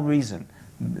 There's no reason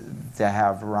to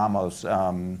have Ramos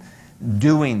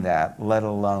doing that, let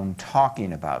alone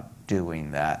talking about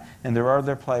doing that. And there are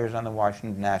other players on the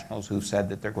Washington Nationals who said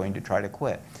that they're going to try to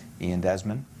quit. Ian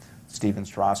Desmond, Stephen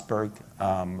Strasburg,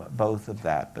 both of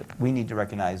that. But we need to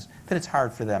recognize that it's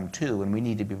hard for them too, and we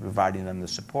need to be providing them the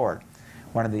support.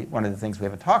 One of the things we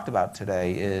haven't talked about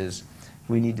today is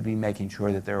we need to be making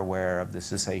sure that they're aware of the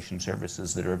cessation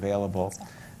services that are available.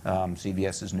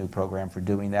 CVS's new program for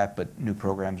doing that, but new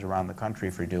programs around the country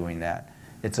for doing that.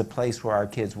 It's a place where our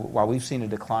kids, while we've seen a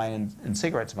decline in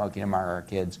cigarette smoking among our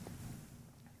kids,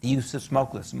 the use of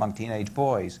smokeless among teenage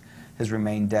boys has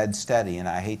remained dead steady, and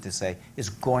I hate to say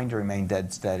is going to remain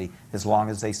dead steady as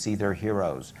long as they see their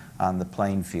heroes on the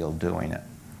playing field doing it.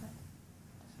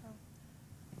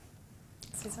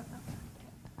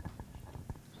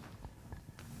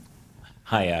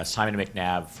 Hi, Simon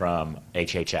McNabb from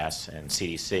HHS and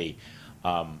CDC.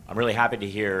 I'm really happy to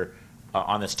hear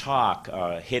on this talk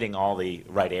hitting all the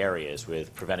right areas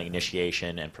with preventing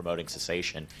initiation and promoting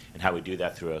cessation and how we do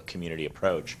that through a community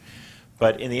approach.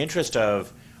 But in the interest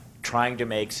of trying to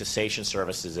make cessation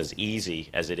services as easy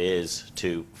as it is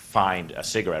to find a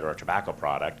cigarette or a tobacco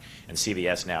product, and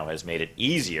CVS now has made it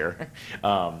easier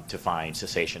to find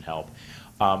cessation help,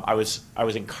 I was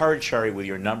encouraged, Sherry, with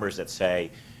your numbers that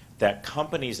say that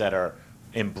companies that are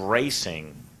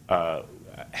embracing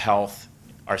health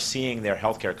are seeing their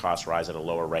healthcare costs rise at a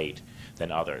lower rate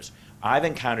than others. I've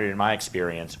encountered in my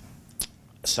experience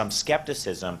some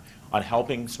skepticism on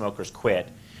helping smokers quit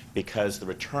because the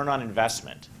return on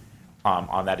investment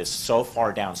on that is so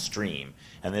far downstream,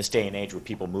 and this day and age with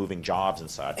people moving jobs and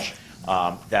such,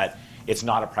 that it's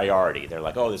not a priority. They're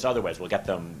like, oh, there's other ways. We'll get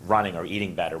them running or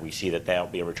eating better. We see that there'll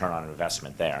be a return on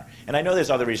investment there. And I know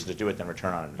there's other reasons to do it than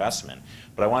return on investment.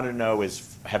 But I wanted to know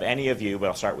is, have any of you, but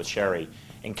I'll start with Sherry,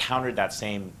 encountered that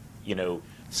same,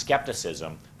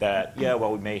 skepticism that, yeah,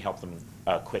 well, we may help them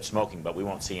quit smoking, but we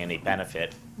won't see any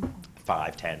benefit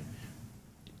 5, 10,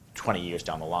 20 years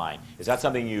down the line. Is that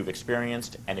something you've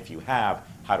experienced? And if you have,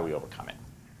 how do we overcome it?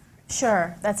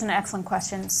 Sure, that's an excellent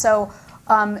question. So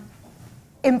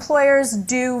employers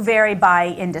do vary by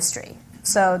industry.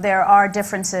 So there are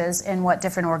differences in what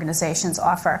different organizations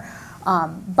offer.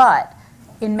 But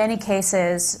in many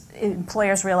cases,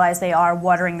 employers realize they are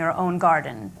watering their own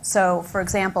garden. So, for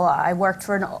example, I worked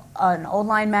for an old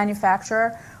line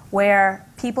manufacturer where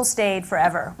people stayed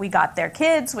forever. We got their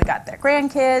kids, we got their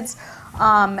grandkids,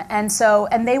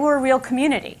 and they were a real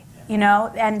community,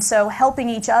 and so helping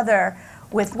each other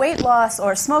with weight loss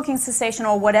or smoking cessation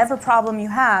or whatever problem you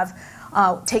have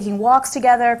taking walks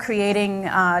together, creating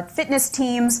fitness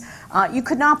teams. You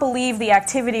could not believe the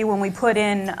activity when we put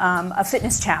in a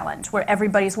fitness challenge where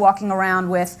everybody's walking around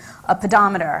with a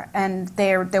pedometer and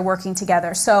they're working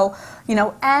together. So,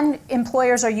 and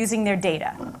employers are using their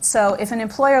data. So if an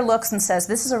employer looks and says,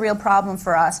 this is a real problem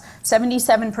for us,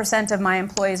 77% of my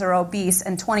employees are obese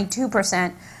and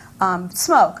 22%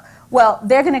 smoke, well,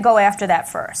 they're going to go after that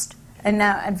first.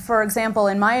 And for example,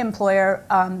 in my employer,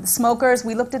 smokers,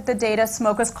 we looked at the data,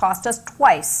 smokers cost us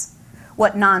twice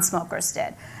what non-smokers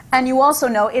did. And you also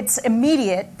know it's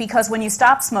immediate because when you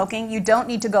stop smoking, you don't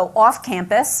need to go off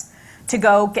campus to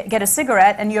go get a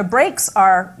cigarette, and your breaks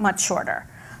are much shorter.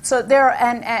 So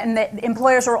and the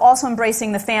employers are also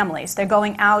embracing the families. They're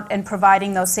going out and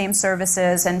providing those same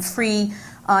services and free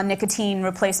nicotine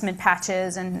replacement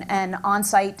patches and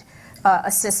on-site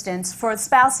assistance for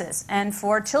spouses and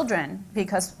for children,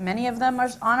 because many of them are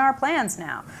on our plans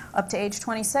now, up to age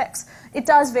 26. It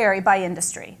does vary by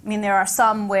industry. I mean, there are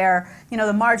some where,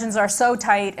 the margins are so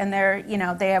tight and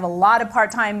they have a lot of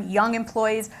part-time young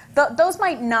employees. Those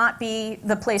might not be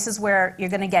the places where you're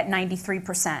going to get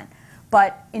 93%.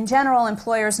 But in general,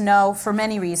 employers know, for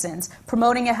many reasons,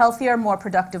 promoting a healthier, more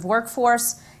productive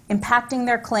workforce, impacting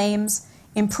their claims,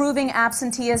 improving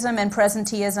absenteeism and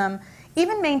presenteeism,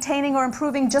 even maintaining or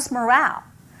improving just morale.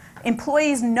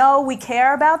 Employees know we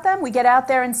care about them. We get out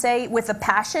there and say with a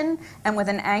passion and with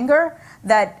an anger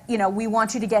that, we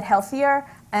want you to get healthier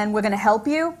and we're going to help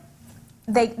you.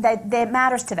 That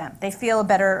matters to them. They feel a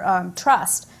better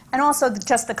trust. And also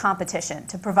just the competition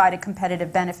to provide a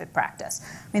competitive benefit practice.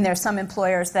 I mean, there are some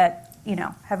employers that,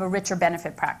 have a richer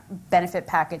benefit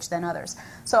package than others.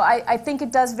 So I think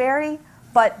it does vary.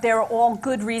 But there are all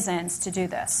good reasons to do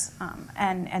this,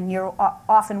 and you're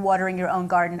often watering your own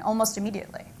garden almost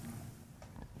immediately.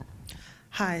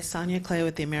 Hi, Sonia Clay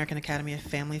with the American Academy of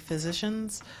Family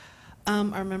Physicians.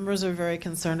 Our members are very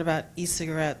concerned about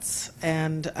e-cigarettes,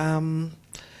 and I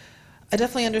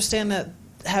definitely understand that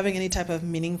having any type of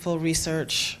meaningful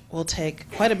research will take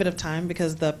quite a bit of time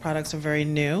because the products are very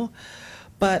new.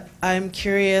 But I'm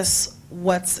curious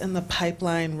what's in the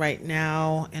pipeline right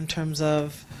now in terms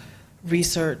of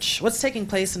research, what's taking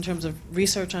place in terms of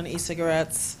research on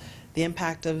e-cigarettes, the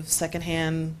impact of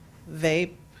secondhand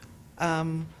vape,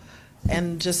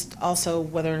 and just also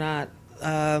whether or not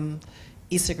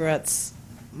e-cigarettes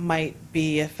might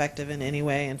be effective in any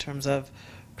way in terms of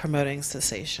promoting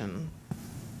cessation.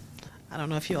 I don't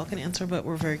know if you all can answer, but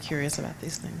we're very curious about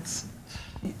these things.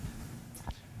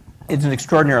 It's an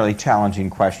extraordinarily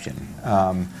challenging question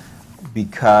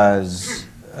because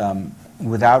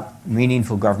without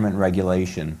meaningful government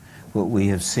regulation, what we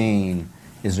have seen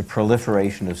is a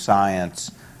proliferation of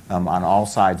science on all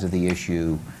sides of the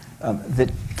issue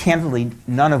that candidly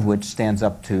none of which stands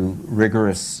up to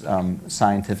rigorous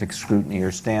scientific scrutiny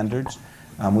or standards.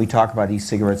 We talk about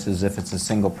e-cigarettes as if it's a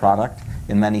single product.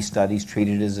 In many studies,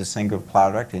 treated as a single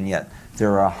product, and yet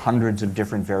there are hundreds of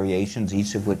different variations,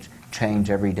 each of which change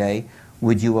every day.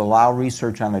 Would you allow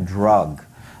research on a drug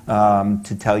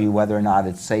to tell you whether or not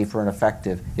it's safe or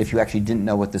effective if you actually didn't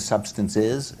know what the substance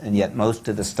is, and yet most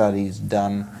of the studies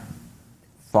done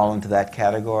fall into that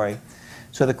category?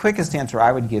 So the quickest answer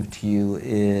I would give to you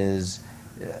is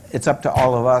it's up to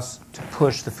all of us to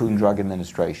push the Food and Drug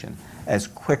Administration as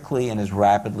quickly and as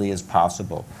rapidly as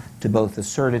possible to both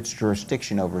assert its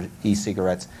jurisdiction over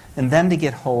e-cigarettes and then to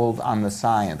get hold on the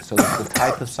science so that the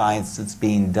type of science that's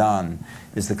being done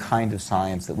is the kind of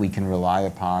science that we can rely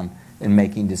upon in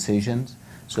making decisions,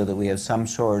 so that we have some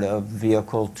sort of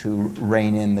vehicle to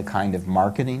rein in the kind of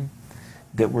marketing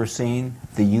that we're seeing,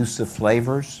 the use of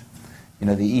flavors.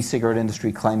 The e-cigarette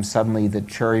industry claims suddenly that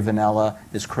cherry vanilla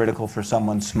is critical for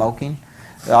someone smoking,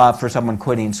 for someone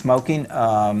quitting smoking.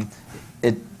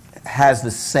 It has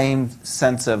the same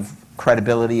sense of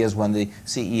credibility as when the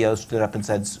CEO stood up and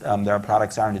said their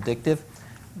products aren't addictive.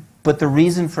 But the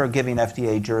reason for giving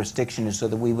FDA jurisdiction is so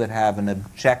that we would have an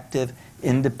objective,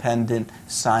 independent,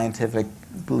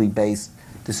 scientifically based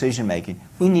decision making.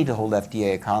 We need to hold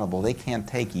FDA accountable. They can't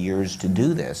take years to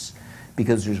do this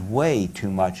because there's way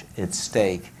too much at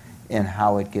stake in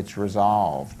how it gets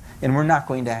resolved. And we're not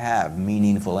going to have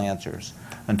meaningful answers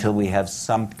until we have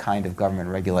some kind of government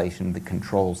regulation that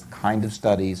controls the kind of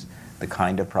studies, the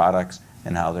kind of products,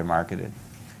 and how they're marketed.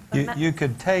 You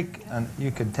could take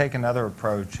another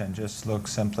approach and just look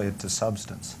simply at the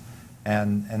substance.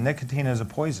 And nicotine is a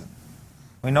poison.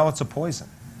 We know it's a poison.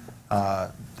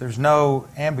 There's no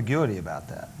ambiguity about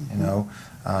that.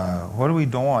 What are we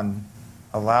doing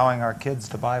allowing our kids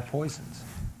to buy poisons?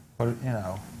 What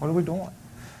are we doing?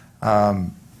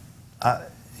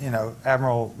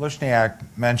 Admiral Lushniak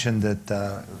mentioned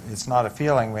that it's not a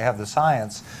feeling. We have the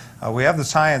science. We have the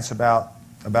science about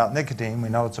nicotine. We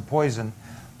know it's a poison.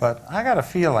 But I got a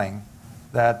feeling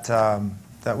that,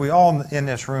 that we all in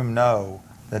this room know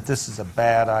that this is a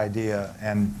bad idea.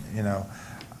 And,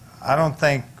 I don't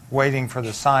think waiting for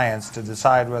the science to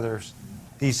decide whether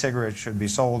e-cigarettes should be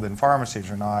sold in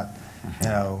pharmacies or not,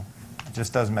 it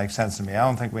just doesn't make sense to me. I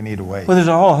don't think we need to wait. Well, there's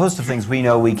a whole host of things we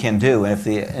know we can do,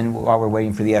 and while we're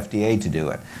waiting for the FDA to do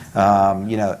it.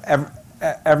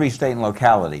 Every state and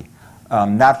locality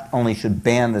not only should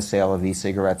ban the sale of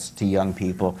e-cigarettes to young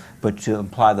people, but to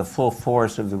apply the full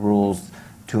force of the rules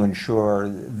to ensure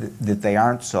that they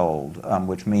aren't sold,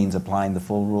 which means applying the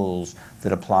full rules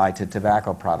that apply to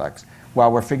tobacco products.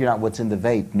 While we're figuring out what's in the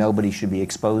vape, nobody should be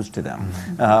exposed to them.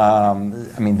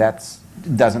 That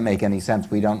doesn't make any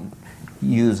sense. We don't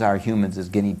use our humans as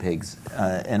guinea pigs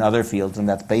in other fields, and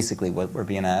that's basically what we're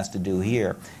being asked to do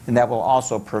here. And that will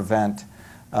also prevent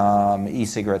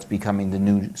e-cigarettes becoming the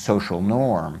new social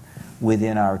norm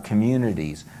within our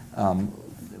communities.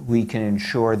 We can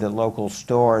ensure that local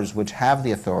stores, which have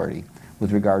the authority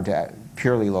with regard to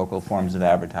purely local forms of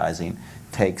advertising,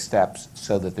 take steps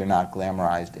so that they're not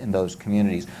glamorized in those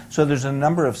communities. So there's a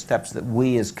number of steps that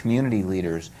we as community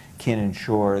leaders can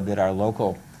ensure that our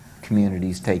local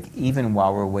communities take, even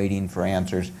while we're waiting for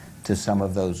answers to some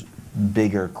of those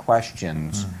bigger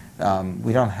questions.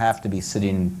 We don't have to be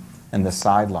sitting in the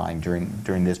sideline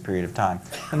during this period of time.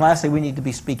 And lastly, we need to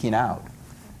be speaking out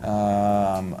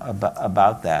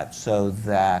about that, so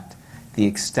that the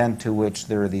extent to which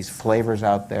there are these flavors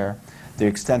out there, the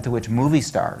extent to which movie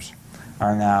stars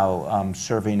are now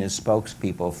serving as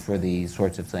spokespeople for these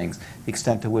sorts of things, the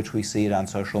extent to which we see it on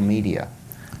social media,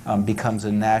 becomes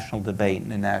a national debate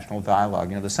and a national dialogue.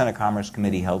 The Senate Commerce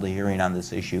Committee held a hearing on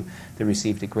this issue that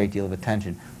received a great deal of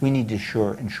attention. We need to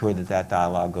ensure that that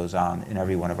dialogue goes on in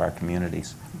every one of our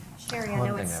communities. Sherry, I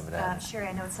know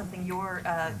it's something you're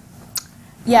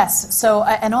Yes, so,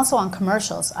 and also on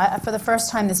commercials. For the first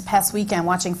time this past weekend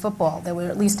watching football, there were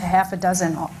at least a half a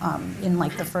dozen in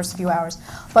like the first few hours.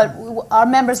 But our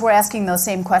members were asking those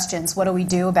same questions. What do we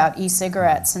do about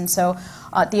e-cigarettes? And so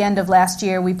at the end of last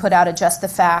year, we put out a Just the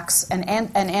Facts and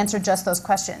answered just those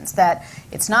questions, that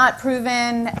it's not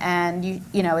proven, and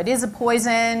it is a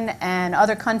poison, and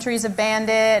other countries have banned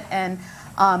it, and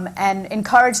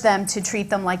encourage them to treat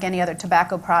them like any other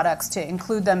tobacco products, to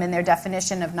include them in their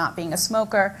definition of not being a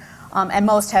smoker, and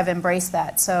most have embraced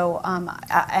that. So,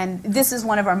 and this is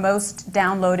one of our most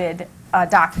downloaded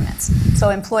documents. So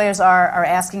employers are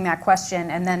asking that question,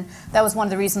 and then that was one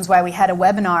of the reasons why we had a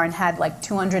webinar and had like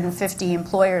 250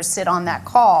 employers sit on that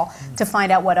call to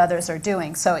find out what others are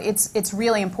doing. So it's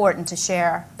really important to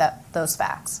share those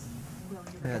facts.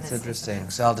 Yeah, it's interesting.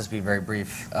 So I'll just be very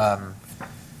brief.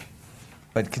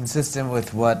 But consistent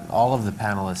with what all of the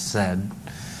panelists said,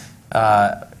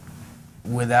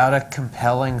 without a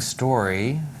compelling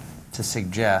story to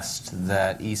suggest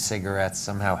that e-cigarettes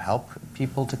somehow help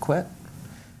people to quit,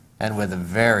 and with a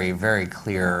very, very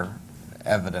clear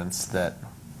evidence that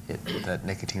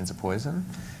nicotine's a poison,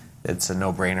 it's a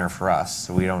no-brainer for us.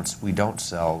 So we don't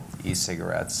sell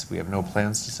e-cigarettes. We have no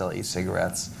plans to sell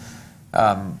e-cigarettes.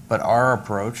 But our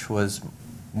approach was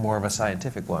more of a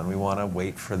scientific one. We want to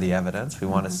wait for the evidence. We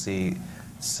want to see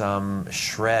some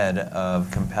shred of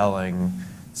compelling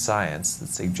science that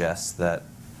suggests that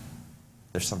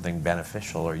there's something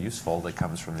beneficial or useful that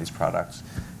comes from these products,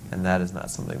 and that is not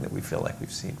something that we feel like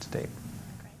we've seen to date.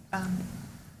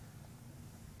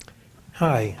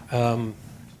 Hi,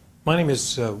 my name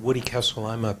is Woody Kessel.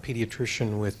 I'm a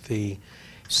pediatrician with the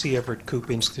C. Everett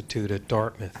Koop Institute at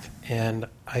Dartmouth, and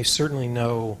I certainly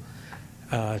know,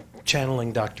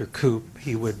 channeling Dr. Koop,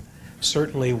 he would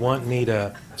certainly want me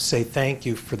to say thank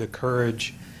you for the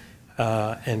courage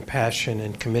and passion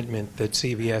and commitment that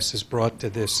CVS has brought to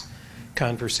this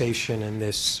conversation and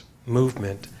this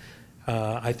movement.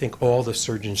 I think all the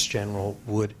Surgeons General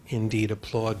would indeed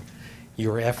applaud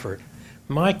your effort.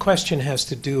 My question has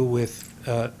to do with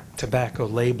tobacco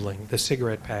labeling, the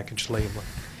cigarette package labeling,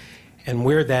 and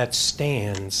where that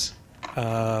stands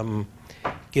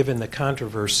given the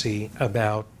controversy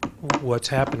about what's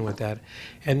happened with that.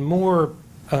 And more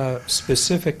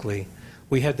specifically,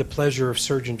 we had the pleasure of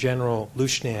Surgeon General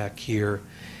Lushniak here,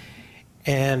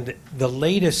 and the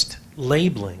latest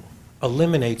labeling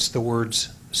eliminates the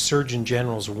words Surgeon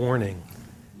General's warning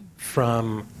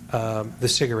from the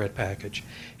cigarette package.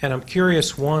 And I'm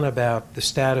curious, one, about the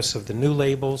status of the new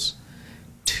labels.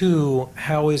 Two,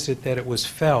 how is it that it was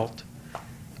felt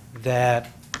that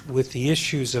with the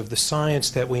issues of the science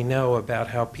that we know about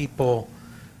how people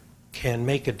can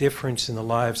make a difference in the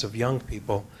lives of young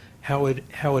people, how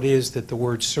it is that the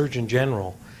word Surgeon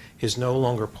General is no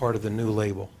longer part of the new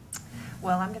label.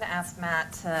 Well, I'm going to ask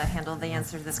Matt to handle the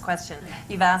answer to this question.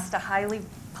 You've asked a highly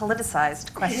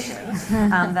politicized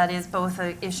question that is both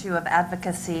an issue of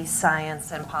advocacy,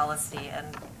 science, and policy. And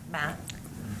Matt?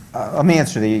 Let me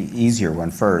answer the easier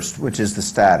one first, which is the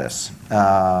status.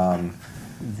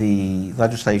 The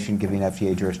legislation giving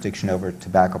FDA jurisdiction over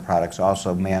tobacco products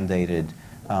also mandated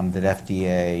that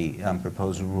FDA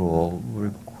propose a rule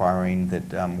requiring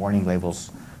that warning labels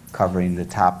covering the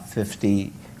top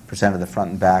 50% of the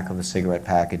front and back of a cigarette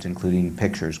package, including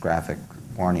pictures, graphic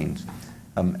warnings.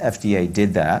 FDA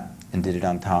did that and did it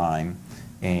on time,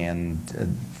 and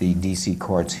the DC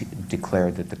courts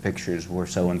declared that the pictures were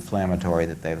so inflammatory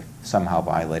that they somehow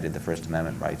violated the First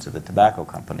Amendment rights of the tobacco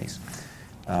companies.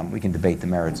 We can debate the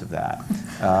merits of that.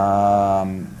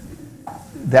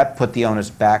 That put the onus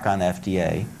back on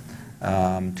FDA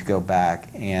to go back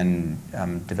and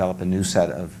develop a new set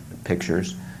of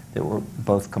pictures that were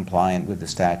both compliant with the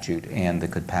statute and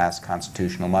that could pass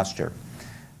constitutional muster.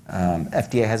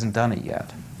 FDA hasn't done it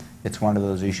yet. It's one of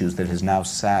those issues that has now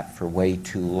sat for way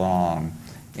too long,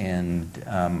 and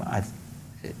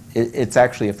it's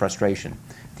actually a frustration.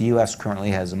 The U.S.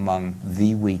 currently has among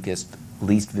the weakest,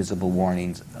 least visible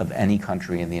warnings of any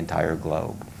country in the entire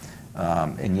globe.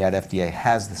 And yet FDA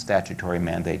has the statutory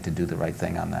mandate to do the right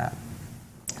thing on that.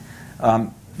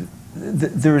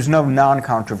 There is no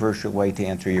non-controversial way to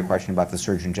answer your question about the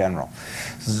Surgeon General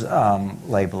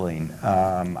labeling.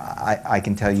 I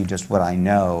can tell you just what I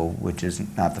know, which is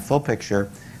not the full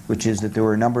picture, which is that there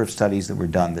were a number of studies that were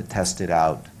done that tested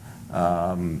out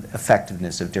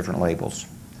effectiveness of different labels.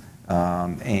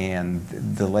 And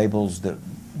the labels that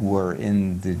were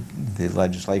in the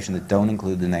legislation that don't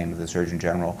include the name of the Surgeon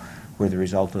General were the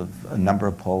result of a number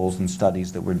of polls and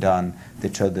studies that were done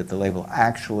that showed that the label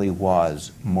actually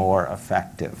was more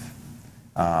effective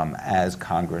as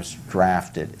Congress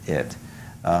drafted it.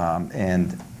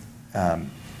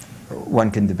 One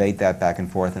can debate that back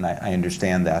and forth, and I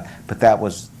understand that, but that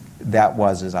was,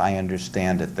 as I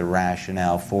understand it, the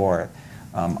rationale for it.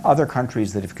 Other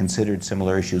countries that have considered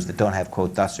similar issues that don't have,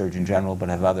 quote, the Surgeon General, but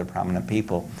have other prominent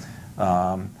people,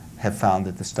 have found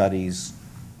that the studies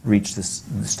reach the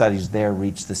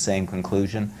same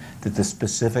conclusion, that the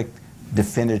specific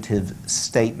definitive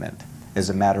statement,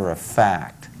 as a matter of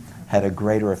fact, had a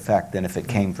greater effect than if it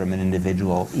came from an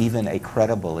individual, even a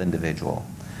credible individual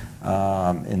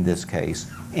in this case.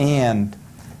 And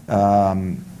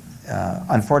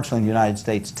unfortunately in the United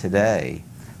States today,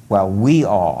 while we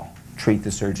all treat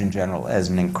the Surgeon General as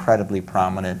an incredibly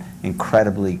prominent,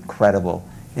 incredibly credible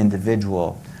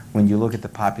individual, when you look at the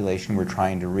population we're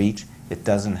trying to reach, it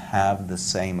doesn't have the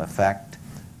same effect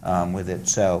with it.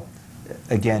 So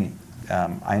again,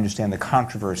 I understand the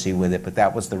controversy with it, but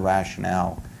that was the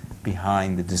rationale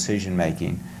behind the decision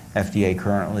making. FDA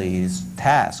currently's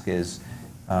task is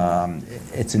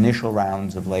its initial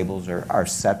rounds of labels are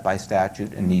set by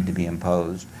statute and need to be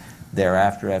imposed.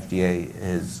 Thereafter, FDA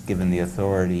is given the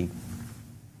authority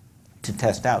to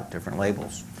test out different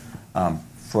labels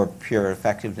for pure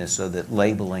effectiveness, so that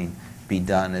labeling be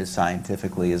done as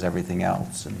scientifically as everything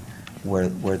else. And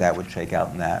where that would shake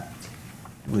out in that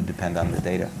would depend on the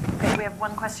data. Okay, we have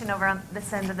one question over on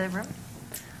this end of the room.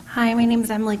 Hi, my name is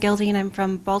Emily Gildy, and I'm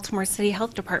from Baltimore City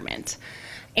Health Department.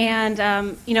 And,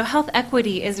 health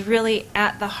equity is really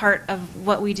at the heart of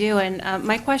what we do. And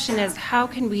my question is, how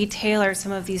can we tailor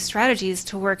some of these strategies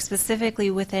to work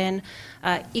specifically within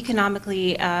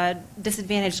economically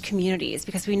disadvantaged communities?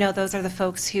 Because we know those are the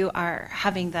folks who are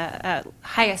having the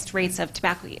highest rates of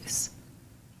tobacco use.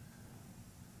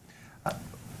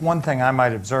 One thing I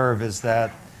might observe is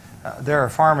that there are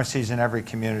pharmacies in every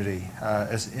community,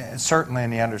 certainly in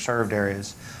the underserved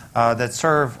areas, that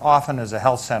serve often as a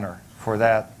health center for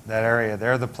that area.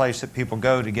 They're the place that people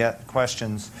go to get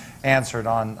questions answered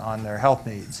on their health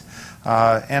needs,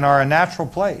 and are a natural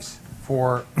place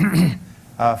for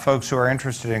folks who are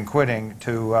interested in quitting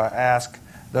to ask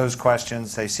those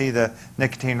questions. They see the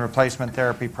nicotine replacement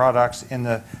therapy products in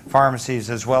the pharmacies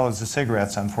as well as the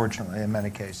cigarettes, unfortunately, in many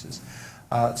cases.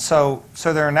 So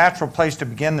they're a natural place to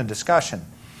begin the discussion.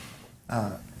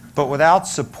 But without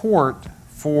support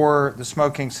for the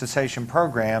smoking cessation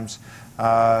programs,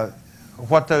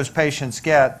 what those patients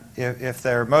get, if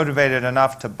they're motivated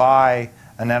enough to buy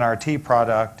an NRT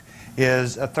product,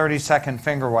 is a 30-second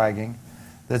finger wagging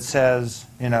that says,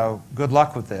 good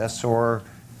luck with this, or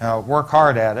work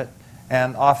hard at it,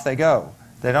 and off they go.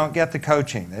 They don't get the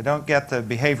coaching. They don't get the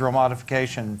behavioral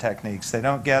modification techniques. They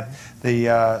don't get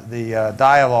the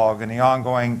dialogue and the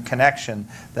ongoing connection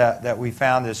that we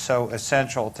found is so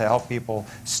essential to help people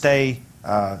stay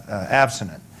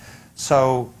abstinent.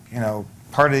 So,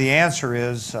 part of the answer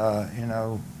is,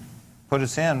 put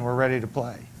us in, we're ready to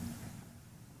play.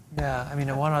 Yeah, I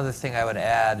mean, one other thing I would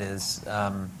add is,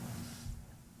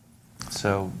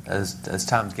 so as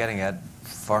Tom's getting at,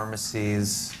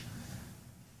 pharmacies,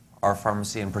 our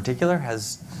pharmacy in particular,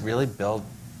 has really built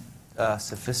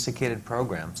sophisticated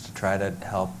programs to try to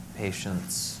help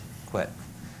patients quit.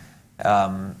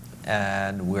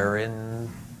 And we're in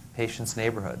patients'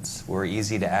 neighborhoods. We're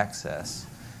easy to access.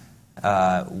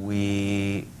 From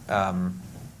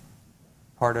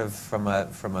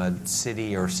a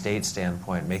city or state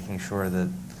standpoint, making sure that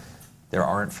there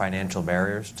aren't financial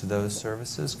barriers to those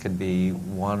services could be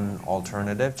one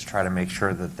alternative to try to make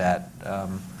sure that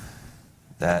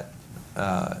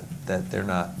they're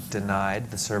not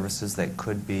denied the services that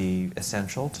could be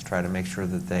essential, to try to make sure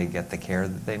that they get the care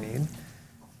that they need.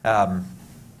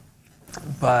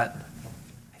 But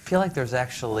I feel like there's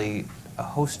actually a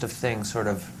host of things sort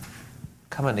of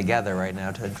coming together right now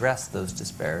to address those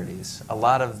disparities. A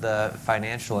lot of the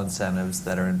financial incentives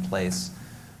that are in place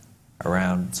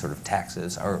around sort of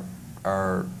taxes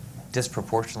are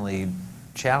disproportionately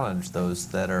challenge those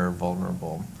that are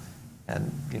vulnerable.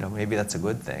 And maybe that's a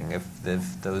good thing if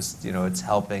those it's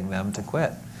helping them to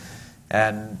quit.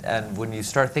 And when you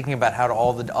start thinking about how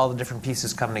all the different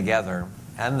pieces come together,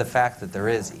 and the fact that there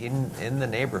is in the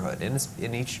neighborhood,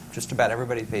 in each just about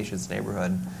everybody's patient's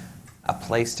neighborhood, a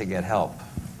place to get help.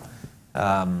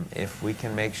 If we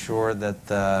can make sure that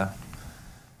the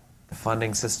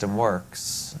funding system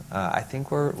works, I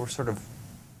think we're sort of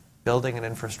building an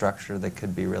infrastructure that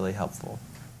could be really helpful.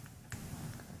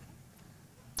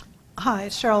 Hi,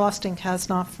 Cheryl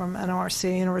Austin-Kasnoff from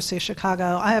NORC, University of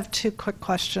Chicago. I have two quick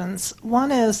questions.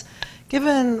 One is,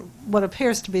 given what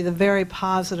appears to be the very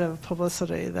positive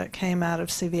publicity that came out of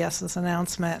CVS's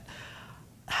announcement,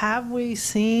 have we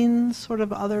seen sort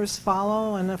of others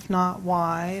follow, and if not,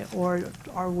 why? Or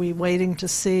are we waiting to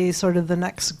see sort of the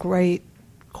next great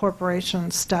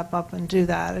corporation step up and do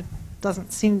that? It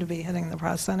doesn't seem to be hitting the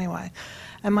press anyway.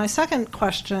 And my second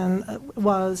question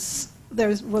was, there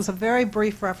was a very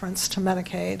brief reference to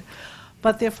Medicaid,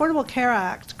 but the Affordable Care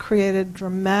Act created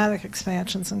dramatic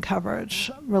expansions in coverage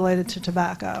related to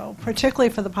tobacco, particularly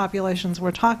for the populations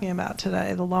we're talking about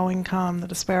today, the low income, the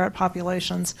disparate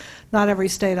populations. Not every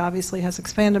state obviously has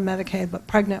expanded Medicaid, but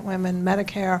pregnant women,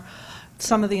 Medicare,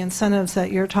 some of the incentives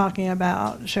that you're talking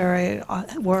about, Sherry,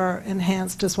 were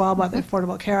enhanced as well by the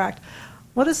Affordable Care Act.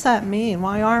 What does that mean?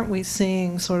 Why aren't we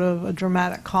seeing sort of a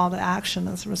dramatic call to action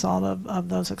as a result of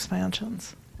those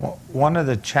expansions? Well, one of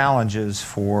the challenges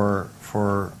for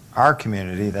our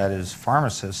community, that is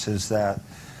pharmacists, is that,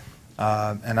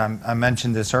 and I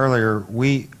mentioned this earlier,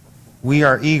 we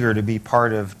are eager to be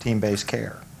part of team-based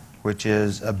care, which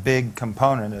is a big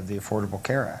component of the Affordable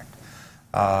Care Act.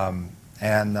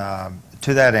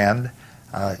 To that end,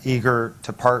 eager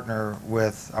to partner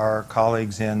with our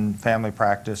colleagues in family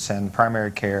practice and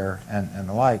primary care and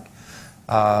the like.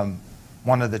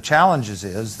 One of the challenges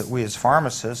is that we as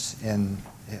pharmacists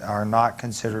are not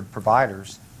considered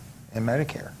providers in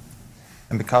Medicare.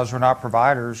 And because we're not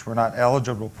providers, we're not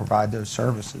eligible to provide those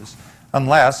services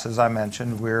unless, as I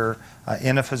mentioned, we're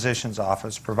in a physician's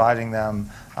office providing them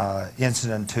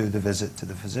incident to the visit to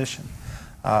the physician.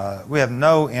 We have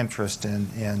no interest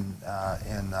in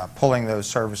pulling those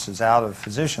services out of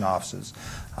physician offices,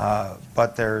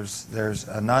 but there's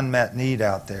an unmet need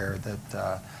out there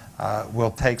that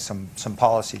will take some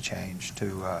policy change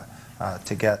to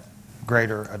get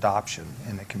greater adoption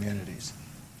in the communities.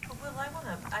 Well,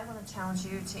 I want to challenge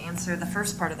you to answer the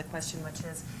first part of the question, which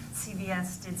is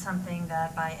CVS did something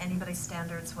that by anybody's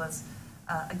standards was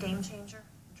a game changer,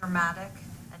 dramatic,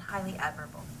 and highly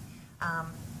admirable.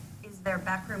 Is there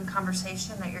backroom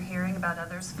conversation that you're hearing about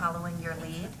others following your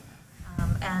lead?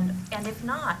 And if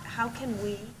not, how can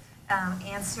we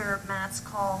answer Matt's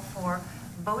call for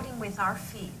voting with our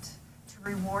feet to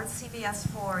reward CVS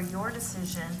for your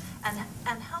decision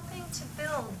and helping to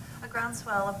build a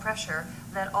groundswell of pressure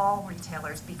that all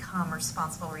retailers become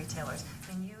responsible retailers?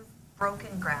 I mean, you've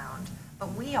broken ground,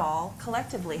 but we all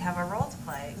collectively have a role to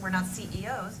play. We're not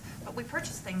CEOs, but we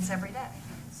purchase things every day.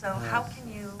 So how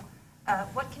can you,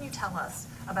 what can you tell us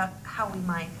about how we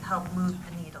might help move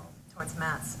the needle towards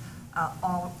Matt's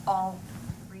all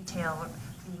retail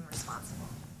being responsible?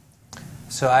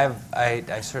 So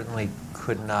I certainly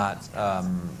could not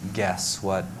guess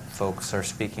what folks are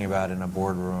speaking about in a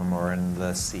boardroom or in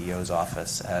the CEO's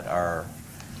office at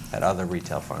other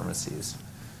retail pharmacies.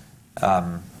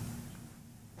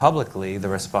 Publicly, the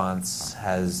response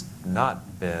has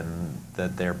not been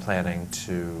that they're planning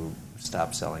to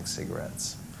stop selling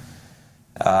cigarettes.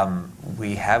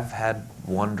 We have had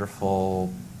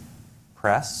wonderful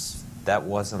press. That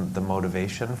wasn't the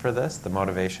motivation for this. The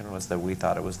motivation was that we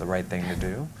thought it was the right thing to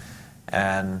do.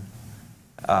 And,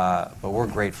 but we're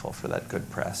grateful for that good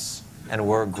press. And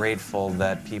we're grateful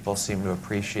that people seem to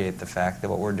appreciate the fact that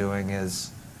what we're doing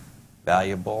is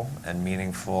valuable and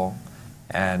meaningful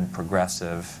and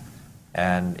progressive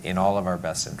and in all of our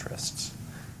best interests.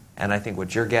 And I think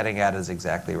what you're getting at is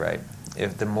exactly right.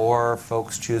 If the more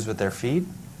folks choose with their feet,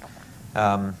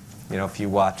 if you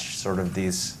watch sort of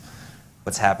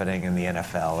what's happening in the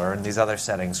NFL or in these other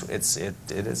settings,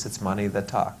 it's money that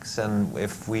talks. And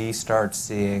if we start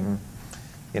seeing,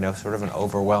 sort of an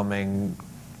overwhelming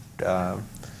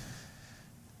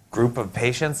group of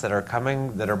patients that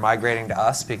are migrating to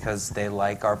us because they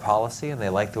like our policy and they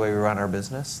like the way we run our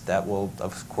business, that will,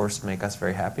 of course, make us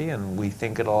very happy, and we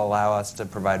think it'll allow us to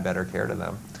provide better care to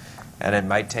them. And it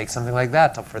might take something like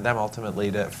that for them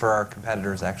ultimately for our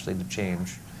competitors actually to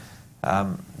change.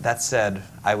 That said,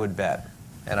 I would bet,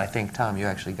 and I think, Tom, you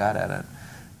actually got at it,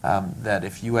 that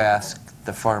if you ask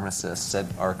the pharmacists at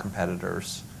our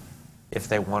competitors if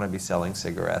they want to be selling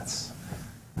cigarettes,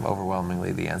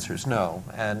 overwhelmingly the answer is no.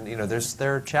 And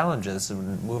there are challenges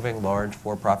in moving large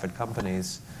for-profit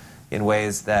companies in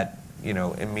ways that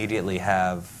immediately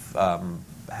have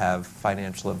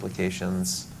financial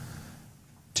implications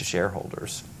to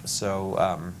shareholders.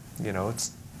 So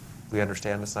we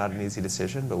understand it's not an easy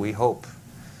decision, but we hope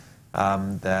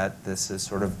that this has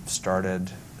sort of started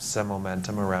some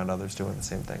momentum around others doing the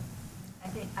same thing.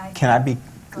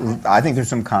 I think there's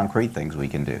some concrete things we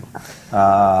can do.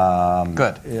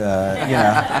 Good. Give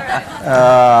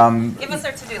us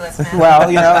our to-do list, man.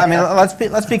 Well,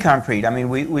 let's be concrete. I mean,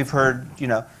 we've heard,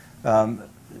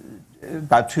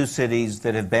 about 2 cities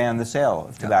that have banned the sale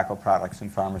of tobacco products and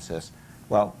pharmacists.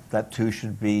 Well, that too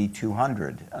should be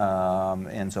 200.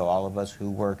 And so all of us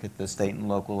who work at the state and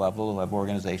local level, who have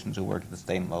organizations who work at the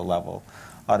state and local level,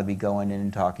 ought to be going in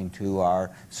and talking to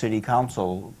our city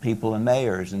council people and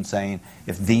mayors and saying,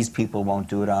 if these people won't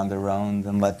do it on their own,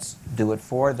 then let's do it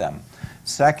for them.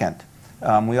 Second,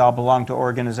 we all belong to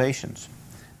organizations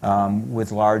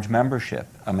with large membership.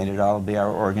 I mean, it ought to be our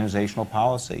organizational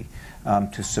policy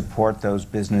to support those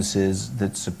businesses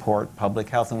that support public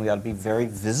health, and we ought to be very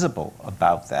visible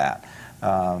about that.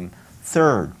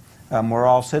 Third, we're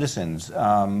all citizens,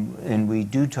 and we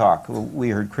do talk.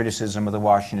 We heard criticism of the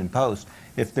Washington Post.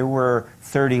 If there were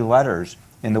 30 letters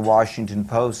in the Washington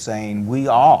Post saying we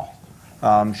all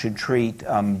should treat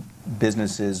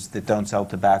businesses that don't sell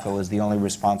tobacco as the only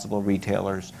responsible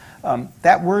retailers,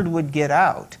 that word would get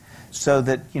out so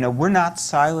that we're not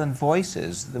silent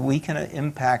voices, that we can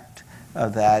impact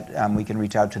that. We can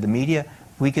reach out to the media.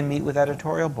 We can meet with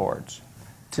editorial boards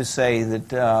to say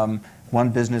that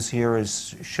one business here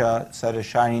has set a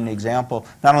shining example.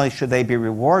 Not only should they be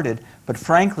rewarded, but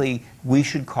frankly, we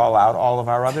should call out all of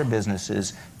our other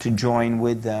businesses to join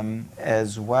with them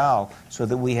as well, so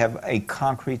that we have a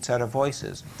concrete set of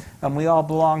voices. And we all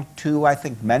belong to, I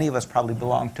think many of us probably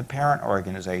belong to parent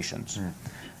organizations.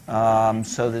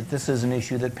 So that this is an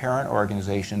issue that parent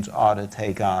organizations ought to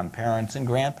take on. Parents and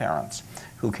grandparents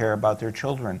who care about their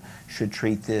children should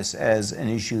treat this as an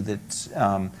issue that's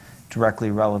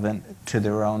directly relevant to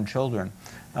their own children.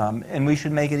 And we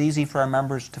should make it easy for our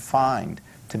members to find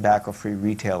tobacco-free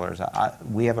retailers.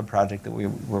 We have a project where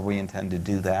we intend to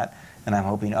do that, and I'm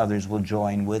hoping others will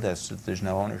join with us, that there's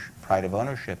no pride of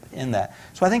ownership in that.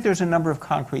 So I think there's a number of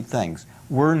concrete things.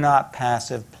 We're not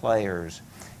passive players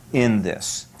in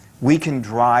this. We can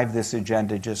drive this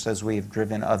agenda just as we have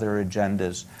driven other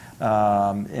agendas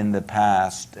in the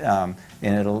past, and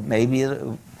it'll maybe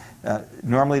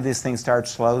normally these things start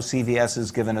slow. CVS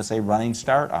has given us a running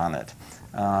start on it.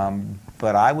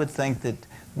 But I would think that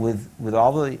with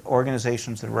all the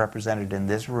organizations that are represented in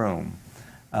this room,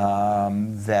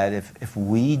 that if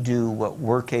we do what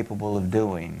we're capable of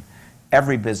doing,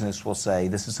 every business will say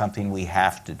this is something we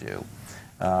have to do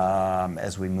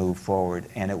as we move forward,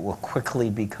 and it will quickly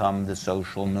become the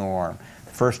social norm.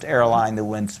 The first airline that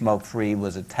went smoke-free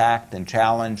was attacked and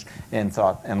challenged and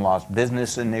lost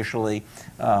business initially,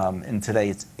 and today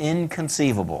it's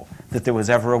inconceivable that there was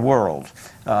ever a world.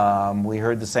 We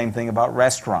heard the same thing about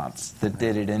restaurants that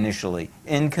did it initially.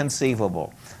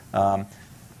 Inconceivable.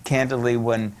 Candidly,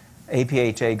 when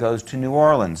APHA goes to New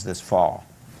Orleans this fall,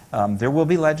 there will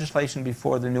be legislation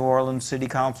before the New Orleans City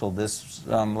Council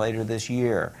later this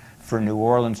year for New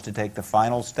Orleans to take the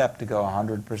final step to go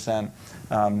 100%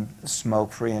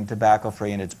 smoke-free and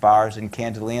tobacco-free in its bars and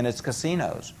candidly in its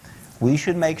casinos. We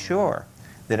should make sure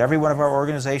that every one of our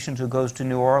organizations who goes to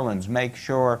New Orleans make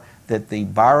sure that the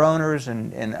bar owners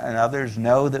and others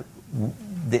know that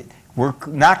we're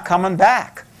not coming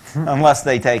back unless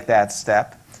they take that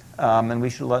step. And we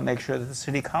should make sure that the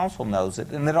city council knows it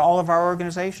and that all of our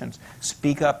organizations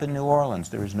speak up in New Orleans.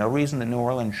 There is no reason that New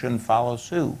Orleans shouldn't follow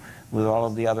suit with all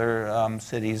of the other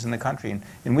cities in the country.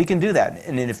 And we can do that.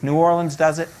 And if New Orleans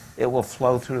does it, it will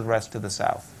flow through the rest of the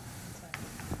South.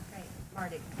 Great.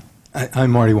 Marty.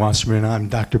 I'm Marty Wasserman. I'm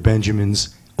Dr.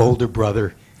 Benjamin's older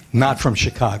brother, not from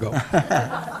Chicago.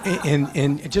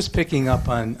 and just picking up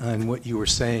on what you were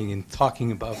saying and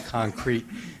talking about concrete,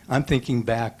 I'm thinking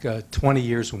back 20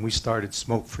 years when we started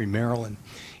Smoke Free Maryland,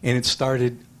 and it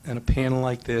started on a panel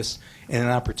like this and an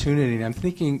opportunity. And I'm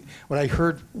thinking what I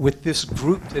heard with this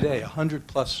group today,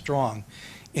 100+ strong,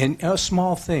 and a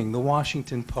small thing, the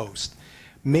Washington Post.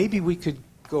 Maybe we could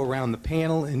go around the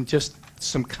panel and just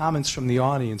some comments from the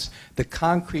audience, the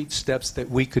concrete steps that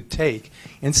we could take,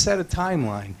 and set a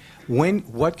timeline.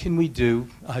 What can we do?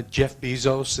 Jeff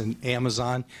Bezos and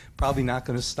Amazon, probably not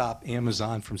going to stop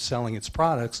Amazon from selling its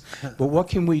products, but what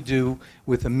can we do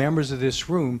with the members of this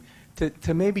room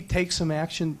to maybe take some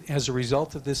action as a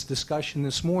result of this discussion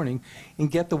this morning and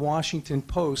get the Washington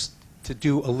Post to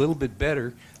do a little bit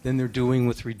better than they're doing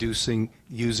with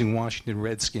using Washington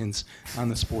Redskins on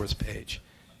the sports page?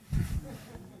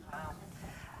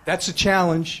 That's a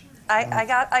challenge. I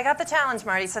got the challenge,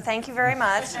 Marty, so thank you very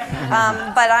much.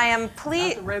 But I am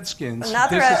pleased. Not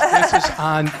the Redskins. This is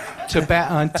on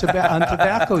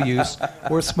tobacco use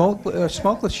or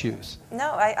smokeless use.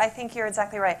 No, I think you're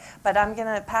exactly right. But I'm going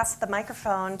to pass the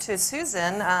microphone to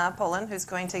Susan Poland, who's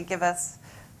going to give us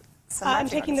some I'm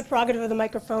taking the prerogative of the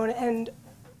microphone and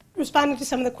responding to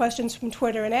some of the questions from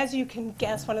Twitter. And as you can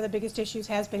guess, one of the biggest issues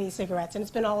has been e-cigarettes, and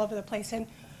it's been all over the place. And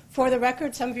for the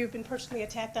record, some of you have been personally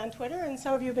attacked on Twitter, and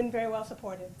some of you have been very well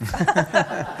supported.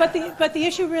 but the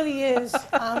issue really is,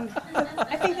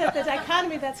 I think that the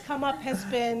dichotomy that's come up has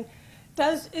been,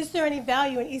 is there any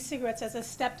value in e-cigarettes as a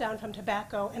step down from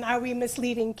tobacco, and are we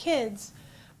misleading kids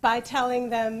by telling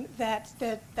them that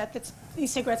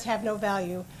e-cigarettes have no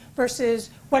value,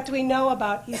 versus what do we know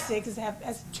about e-cigs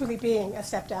as truly being a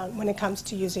step down when it comes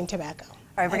to using tobacco?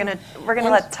 All right, we're gonna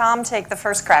let Tom take the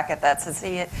first crack at that, since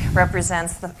he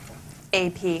represents the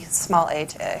AP small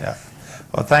h a. Yeah.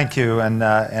 Well, thank you, and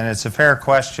it's a fair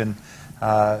question.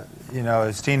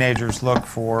 As teenagers look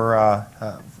for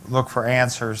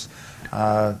answers,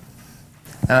 our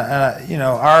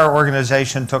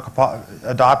organization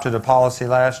adopted a policy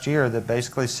last year that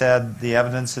basically said the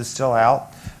evidence is still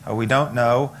out. We don't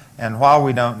know, and while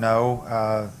we don't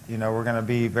know, we're going to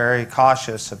be very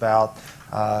cautious about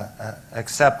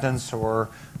acceptance or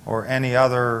any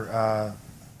other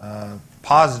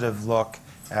positive look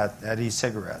at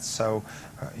e-cigarettes. So,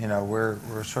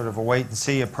 we're sort of a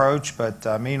wait-and-see approach, but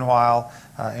meanwhile,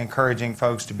 encouraging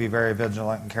folks to be very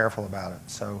vigilant and careful about it.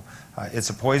 So, it's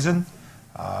a poison.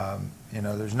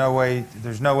 There's no way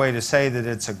to say that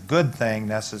it's a good thing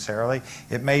necessarily.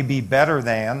 It may be better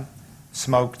than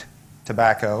smoked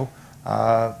tobacco,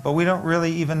 but we don't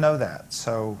really even know that.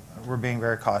 So, we're being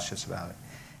very cautious about it.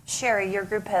 Sherry, your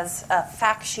group has a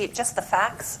fact sheet, just the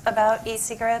facts about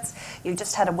e-cigarettes. You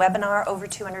just had a webinar, over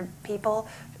 200 people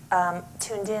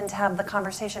tuned in to have the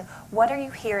conversation. What are you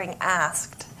hearing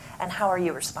asked, and how are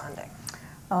you responding?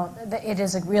 Oh, it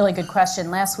is a really good question.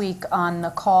 Last week on the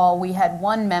call, we had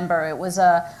one member. It was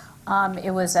a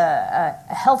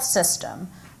health system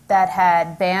that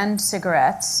had banned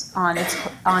cigarettes on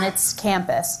its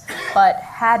campus, but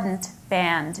hadn't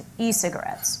banned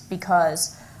e-cigarettes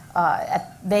because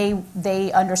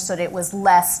they understood it was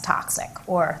less toxic,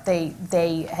 or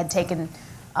they had taken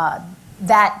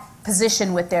that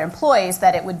position with their employees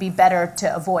that it would be better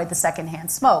to avoid the secondhand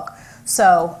smoke.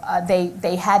 So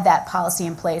they had that policy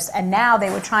in place, and now they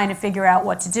were trying to figure out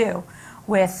what to do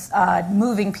with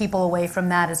moving people away from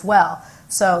that as well.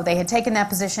 So they had taken that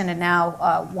position and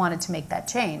now wanted to make that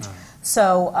change.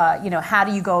 So, how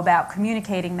do you go about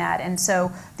communicating that? And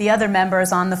so the other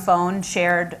members on the phone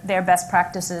shared their best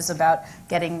practices about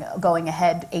going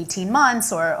ahead 18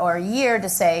 months or a year to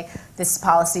say this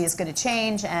policy is going to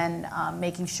change, and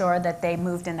making sure that they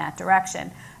moved in that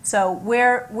direction. So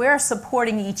we're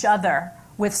supporting each other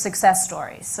with success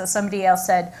stories. So somebody else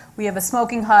said, we have a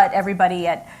smoking hut, everybody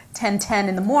at 10:10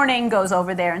 in the morning goes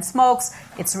over there and smokes.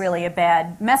 It's really a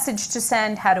bad message to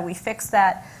send. How do we fix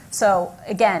that? So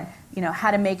again,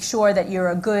 how to make sure that you're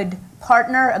a good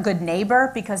partner, a good neighbor,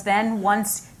 because then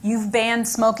once you've banned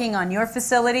smoking on your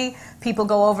facility, people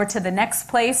go over to the next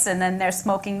place and then they're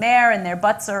smoking there and their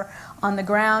butts are on the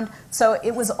ground. So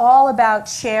it was all about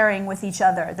sharing with each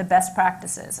other the best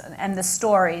practices and the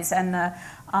stories and the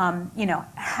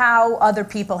how other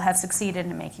people have succeeded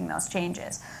in making those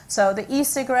changes. So the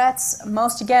e-cigarettes,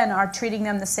 most again are treating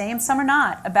them the same. Some are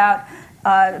not. About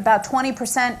about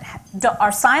 20%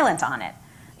 are silent on it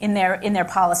in their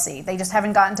policy. They just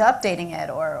haven't gotten to updating it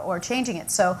or changing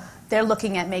it. So they're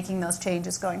looking at making those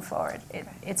changes going forward.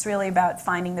 It's really about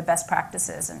finding the best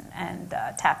practices and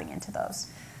tapping into those.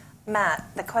 Matt,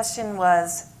 the question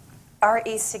was, are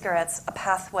e-cigarettes a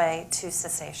pathway to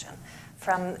cessation?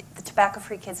 From the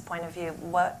tobacco-free kids' point of view,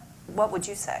 what would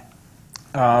you say?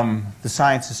 The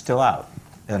science is still out,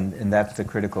 and that's the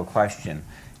critical question.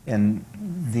 And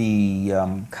the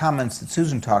comments that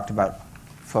Susan talked about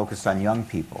focused on young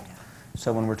people.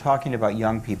 So when we're talking about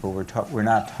young people, we're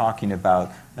not talking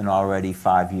about an already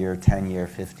 5-year, 10-year,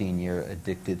 15-year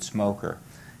addicted smoker.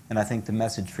 And I think the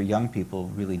message for young people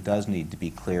really does need to be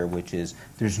clear, which is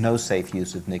there's no safe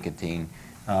use of nicotine.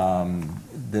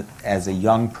 That as a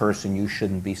young person, you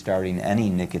shouldn't be starting any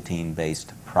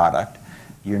nicotine-based product.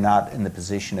 You're not in the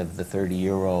position of the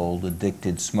 30-year-old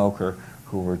addicted smoker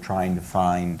who we're trying to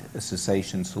find a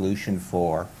cessation solution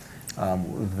for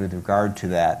with regard to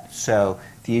that. So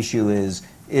the issue is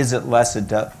it less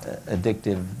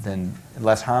addictive than,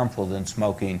 less harmful than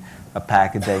smoking a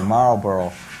pack a day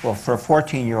Marlboro? Well, for a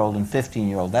 14-year-old and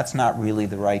 15-year-old, that's not really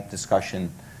the right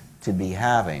discussion to be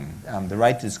having. The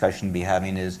right discussion to be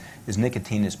having is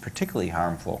nicotine is particularly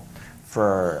harmful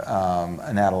for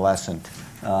an adolescent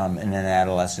in an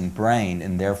adolescent brain,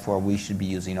 and therefore we should be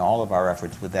using all of our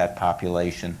efforts with that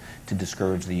population to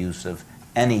discourage the use of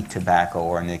any tobacco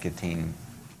or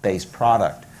nicotine-based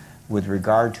product with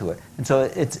regard to it. And so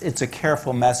it's a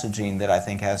careful messaging that I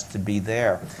think has to be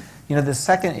there. You know, the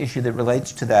second issue that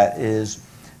relates to that is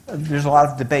there's a lot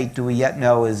of debate. Do we yet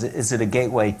know, is it a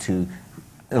gateway to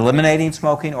eliminating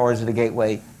smoking, or is it a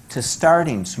gateway to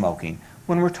starting smoking?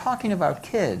 When we're talking about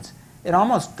kids, it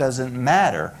almost doesn't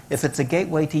matter. If it's a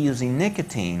gateway to using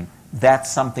nicotine, that's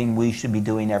something we should be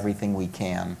doing everything we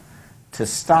can to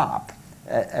stop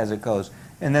as it goes.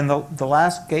 And then the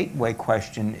last gateway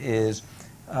question is,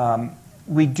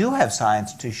 we do have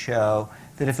science to show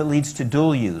that if it leads to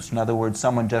dual use, in other words,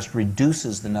 someone just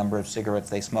reduces the number of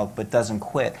cigarettes they smoke but doesn't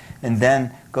quit, and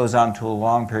then goes on to a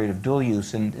long period of dual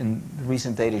use, and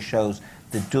recent data shows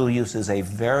that dual use is a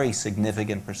very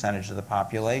significant percentage of the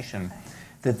population,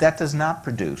 that does not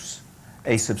produce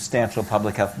a substantial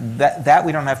public health. That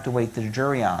we don't have to wait the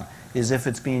jury on, is if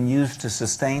it's being used to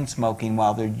sustain smoking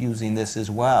while they're using this as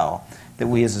well, that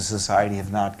we as a society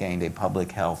have not gained a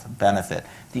public health benefit.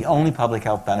 The only public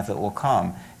health benefit will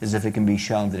come is if it can be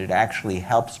shown that it actually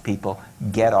helps people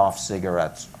get off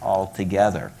cigarettes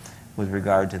altogether with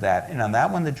regard to that. And on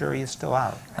that one, the jury is still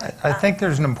out. I think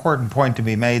there's an important point to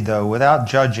be made, though, without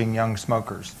judging young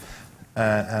smokers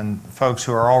and folks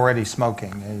who are already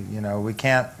smoking. You know, we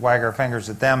can't wag our fingers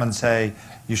at them and say,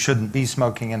 you shouldn't be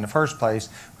smoking in the first place.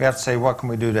 We have to say, what can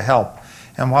we do to help?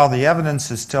 And while the evidence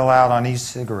is still out on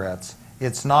e-cigarettes,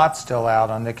 it's not still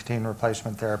out on nicotine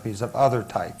replacement therapies of other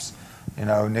types. You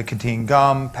know, nicotine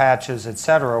gum, patches,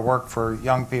 etc., work for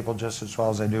young people just as well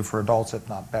as they do for adults, if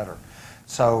not better.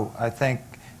 So I think,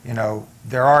 you know,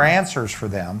 there are answers for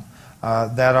them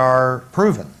that are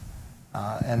proven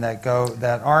and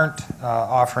that aren't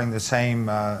offering the same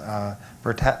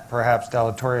perhaps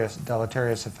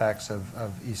deleterious effects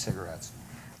of e-cigarettes.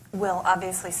 Well,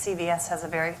 obviously CVS has a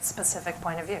very specific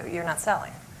point of view. You're not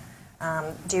selling.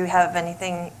 Do you have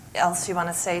anything else you want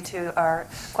to say to our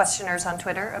questioners on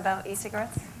Twitter about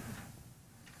e-cigarettes?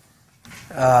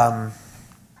 Well,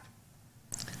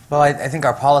 I think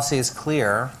our policy is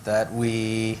clear that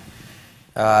we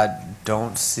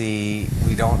haven't seen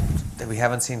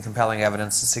compelling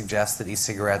evidence to suggest that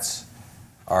e-cigarettes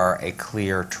are a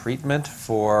clear treatment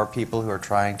for people who are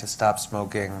trying to stop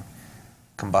smoking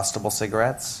combustible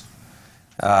cigarettes.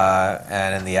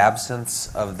 And in the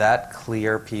absence of that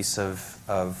clear piece of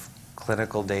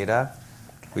clinical data,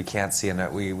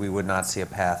 we would not see a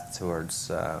path towards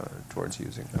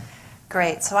using them.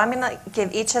 Great. So I'm going to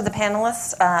give each of the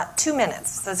panelists 2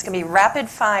 minutes. So it's going to be rapid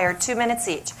fire, 2 minutes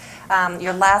each.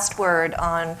 Your last word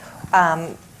on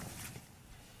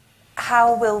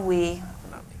how will we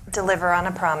deliver on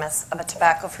a promise of a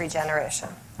tobacco-free generation?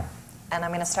 And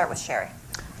I'm going to start with Sherry.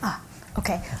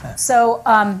 Okay. So,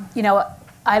 you know,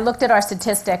 I looked at our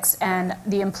statistics, and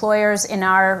the employers in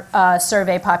our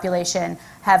survey population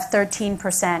have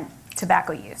 13%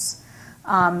 tobacco use.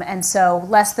 And so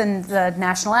less than the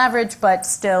national average, but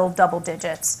still double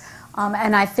digits.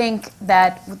 And I think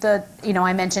that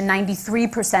I mentioned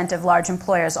 93% of large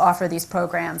employers offer these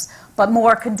programs, but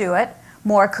more could do it.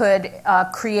 More could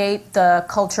create the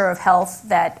culture of health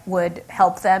that would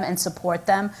help them and support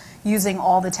them using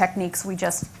all the techniques we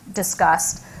just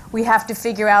discussed. We have to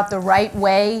figure out the right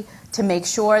way to make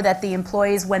sure that the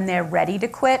employees, when they're ready to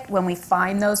quit, when we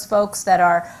find those folks that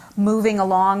are moving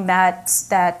along that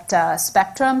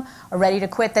spectrum, are ready to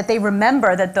quit, that they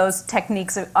remember that those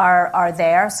techniques are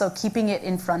there. So keeping it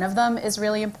in front of them is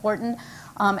really important.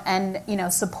 And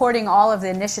supporting all of the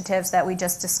initiatives that we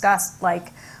just discussed,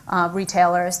 like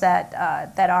retailers that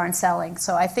aren't selling.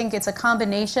 So I think it's a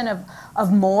combination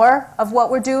of more of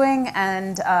what we're doing,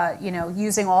 and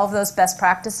using all of those best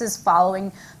practices,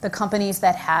 following the companies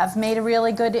that have made a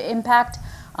really good impact,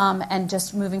 and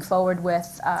just moving forward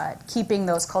with keeping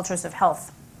those cultures of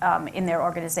health in their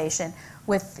organization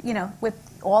with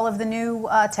all of the new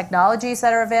technologies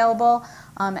that are available,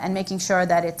 and making sure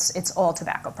that it's all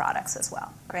tobacco products as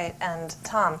well. Great. And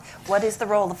Tom, what is the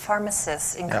role of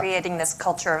pharmacists in creating this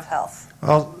culture of health?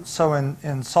 Well, so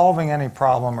in solving any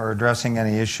problem or addressing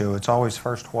any issue, it's always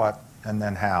first what and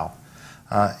then how.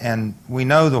 And we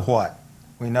know the what.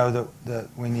 We know that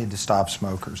we need to stop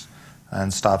smokers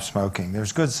and stop smoking.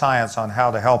 There's good science on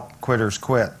how to help quitters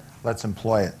quit. Let's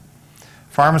employ it.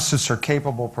 Pharmacists are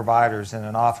capable providers in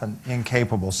an often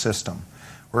incapable system.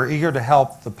 We're eager to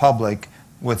help the public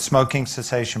with smoking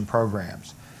cessation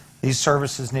programs. These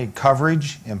services need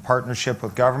coverage in partnership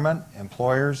with government,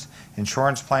 employers,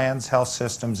 insurance plans, health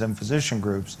systems, and physician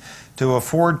groups to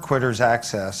afford quitters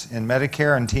access in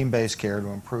Medicare and team-based care to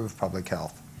improve public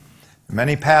health. There are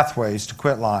many pathways to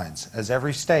quit lines, as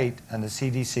every state and the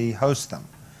CDC hosts them.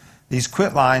 These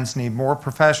quit lines need more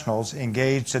professionals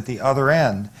engaged at the other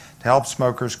end to help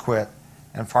smokers quit,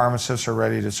 and pharmacists are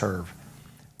ready to serve.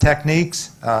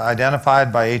 Techniques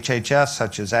identified by HHS,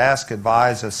 such as ask,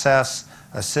 advise, assess,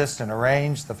 assist, and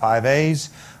arrange, the 5 A's,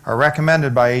 are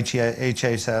recommended by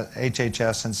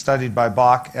HHS and studied by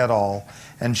Bach et al.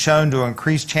 And shown to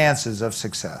increase chances of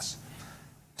success.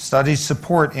 Studies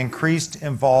support increased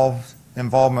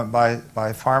involvement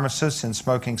by pharmacists in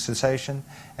smoking cessation,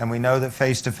 and we know that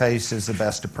face-to-face is the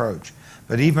best approach.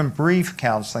 But even brief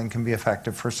counseling can be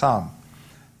effective for some.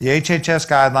 The HHS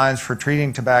guidelines for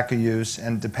treating tobacco use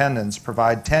and dependence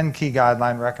provide 10 key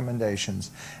guideline recommendations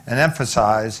and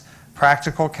emphasize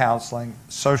practical counseling,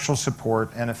 social support,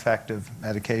 and effective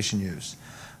medication use.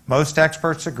 Most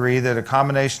experts agree that a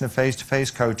combination of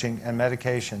face-to-face coaching and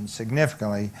medication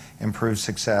significantly improves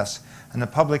success, and the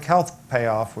public health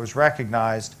payoff was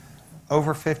recognized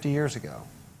over 50 years ago.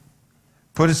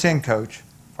 Put us in, Coach.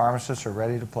 Pharmacists are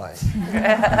ready to play.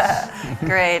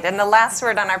 Great. And the last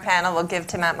word on our panel we'll give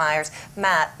to Matt Myers.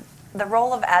 Matt, the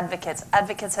role of advocates.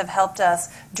 Advocates have helped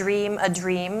us dream a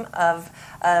dream of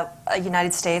a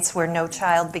United States where no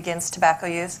child begins tobacco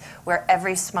use, where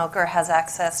every smoker has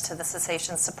access to the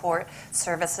cessation support,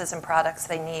 services, and products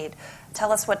they need.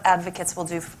 Tell us what advocates will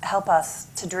do, help us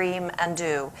to dream and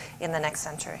do in the next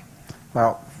century.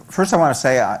 Well, first I want to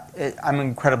say I'm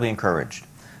incredibly encouraged.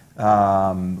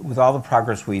 With all the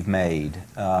progress we've made,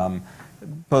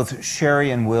 both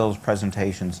Sherry and Will's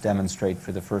presentations demonstrate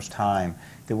for the first time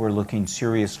that we're looking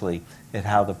seriously at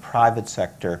how the private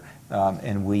sector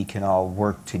and we can all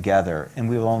work together, and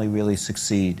we will only really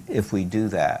succeed if we do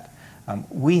that.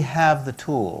 We have the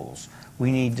tools.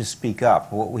 We need to speak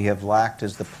up. What we have lacked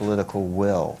is the political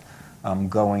will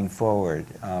going forward.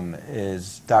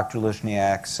 As Dr.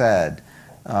 Lushniak said,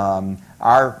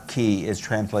 our key is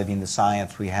translating the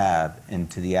science we have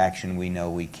into the action we know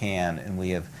we can, and we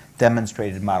have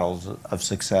demonstrated models of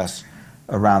success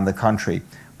around the country.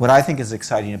 What I think is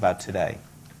exciting about today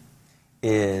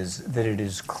is that it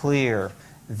is clear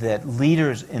that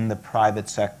leaders in the private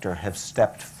sector have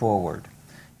stepped forward,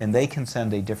 and they can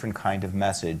send a different kind of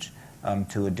message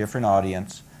to a different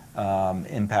audience,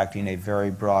 impacting a very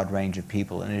broad range of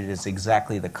people, and it is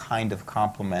exactly the kind of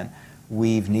complement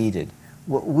we've needed.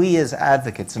 What we as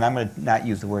advocates, and I'm going to not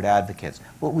use the word advocates,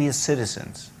 what we as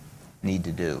citizens need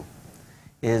to do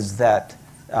is that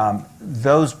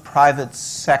those private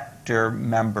sector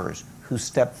members who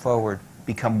step forward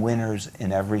become winners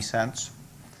in every sense.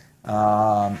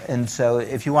 And so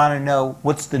if you want to know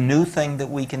what's the new thing that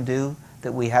we can do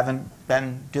that we haven't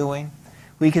been doing,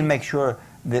 we can make sure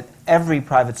that every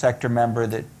private sector member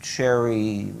that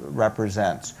Sherry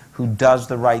represents who does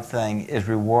the right thing is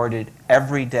rewarded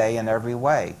every day in every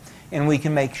way. And we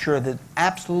can make sure that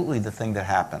absolutely the thing that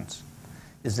happens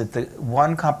is that the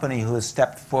one company who has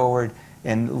stepped forward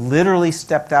and literally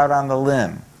stepped out on the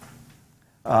limb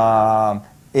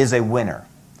is a winner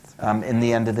in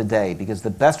the end of the day. Because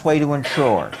the best way to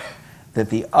ensure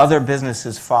that the other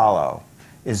businesses follow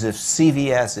is if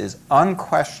CVS is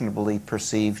unquestionably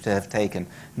perceived to have taken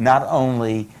not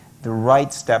only the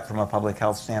right step from a public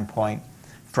health standpoint,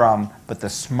 but the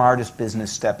smartest business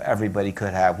step everybody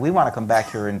could have. We want to come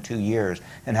back here in 2 years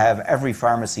and have every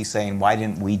pharmacy saying, why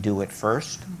didn't we do it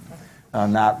first?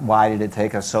 not why did it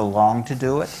take us so long to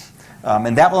do it.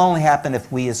 And that will only happen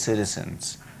if we as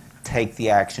citizens take the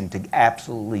action to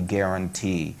absolutely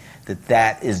guarantee that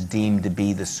that is deemed to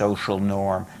be the social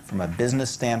norm from a business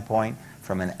standpoint,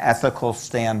 from an ethical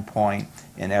standpoint,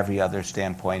 and every other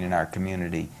standpoint in our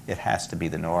community. It has to be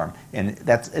the norm. And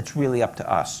it's really up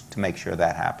to us to make sure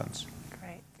that happens.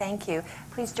 Great. Thank you.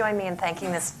 Please join me in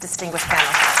thanking this distinguished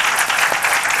panel.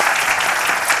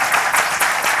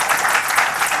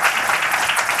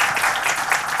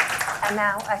 And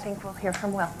now I think we'll hear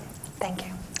from Will. Thank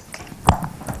you.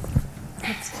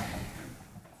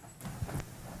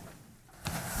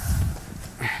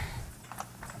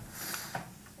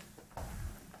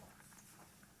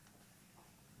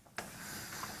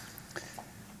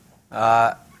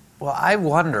 Well, I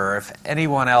wonder if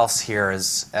anyone else here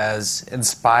is as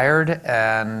inspired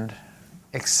and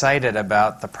excited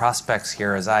about the prospects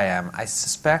here as I am. I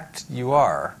suspect you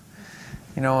are.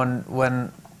 You know,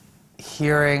 when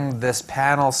hearing this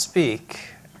panel speak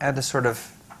and to sort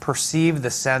of perceive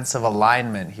the sense of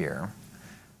alignment here,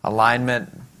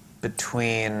 alignment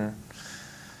between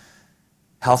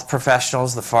health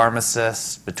professionals, the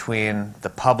pharmacists, between the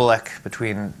public,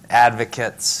 between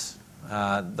advocates,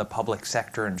 the public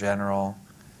sector in general,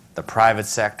 the private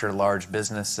sector, large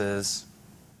businesses.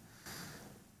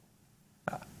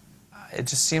 It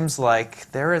just seems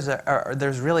like there's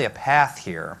really a path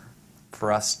here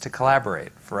for us to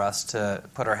collaborate, for us to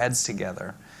put our heads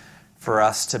together, for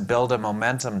us to build a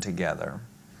momentum together.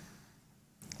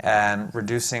 And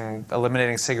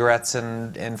eliminating cigarettes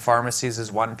in pharmacies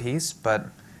is one piece, but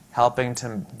helping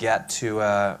to get to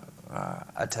a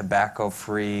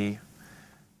tobacco-free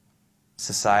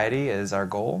society is our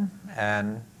goal.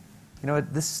 And you know,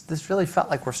 this really felt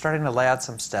like we're starting to lay out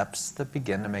some steps that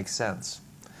begin to make sense.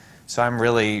 So I'm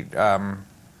really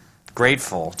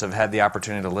grateful to have had the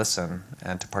opportunity to listen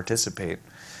and to participate.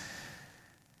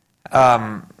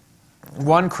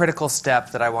 One critical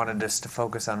step that I wanted just to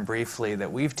focus on briefly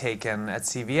that we've taken at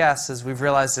CVS is we've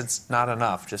realized it's not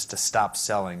enough just to stop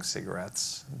selling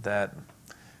cigarettes, that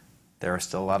there are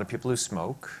still a lot of people who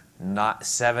smoke. Not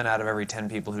 7 out of every 10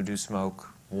 people who do smoke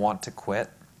want to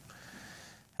quit.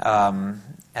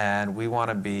 And we want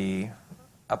to be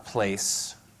a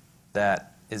place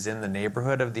that is in the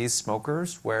neighborhood of these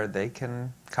smokers where they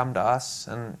can come to us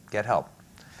and get help.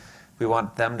 We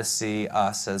want them to see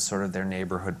us as sort of their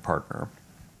neighborhood partner.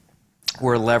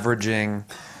 We're leveraging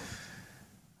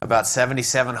about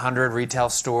 7,700 retail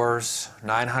stores,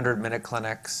 900 minute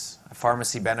clinics, a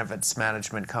pharmacy benefits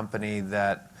management company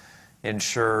that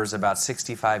insures about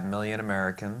 65 million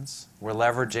Americans. We're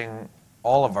leveraging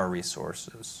all of our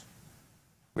resources,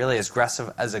 really as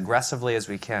aggressively as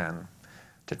we can,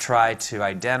 to try to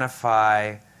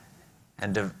identify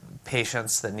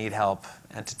patients that need help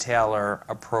and to tailor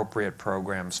appropriate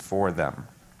programs for them.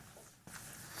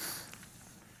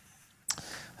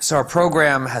 So our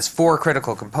program has 4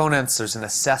 critical components. There's an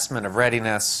assessment of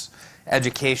readiness,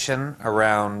 education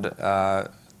around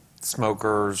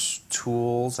smokers'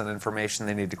 tools and information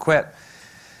they need to quit,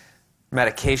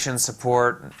 medication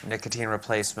support, nicotine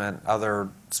replacement, other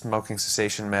smoking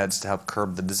cessation meds to help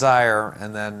curb the desire,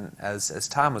 and then, as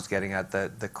Tom was getting at,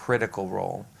 the critical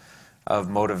role of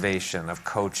motivation, of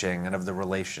coaching, and of the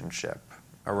relationship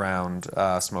around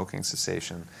smoking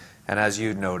cessation. And as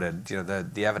you noted, you know,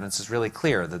 the evidence is really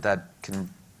clear that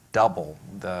can double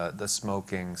the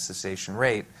smoking cessation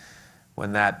rate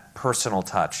when that personal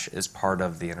touch is part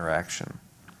of the interaction.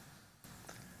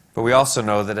 But we also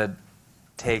know that it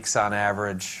takes on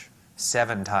average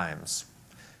 7 times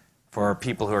for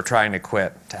people who are trying to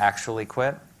quit to actually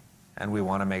quit, and we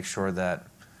want to make sure that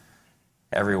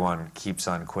everyone keeps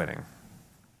on quitting.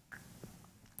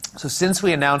 So since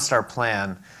we announced our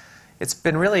plan, it's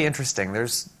been really interesting.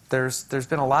 There's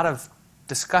been a lot of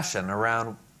discussion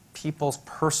around people's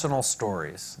personal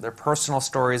stories, their personal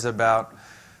stories about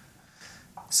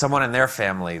someone in their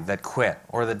family that quit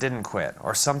or that didn't quit,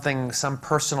 or some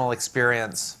personal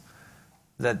experience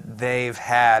that they've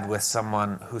had with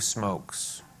someone who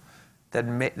smokes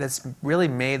that's really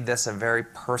made this a very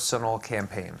personal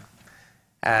campaign.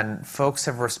 And folks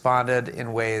have responded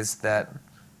in ways that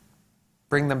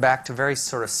bring them back to very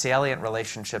sort of salient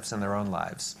relationships in their own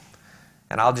lives.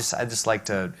 And I'd just like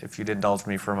to, if you'd indulge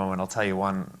me for a moment, I'll tell you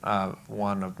one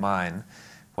of mine.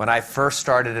 When I first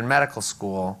started in medical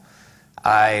school,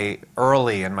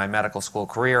 early in my medical school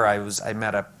career, I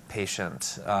met a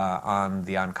patient on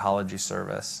the oncology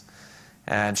service,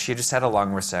 and she just had a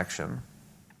lung resection,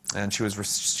 and she was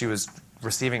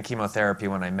receiving chemotherapy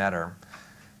when I met her,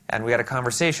 and we had a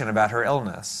conversation about her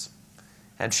illness,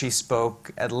 and she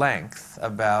spoke at length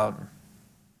about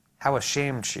how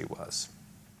ashamed she was.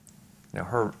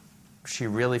 She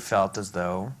really felt as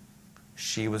though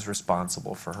she was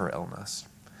responsible for her illness.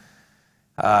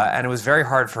 And it was very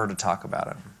hard for her to talk about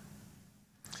it.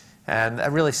 And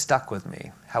that really stuck with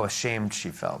me, how ashamed she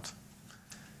felt.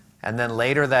 And then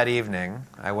later that evening,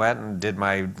 I went and did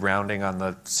my rounding on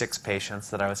the 6 patients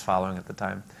that I was following at the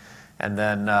time. And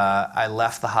then I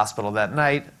left the hospital that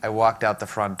night. I walked out the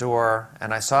front door,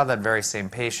 and I saw that very same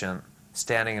patient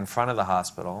standing in front of the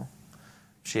hospital.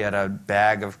 She had a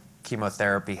bag of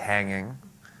chemotherapy hanging.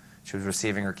 She was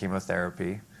receiving her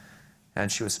chemotherapy,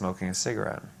 and she was smoking a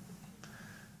cigarette.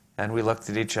 And we looked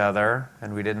at each other,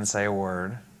 and we didn't say a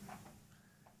word.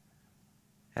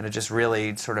 And it just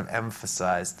really sort of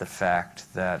emphasized the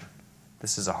fact that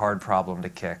this is a hard problem to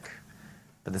kick,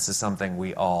 but this is something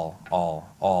we all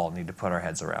need to put our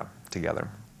heads around together.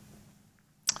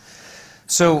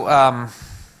 So I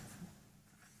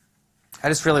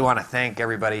just really want to thank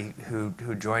everybody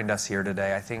who joined us here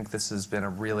today. I think this has been a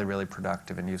really, really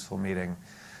productive and useful meeting.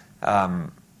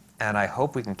 And I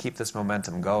hope we can keep this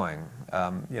momentum going.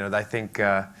 I think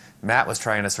Matt was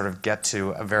trying to sort of get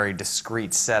to a very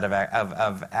discrete set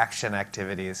of action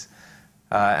activities,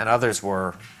 and others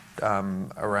were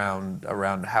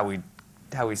around how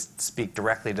we speak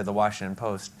directly to the Washington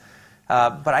Post.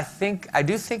 But I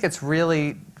do think it's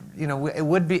really, it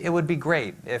would be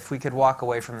great if we could walk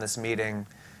away from this meeting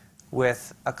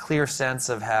with a clear sense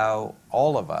of how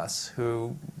all of us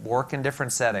who work in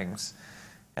different settings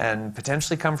and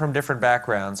potentially come from different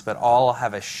backgrounds, but all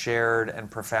have a shared and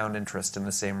profound interest in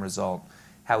the same result,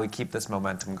 how we keep this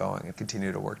momentum going and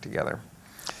continue to work together.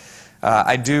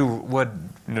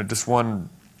 Just one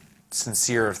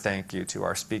sincere thank you to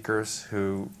our speakers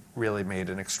who really made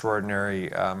an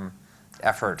extraordinary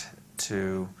effort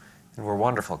and were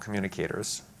wonderful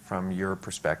communicators from your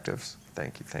perspectives.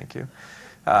 Thank you.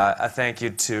 A thank you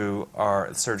to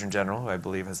our Surgeon General, who I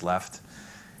believe has left.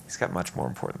 He's got much more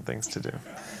important things to do.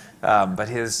 But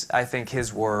I think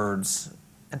his words,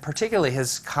 and particularly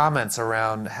his comments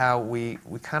around how we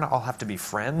kind of all have to be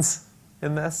friends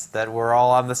in this, that we're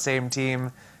all on the same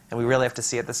team, and we really have to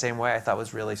see it the same way, I thought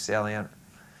was really salient.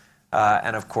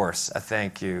 And of course, a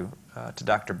thank you to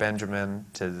Dr. Benjamin,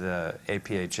 to the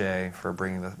APHA for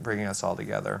bringing us all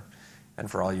together, and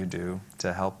for all you do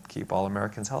to help keep all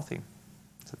Americans healthy.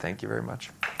 So thank you very much.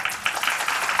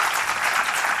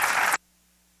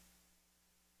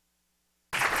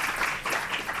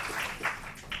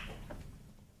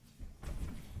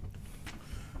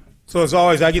 So as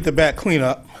always, I get the back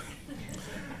cleanup.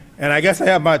 And I guess I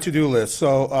have my to-do list.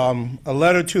 So a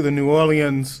letter to the New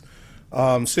Orleans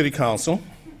City Council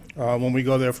when we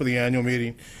go there for the annual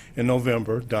meeting in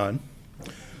November, done.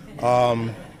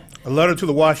 A letter to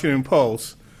the Washington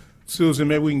Post. Susan,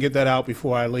 maybe we can get that out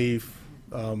before I leave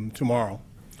tomorrow.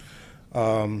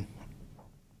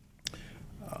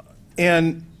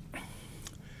 And,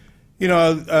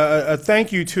 a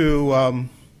thank you to,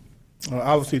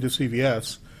 obviously to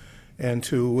CVS, and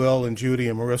to Will and Judy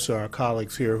and Marissa, our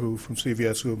colleagues here from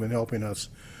CVS, who have been helping us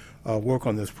work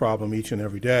on this problem each and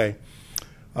every day.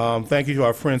 Thank you to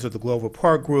our friends at the Glover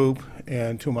Park Group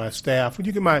and to my staff. Would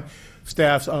you get my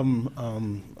staffs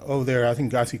over there? I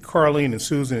think I see Carlene and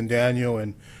Susan and Daniel,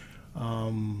 and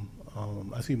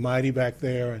I see Mighty back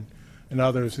there and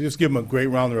others. Just give them a great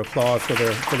round of applause for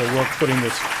their work putting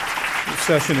this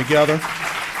session together.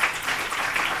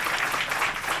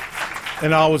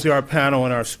 And always our panel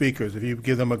and our speakers. If you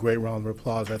give them a great round of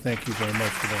applause, I thank you very much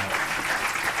for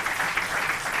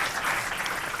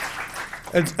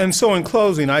that. And so in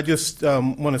closing, I just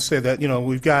want to say that,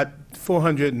 we've got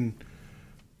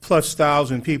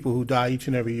 400,000+ people who die each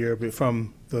and every year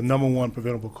from the #1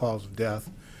 preventable cause of death.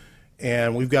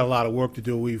 And we've got a lot of work to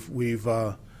do. We've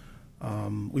done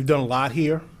a lot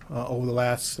here over the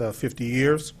last 50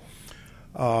 years.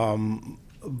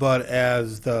 But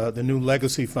as the new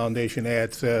Legacy Foundation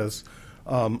ad says,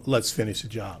 let's finish the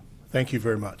job. Thank you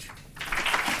very much.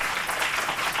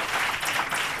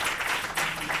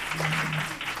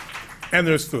 And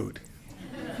there's food.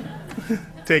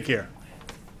 Take care.